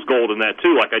fool's gold in that,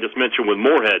 too, like I just mentioned with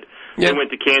Moorhead. Yeah. They went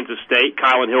to Kansas State.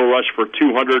 Kylan Hill rushed for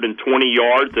 220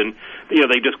 yards, and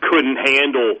they just couldn't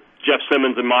handle Jeff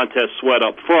Simmons and Montez Sweat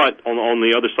up front on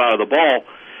the other side of the ball.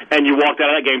 And you walked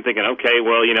out of that game thinking, okay,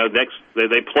 well, next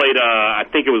they played, I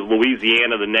think it was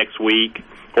Louisiana the next week,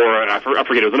 or I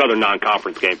forget, it was another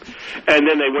non-conference game. And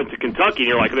then they went to Kentucky,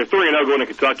 and you're like, they're 3-0 going to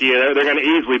Kentucky, and they're going to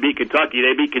easily beat Kentucky.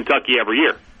 They beat Kentucky every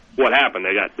year. What happened?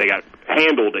 They got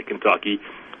handled at Kentucky.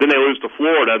 Then they lose to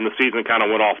Florida, and the season kind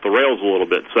of went off the rails a little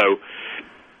bit. So,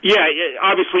 yeah,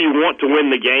 obviously you want to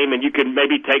win the game, and you can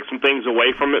maybe take some things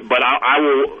away from it, but I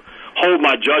will hold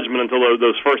my judgment until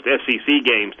those first SEC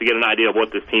games to get an idea of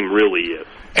what this team really is.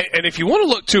 And if you want to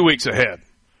look 2 weeks ahead,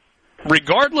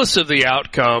 regardless of the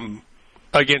outcome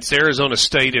against Arizona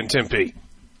State and Tempe,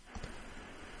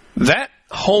 that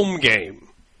home game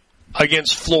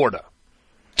against Florida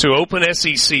to open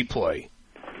SEC play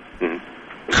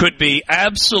could be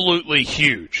absolutely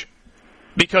huge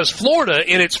Because Florida,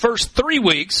 in its first 3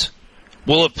 weeks,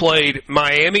 will have played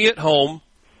Miami at home,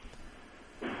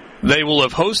 they will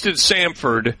have hosted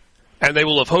Samford, and they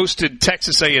will have hosted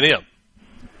Texas A&M.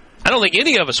 I don't think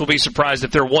any of us will be surprised if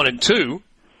they're 1-2.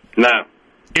 No.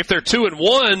 If they're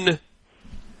 2-1,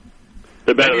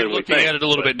 they're better you're than looking at it a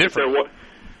little bit different.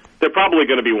 They're probably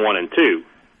going to be 1-2.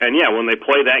 And, yeah, when they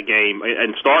play that game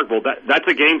in Starkville, that's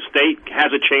a game State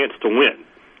has a chance to win.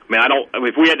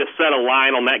 If we had to set a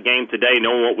line on that game today,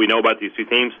 knowing what we know about these two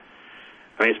teams,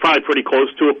 it's probably pretty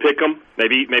close to a pick-em.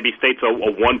 Maybe State's a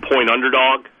 1-point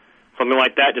underdog, something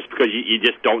like that, just because you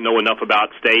just don't know enough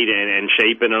about State and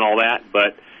Chapin and all that.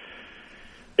 But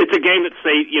it's a game that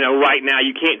State, right now,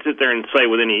 you can't sit there and say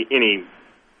with any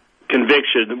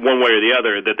conviction one way or the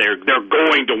other that they're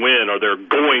going to win or they're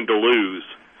going to lose.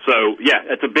 So, yeah,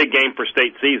 it's a big game for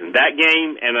State season. That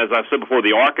game, and as I said before,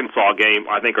 the Arkansas game,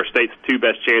 I think are State's two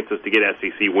best chances to get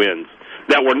SEC wins.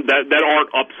 That aren't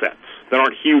upsets. That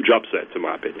aren't huge upsets, in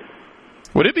my opinion.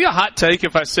 Would it be a hot take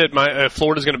if I said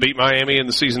Florida's going to beat Miami in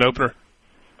the season opener?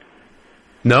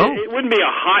 No. It wouldn't be a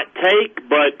hot take,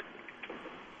 but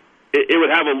it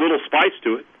would have a little spice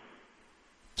to it.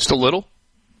 Just a little?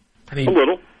 A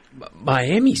little.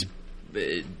 Miami's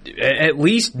at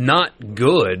least not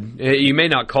good. You may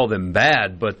not call them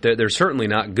bad, but they're certainly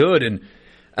not good. And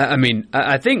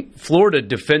I think Florida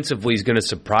defensively is going to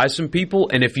surprise some people.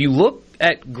 And if you look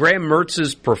at Graham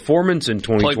Mertz's performance in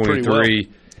 2023,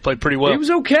 played pretty well. He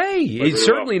was okay. He's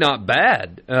certainly not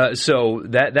bad. So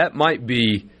that might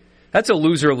be. That's a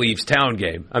loser leaves town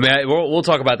game. We'll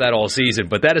talk about that all season,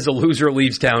 but that is a loser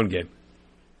leaves town game.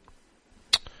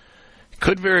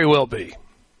 Could very well be.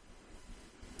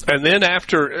 And then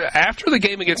after the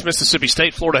game against Mississippi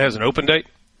State, Florida has an open date.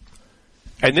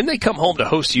 And then they come home to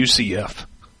host UCF.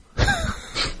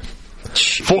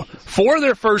 Four of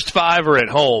their first 5 are at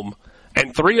home,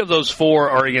 and 3 of those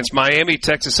 4 are against Miami,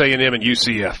 Texas A&M, and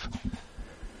UCF.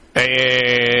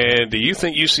 And do you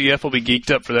think UCF will be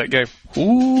geeked up for that game?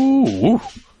 Ooh.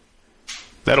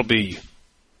 That'll be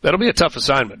a tough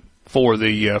assignment for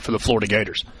the Florida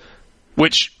Gators.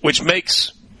 Which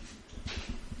makes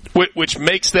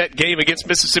that game against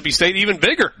Mississippi State even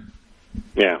bigger.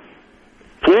 Yeah.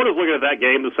 Florida's looking at that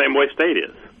game the same way State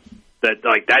is.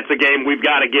 That's a game we've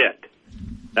got to get.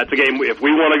 That's a game, if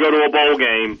we want to go to a bowl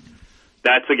game,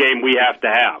 that's a game we have to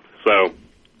have. So,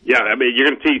 yeah, you're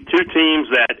going to see 2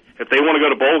 teams that, if they want to go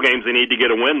to bowl games, they need to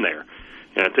get a win there.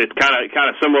 And it's kind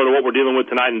of similar to what we're dealing with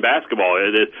tonight in basketball.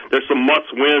 There's some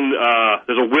must-win,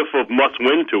 there's a whiff of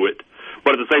must-win to it.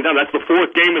 But at the same time, that's the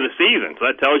 4th game of the season. So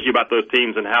that tells you about those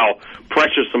teams and how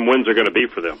precious some wins are going to be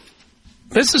for them.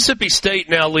 Mississippi State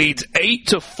now leads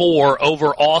 8-4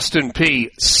 over Austin Peay.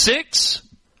 6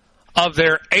 of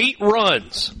their 8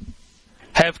 runs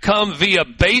have come via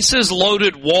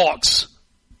bases-loaded walks.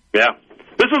 Yeah.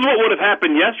 This is what would have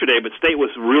happened yesterday, but State was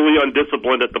really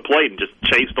undisciplined at the plate and just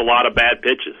chased a lot of bad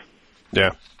pitches.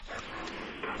 Yeah.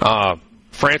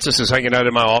 Frances is hanging out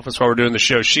in my office while we're doing the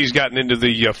show. She's gotten into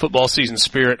the football season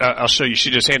spirit. I'll show you. She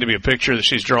just handed me a picture that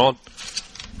she's drawn.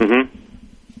 Mm-hmm.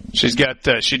 She's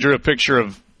got. She drew a picture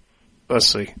of. Let's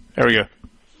see. There we go.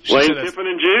 Lane Kiffin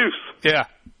and Juice. Yeah.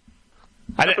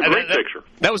 That's a great picture.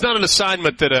 That was not an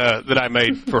assignment that I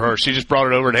made for her. She just brought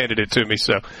it over and handed it to me.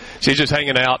 So she's just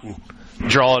hanging out and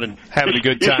drawing and having a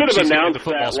good time. You should have announced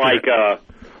that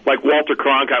like Walter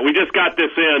Cronkite. We just got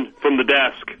this in from the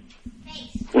desk.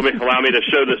 Allow me to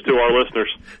show this to our listeners.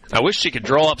 I wish she could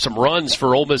draw up some runs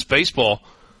for Ole Miss baseball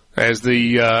as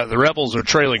the Rebels are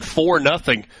trailing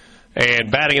 4-0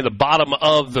 and batting in the bottom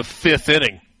of the 5th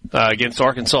inning against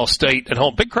Arkansas State at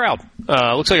home. Big crowd.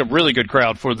 Looks like a really good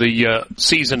crowd for the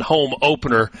season home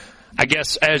opener, I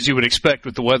guess, as you would expect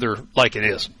with the weather like it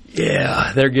is.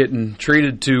 Yeah, they're getting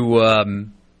treated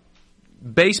to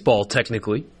baseball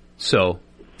technically. So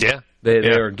yeah, they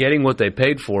are getting what they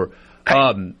paid for.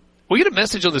 We get a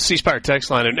message on the C Spire text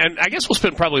line, and I guess we'll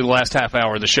spend probably the last half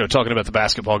hour of the show talking about the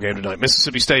basketball game tonight.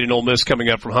 Mississippi State and Ole Miss coming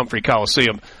up from Humphrey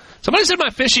Coliseum. Somebody said my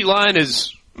fishy line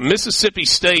is Mississippi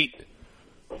State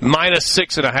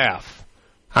 -6.5.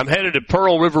 I'm headed to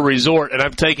Pearl River Resort, and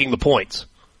I'm taking the points.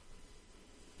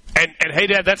 And hey,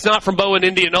 Dad, that's not from Bo in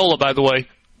Indianola, by the way.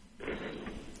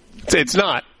 It's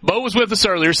not. Bo was with us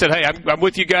earlier, said, hey, I'm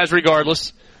with you guys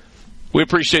regardless. We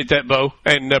appreciate that, Bo,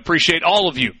 and appreciate all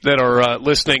of you that are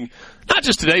listening, not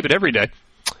just today, but every day.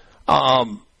 I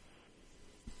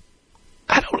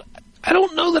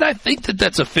don't know that I think that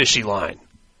that's a fishy line.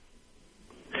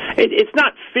 It's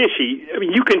not fishy. I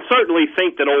mean, you can certainly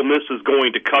think that Ole Miss is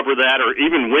going to cover that or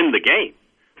even win the game.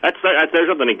 There's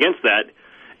nothing against that.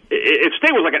 If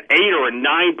State was like an 8 or a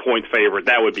 9 point favorite,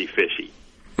 that would be fishy.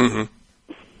 Mm-hmm.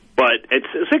 But it's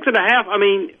 6.5. I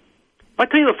mean, I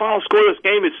tell you the final score of this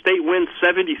game is State wins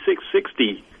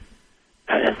 76-60.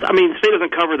 I mean, State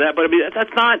doesn't cover that, but I mean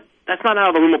that's not out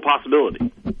of the realm of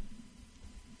possibility.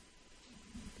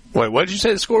 Wait, what did you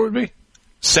say the score would be?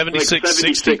 76-60?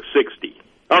 76-60.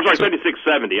 I'm sorry,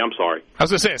 76-70. I'm sorry. I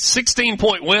was going to say a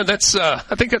 16-point win. That's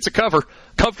I think that's a cover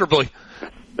comfortably.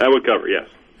 That would cover, yes.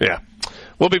 Yeah.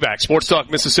 We'll be back. Sports Talk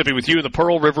Mississippi with you in the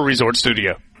Pearl River Resort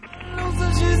Studio.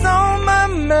 She's on my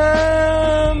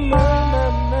mind.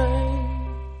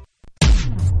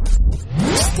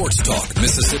 Sports Talk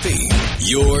Mississippi,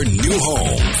 your new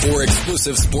home for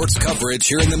exclusive sports coverage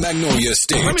here in the Magnolia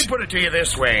State. Let me put it to you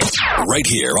this way. Right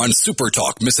here on Super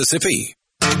Talk Mississippi.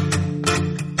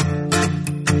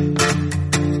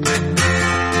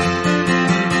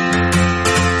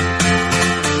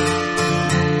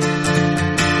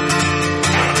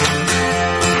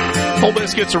 Ole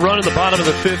Miss gets a run in the bottom of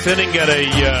the fifth inning. Got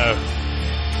a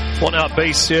one-out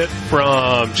base hit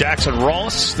from Jackson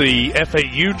Ross, the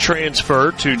FAU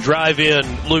transfer, to drive in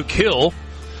Luke Hill,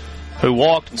 who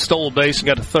walked and stole a base and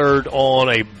got a third on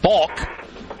a balk,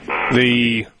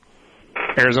 the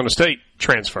Arizona State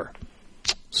transfer.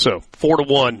 So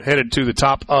 4-1 headed to the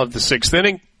top of the sixth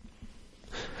inning.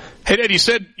 Hey, Dad, you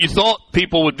said you thought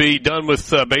people would be done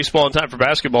with baseball in time for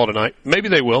basketball tonight. Maybe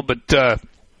they will, but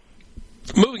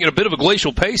moving at a bit of a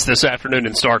glacial pace this afternoon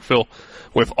in Starkville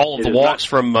with all of the walks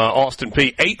from Austin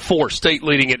Peay. 8-4, State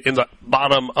leading it in the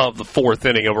bottom of the fourth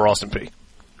inning over Austin Peay.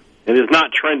 It is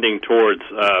not trending towards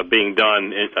being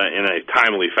done in a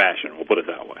timely fashion. We'll put it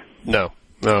that way. No,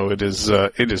 it is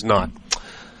not.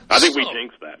 I think we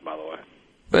jinxed that, by the way.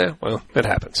 Yeah, well, it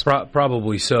happens.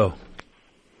 Probably so.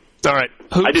 All right.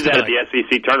 I did that at the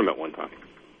SEC tournament one time.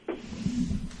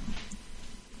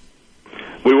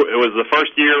 It was the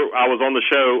first year I was on the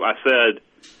show. I said,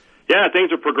 yeah,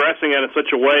 things are progressing at such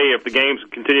a way. If the games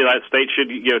continue, that State should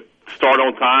start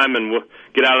on time and we'll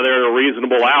get out of there at a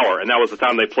reasonable hour. And that was the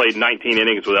time they played 19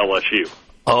 innings with LSU.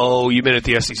 Oh, you meant at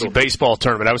the SEC baseball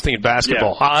tournament. I was thinking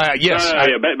basketball. Yeah. Yes.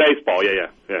 Baseball,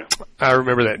 yeah. I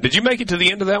remember that. Did you make it to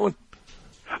the end of that one?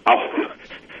 Oh,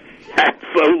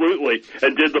 absolutely.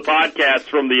 And did the podcast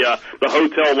from the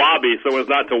hotel lobby so as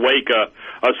not to wake a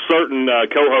certain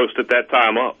co-host at that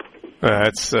time up.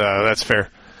 That's fair.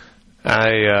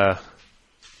 I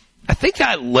think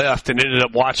I left and ended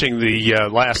up watching the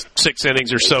last 6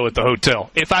 innings or so at the hotel,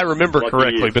 if I remember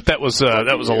correctly. But that was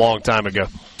a long time ago.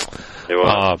 It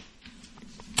was.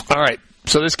 All right.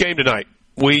 So this game tonight,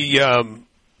 when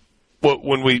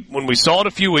we saw it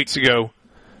a few weeks ago,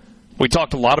 we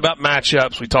talked a lot about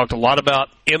matchups. We talked a lot about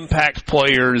impact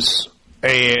players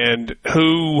and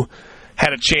who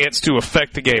had a chance to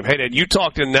affect the game. Hey, Dad, you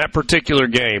talked in that particular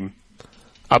game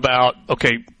about,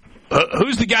 okay,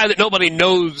 who's the guy that nobody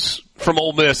knows from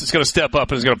Ole Miss that's going to step up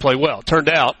and is going to play well? Turned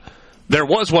out there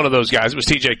was one of those guys. It was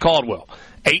TJ Caldwell.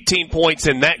 18 points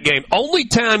in that game. Only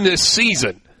time this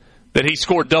season that he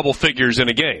scored double figures in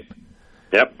a game.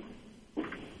 Yep.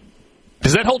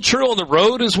 Does that hold true on the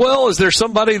road as well? Is there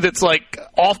somebody that's like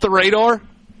off the radar?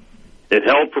 It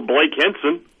held for Blake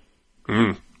Henson.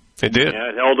 It did. Yeah,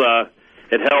 it held.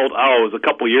 It was a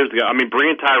couple years ago. I mean,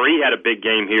 Brian Tyree had a big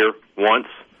game here once.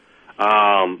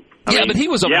 But he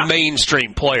was a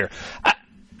mainstream player.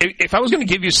 If I was going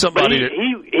to give you somebody,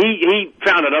 he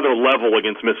found another level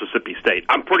against Mississippi State.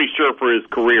 I'm pretty sure for his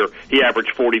career he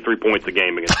averaged 43 points a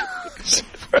game against.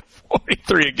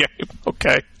 43 a game.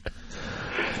 Okay.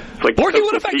 Borky,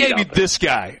 what if I gave you this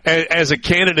guy as a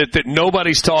candidate that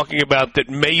nobody's talking about that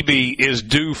maybe is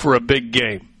due for a big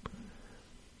game?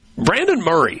 Brandon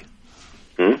Murray.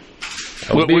 That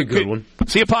would be a good one.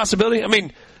 See a possibility? I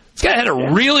mean, this guy had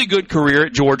a really good career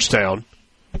at Georgetown.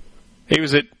 He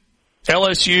was at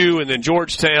LSU and then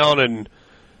Georgetown and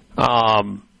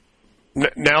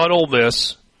now at Ole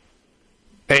Miss.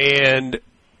 And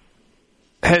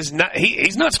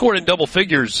he's not scored in double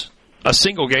figures a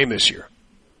single game this year.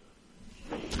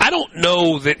 I don't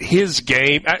know that his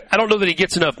game, I don't know that he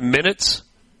gets enough minutes.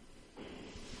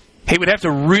 He would have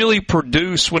to really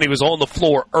produce when he was on the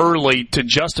floor early to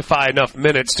justify enough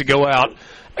minutes to go out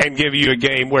and give you a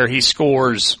game where he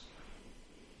scores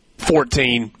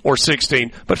 14 or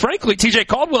 16. But frankly, TJ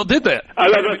Caldwell did that.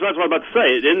 That's what I was about to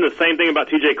say. Isn't the same thing about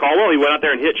TJ Caldwell? He went out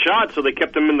there and hit shots, so they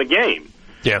kept him in the game.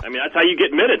 Yeah. I mean, that's how you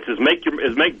get minutes, is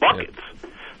make buckets. Yeah.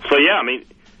 So, yeah, I mean,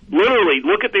 literally,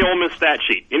 look at the Ole Miss stat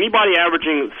sheet. Anybody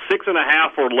averaging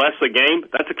 6.5 or less a game,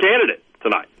 that's a candidate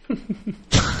tonight.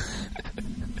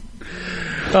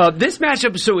 This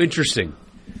matchup is so interesting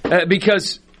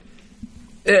because,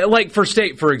 like for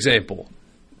State, for example,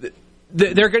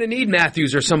 they're going to need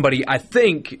Matthews or somebody, I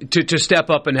think, to step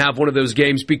up and have one of those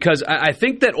games, because I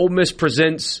think that Ole Miss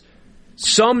presents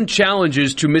some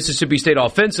challenges to Mississippi State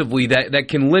offensively that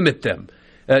can limit them.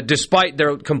 Despite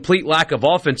their complete lack of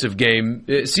offensive game,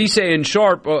 Cisse and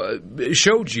Sharp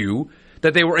showed you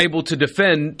that they were able to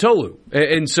defend Tolu.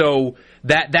 And so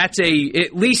that's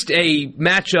at least a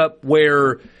matchup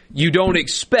where you don't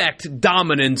expect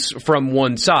dominance from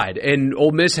one side. And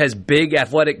Ole Miss has big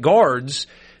athletic guards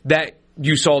that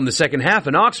you saw in the second half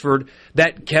in Oxford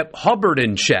that kept Hubbard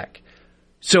in check.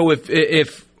 So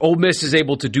if Ole Miss is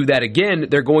able to do that again,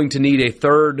 they're going to need a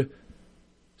third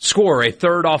scorer, a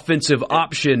third offensive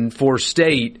option for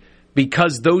State,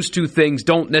 because those two things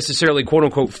don't necessarily,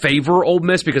 quote-unquote, favor Ole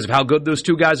Miss because of how good those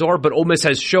two guys are, but Ole Miss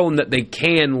has shown that they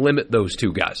can limit those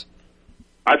two guys.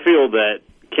 I feel that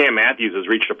Cam Matthews has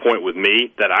reached a point with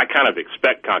me that I kind of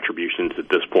expect contributions at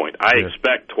this point. I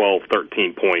expect 12,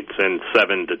 13 points and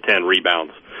 7 to 10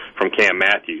 rebounds from Cam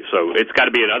Matthews. So it's got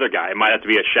to be another guy. It might have to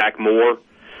be a Shaq Moore.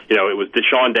 You know, it was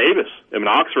Deshaun Davis in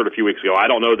Oxford a few weeks ago. I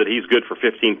don't know that he's good for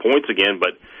 15 points again,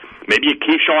 but maybe a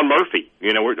Keyshawn Murphy,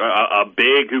 you know, a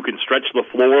big who can stretch the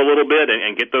floor a little bit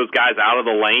and get those guys out of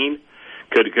the lane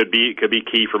could be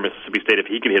key for Mississippi State if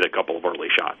he can hit a couple of early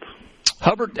shots.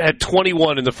 Hubbard had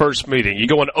 21 in the first meeting. You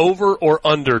going over or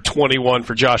under 21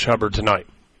 for Josh Hubbard tonight?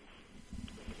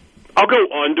 I'll go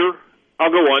under. I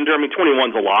mean,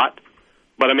 21's a lot,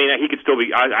 but I mean, he could still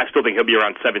be. I still think he'll be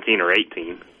around 17 or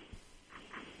 18.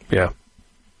 Yeah.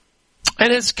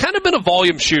 And it's kind of been a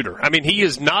volume shooter. I mean, he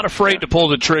is not afraid to pull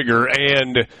the trigger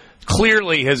and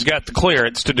clearly has got the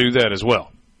clearance to do that as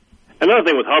well. Another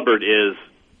thing with Hubbard is,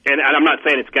 and I'm not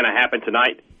saying it's going to happen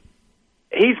tonight,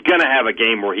 he's going to have a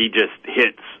game where he just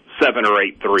hits 7 or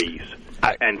 8 threes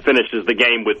and finishes the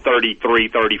game with 33,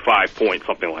 35 points,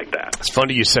 something like that. It's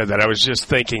funny you said that. I was just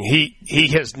thinking he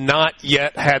has not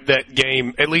yet had that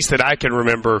game, at least that I can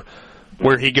remember,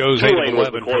 where he goes 8 of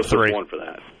 11 for 3. One for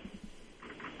that.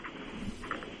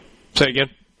 Say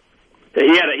again? He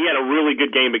had a really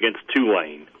good game against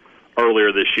Tulane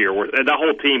earlier this year, where the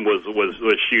whole team was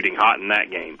shooting hot in that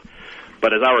game.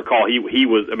 But as I recall, he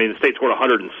was. I mean, the State scored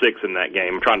 106 in that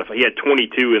game. He had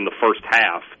 22 in the first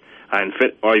half, and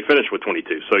he finished with 22.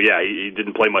 So yeah, he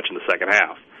didn't play much in the second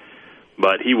half.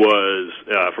 But he was,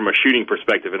 from a shooting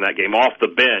perspective in that game, off the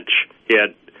bench.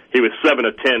 He was 7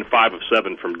 of 10, 5 of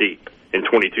 7 from deep in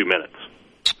 22 minutes.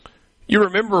 You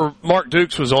remember Mark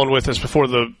Dukes was on with us before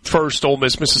the first Ole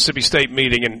Miss-Mississippi State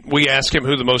meeting, and we asked him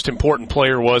who the most important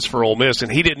player was for Ole Miss,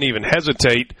 and he didn't even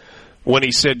hesitate when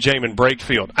he said Jamin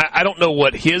Brakefield. I don't know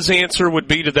what his answer would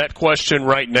be to that question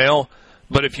right now,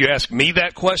 but if you ask me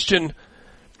that question,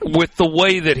 with the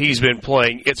way that he's been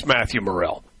playing, it's Matthew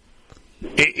Morrell.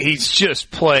 He's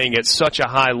just playing at such a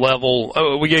high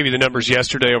level. We gave you the numbers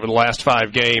yesterday over the last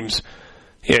 5 games.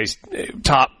 Yeah, he's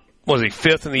top. Was he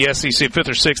 5th in the SEC, 5th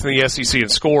or 6th in the SEC in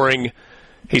scoring?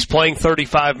 He's playing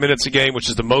 35 minutes a game, which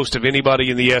is the most of anybody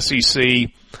in the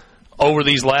SEC. Over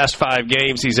these last 5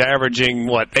 games, he's averaging,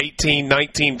 18,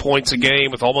 19 points a game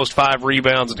with almost 5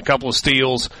 rebounds and a couple of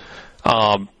steals.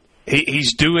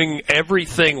 He's doing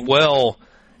everything well,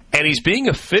 and he's being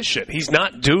efficient. He's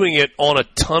not doing it on a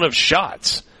ton of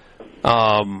shots.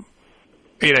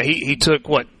 He took,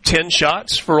 10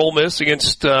 shots for Ole Miss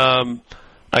against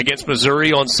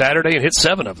Missouri on Saturday and hit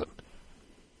 7 of them.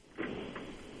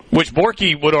 Which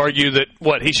Borky would argue that,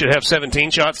 he should have 17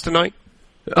 shots tonight?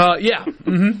 Yeah.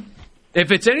 Mm-hmm. If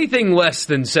it's anything less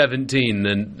than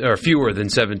 17, or fewer than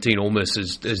 17, Ole Miss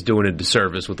is doing a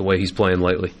disservice with the way he's playing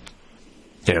lately.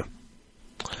 Yeah.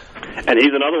 And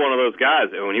he's another one of those guys.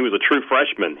 When he was a true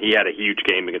freshman, he had a huge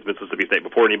game against Mississippi State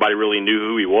before anybody really knew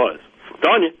who he was. I'm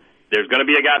telling you, there's going to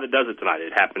be a guy that does it tonight.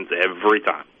 It happens every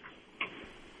time.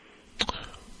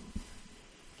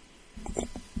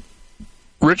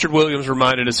 Richard Williams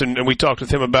reminded us, and we talked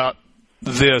with him about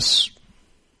this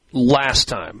last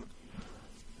time.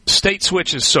 State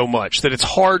switches so much that it's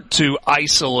hard to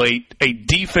isolate a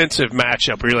defensive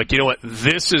matchup where you're like, you know what,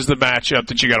 this is the matchup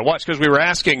that you got to watch. Because we were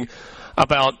asking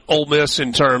about Ole Miss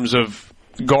in terms of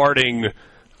guarding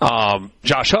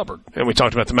Josh Hubbard, and we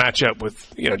talked about the matchup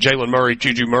with Jalen Murray,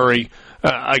 Juju Murray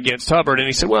against Hubbard, and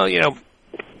he said, well,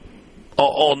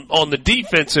 on the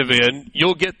defensive end,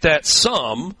 you'll get that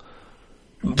some,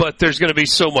 but there's going to be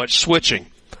so much switching.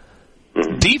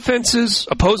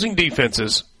 Opposing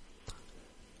defenses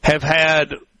have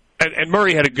had, and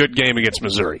Murray had a good game against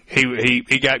Missouri.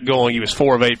 He got going. He was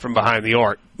 4 of 8 from behind the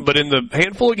arc. But in the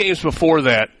handful of games before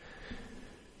that,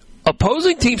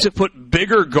 opposing teams have put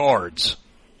bigger guards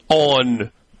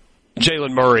on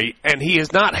Jalen Murray, and he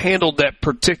has not handled that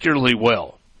particularly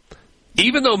well.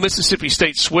 Even though Mississippi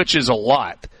State switches a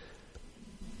lot,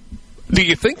 Do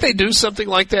you think they do something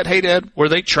like that, hey, Dad, where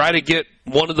they try to get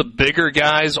one of the bigger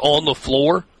guys on the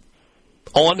floor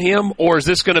on him? Or is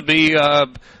this going to be,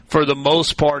 for the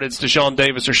most part, it's Deshaun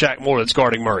Davis or Shaq Moore that's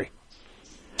guarding Murray?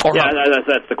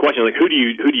 That's the question. Like, who do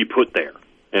you put there?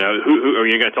 Who are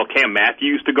you going to tell Cam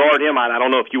Matthews to guard him? I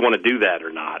don't know if you want to do that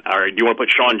or not. Or do you want to put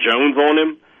Sean Jones on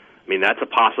him? I mean, that's a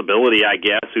possibility, I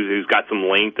guess, who's got some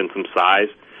length and some size.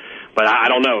 But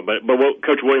I don't know. But what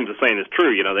Coach Williams is saying is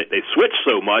true. They switch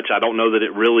so much, I don't know that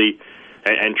it really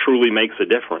and truly makes a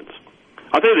difference.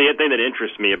 I'll tell you the thing that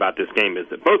interests me about this game is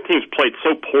that both teams played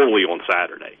so poorly on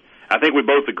Saturday. I think we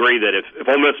both agree that if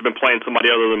Ole Miss had been playing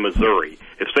somebody other than Missouri,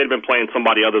 if State had been playing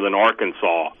somebody other than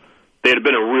Arkansas, they'd have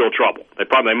been in real trouble. They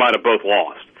might have both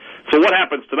lost. So what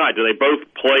happens tonight? Do they both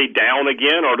play down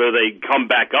again, or do they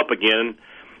come back up again?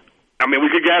 I mean,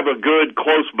 we could have a good,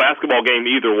 close basketball game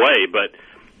either way, but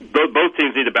both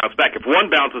teams need to bounce back. If one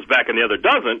bounces back and the other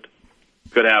doesn't,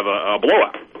 could have a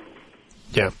blowout.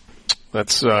 Yeah,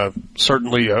 that's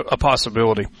certainly a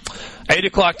possibility. 8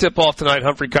 o'clock tip-off tonight,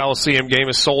 Humphrey Coliseum game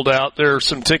is sold out. There are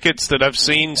some tickets that I've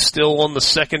seen still on the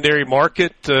secondary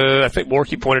market. I think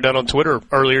Borky pointed out on Twitter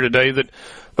earlier today that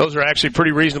those are actually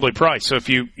pretty reasonably priced. So if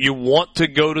you want to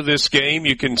go to this game,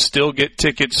 you can still get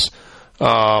tickets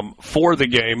for the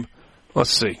game.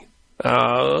 Let's see.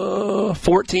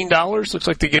 $14 looks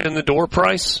like the get in the door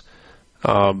price.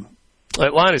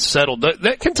 That line is settled.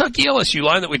 That Kentucky LSU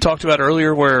line that we talked about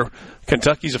earlier, where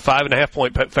Kentucky's a 5.5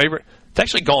 point favorite, it's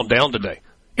actually gone down today.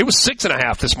 It was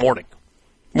 6.5 this morning.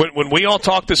 When we all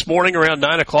talked this morning around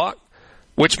 9 o'clock,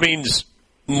 which means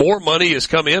more money has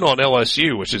come in on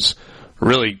LSU, which is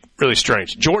really, really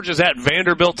strange. Georgia's at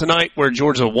Vanderbilt tonight, where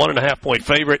Georgia's a 1.5 point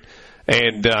favorite.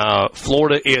 And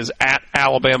Florida is at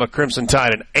Alabama Crimson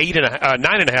Tide, an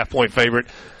 9.5 point favorite.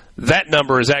 That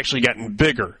number has actually gotten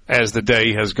bigger as the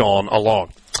day has gone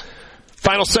along.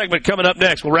 Final segment coming up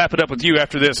next. We'll wrap it up with you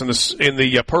after this in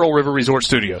the Pearl River Resort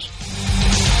Studios.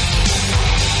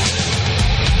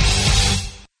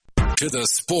 To the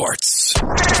sports.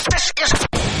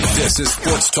 This is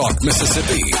Sports Talk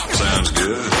Mississippi. Sounds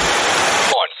good.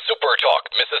 On Super Talk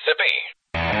Mississippi.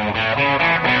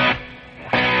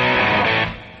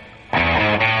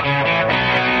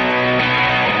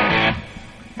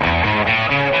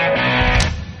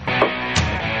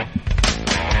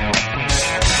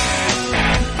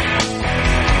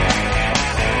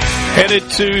 Headed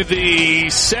to the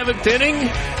 7th inning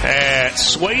at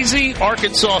Swayze.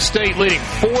 Arkansas State leading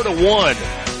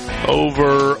 4-1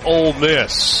 over Ole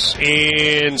Miss.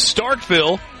 In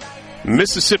Starkville,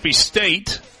 Mississippi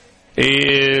State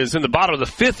is in the bottom of the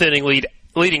 5th inning,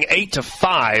 leading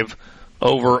 8-5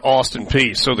 over Austin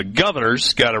Peay. So the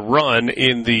Governors got a run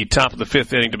in the top of the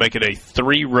 5th inning to make it a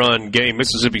 3-run game.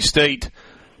 Mississippi State,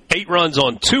 8 runs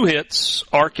on 2 hits.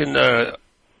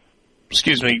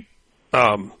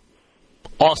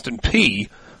 Austin Peay,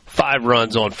 5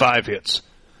 runs on 5 hits.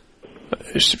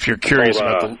 Just if you're curious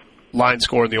about the line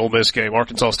score in the Ole Miss game,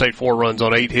 Arkansas State 4 runs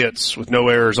on 8 hits with no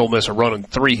errors. Ole Miss are running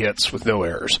 3 hits with no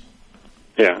errors.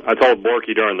 Yeah, I told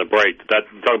Borky during the break that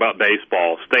talk about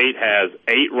baseball. State has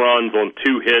 8 runs on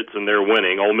 2 hits and they're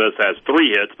winning. Ole Miss has 3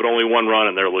 hits but only 1 run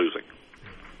and they're losing.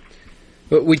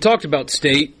 But we talked about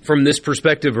State from this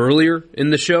perspective earlier in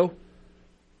the show.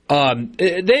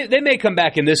 They may come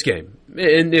back in this game,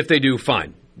 and if they do,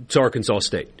 fine. It's Arkansas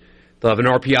State. They'll have an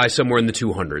RPI somewhere in the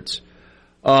 200s.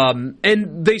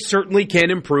 And they certainly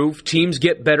can improve. Teams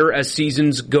get better as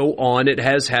seasons go on. It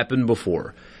has happened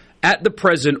before. At the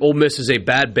present, Ole Miss is a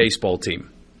bad baseball team.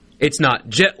 It's not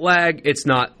jet lag. It's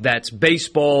not that's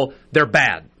baseball. They're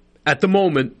bad. At the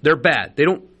moment, they're bad. They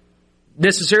don't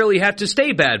necessarily have to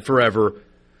stay bad forever,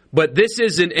 but this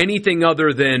isn't anything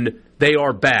other than they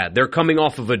are bad. They're coming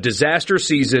off of a disaster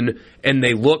season, and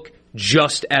they look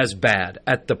just as bad.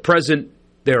 At the present,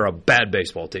 they're a bad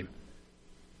baseball team.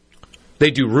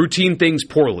 They do routine things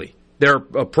poorly. Their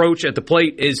approach at the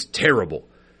plate is terrible.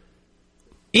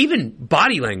 Even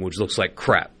body language looks like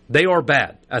crap. They are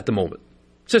bad at the moment.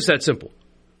 It's just that simple.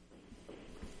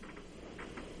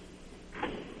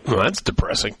 Well, that's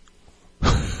depressing.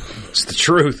 It's the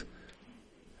truth.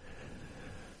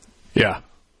 Yeah.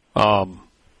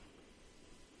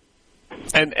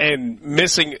 And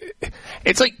missing,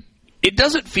 it's like, it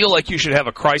doesn't feel like you should have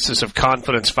a crisis of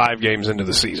confidence 5 games into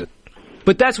the season.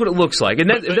 But that's what it looks like.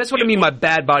 And that's what I mean by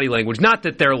bad body language. Not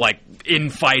that they're like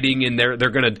infighting and they're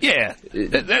going to. Yeah.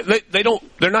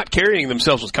 They're not carrying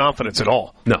themselves with confidence at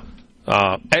all. No.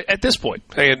 At this point.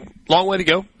 And long way to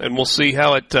go. And we'll see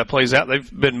how it plays out.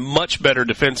 They've been much better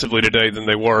defensively today than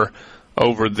they were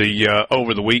over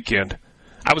the weekend.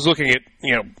 I was looking at,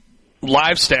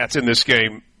 live stats in this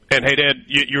game, And, hey, Dad,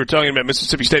 you were talking about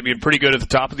Mississippi State being pretty good at the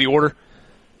top of the order.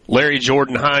 Larry,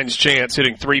 Jordan, Hines, Chance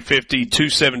hitting 350,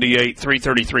 278,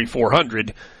 333,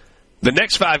 400. The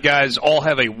next 5 guys all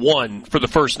have a 1 for the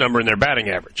first number in their batting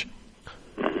average.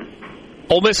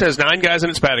 Ole Miss has 9 guys in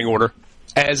its batting order,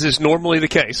 as is normally the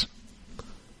case.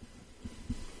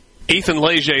 Ethan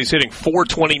Leger is hitting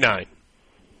 429,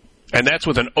 and that's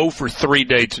with an 0 for 3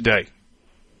 day today.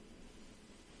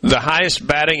 The highest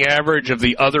batting average of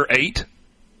the other 8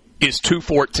 is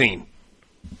 214.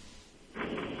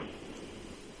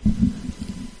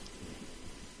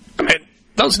 And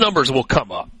those numbers will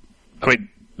come up. I mean,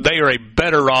 they are a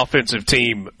better offensive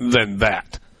team than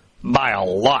that by a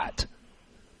lot.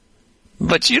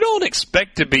 But you don't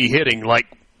expect to be hitting like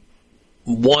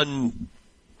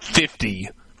 150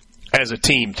 as a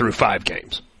team through 5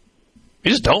 games. You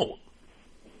just don't.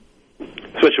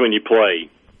 Especially when you play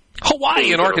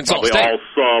Hawaii and Arkansas State. All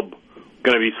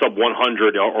going to be sub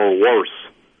 100 or worse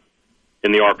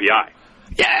in the RPI.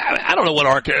 Yeah, I don't know what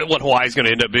Hawaii's going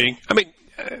to end up being. I mean,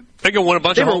 they're going to win a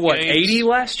bunch of home games. 80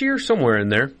 last year? Somewhere in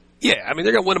there. Yeah, I mean,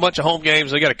 they're going to win a bunch of home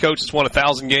games. They got a coach that's won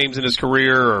 1,000 games in his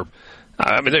career.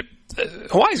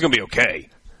 Hawaii's going to be okay.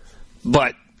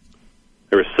 But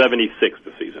there were 76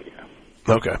 this season. Yeah.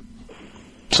 Okay.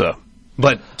 So,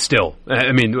 but still,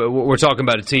 I mean, we're talking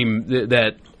about a team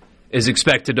that is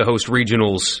expected to host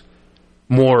regionals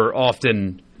more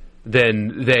often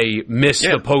than they miss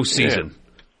the postseason.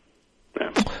 Yeah.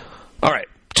 All right,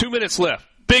 2 minutes left.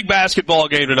 Big basketball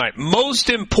game tonight. Most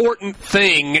important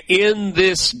thing in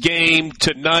this game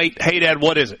tonight. Hey, Dad,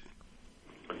 what is it?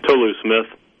 Tolu Smith.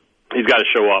 He's got to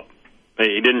show up.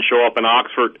 He didn't show up in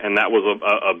Oxford, and that was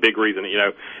a big reason. You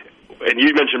know, and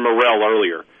you mentioned Morrell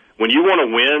earlier. When you want to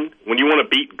win, when you want to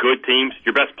beat good teams,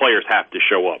 your best players have to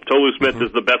show up. Tolu Smith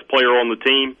is the best player on the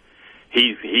team.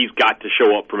 He's got to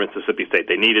show up for Mississippi State.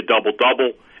 They need a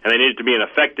double-double, and they need it to be an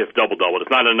effective double-double.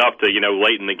 It's not enough to,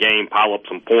 late in the game, pile up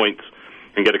some points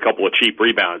and get a couple of cheap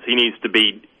rebounds. He needs to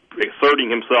be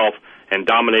exerting himself and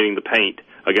dominating the paint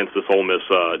against this Ole Miss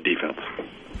defense.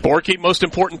 Borky, most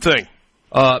important thing?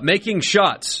 Making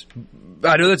shots.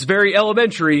 I know that's very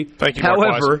elementary. Thank you,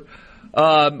 however,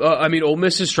 Ole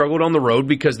Miss has struggled on the road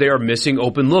because they are missing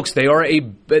open looks. They are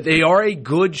a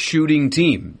good shooting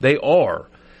team. They are.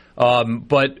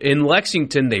 But in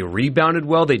Lexington, they rebounded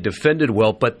well, they defended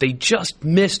well, but they just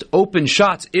missed open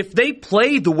shots. If they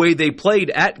play the way they played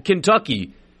at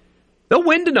Kentucky, they'll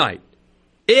win tonight.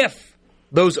 If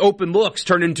those open looks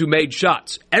turn into made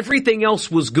shots. Everything else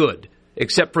was good,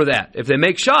 except for that. If they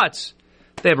make shots,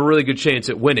 they have a really good chance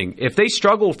at winning. If they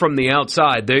struggle from the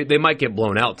outside, they might get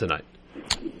blown out tonight.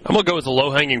 I'm going to go with the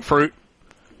low-hanging fruit.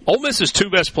 Ole Miss's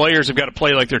 2 best players have got to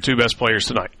play like their 2 best players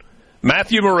tonight.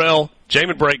 Matthew Morrell,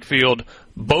 Jamin Brakefield,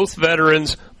 both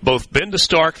veterans, both been to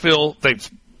Starkville.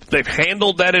 They've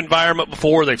handled that environment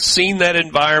before. They've seen that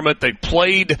environment. They've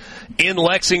played in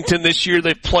Lexington this year.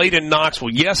 They've played in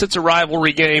Knoxville. Yes, it's a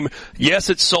rivalry game. Yes,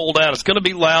 it's sold out. It's going to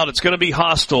be loud. It's going to be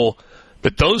hostile.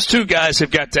 But those 2 guys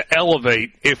have got to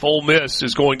elevate if Ole Miss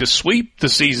is going to sweep the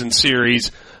season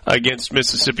series against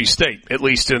Mississippi State, at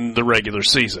least in the regular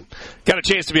season. Got a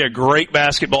chance to be a great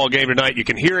basketball game tonight. You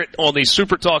can hear it on these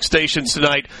SuperTalk stations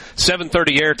tonight,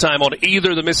 7:30 airtime on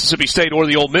either the Mississippi State or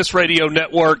the Ole Miss Radio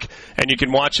Network, and you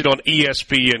can watch it on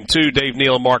ESPN2. Dave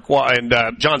Neal and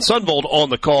John Sunvold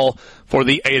on the call for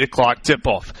the 8 o'clock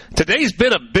tip-off. Today's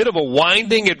been a bit of a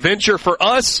winding adventure for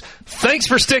us. Thanks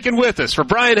for sticking with us. For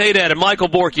Brian Haydad and Michael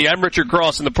Borky, I'm Richard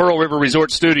Cross in the Pearl River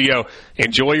Resort Studio.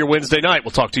 Enjoy your Wednesday night.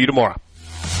 We'll talk to you tomorrow.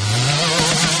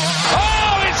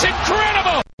 Oh, it's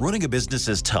incredible! Running a business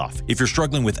is tough. If you're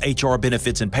struggling with HR,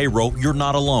 benefits, and payroll, you're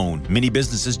not alone. Many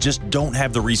businesses just don't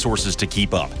have the resources to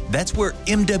keep up. That's where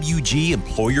MWG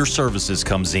Employer Services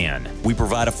comes in. We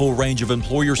provide a full range of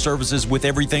employer services with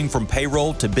everything from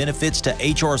payroll to benefits to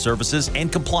HR services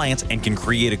and compliance, and can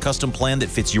create a custom plan that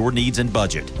fits your needs and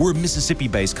budget. We're a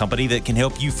Mississippi-based company that can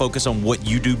help you focus on what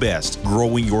you do best,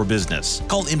 growing your business.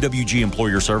 Call MWG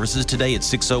Employer Services today at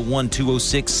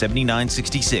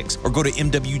 601-206-7966 or go to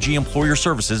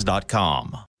MWGEmployerServices.com. A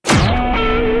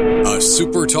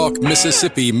SuperTalk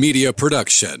Mississippi media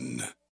production.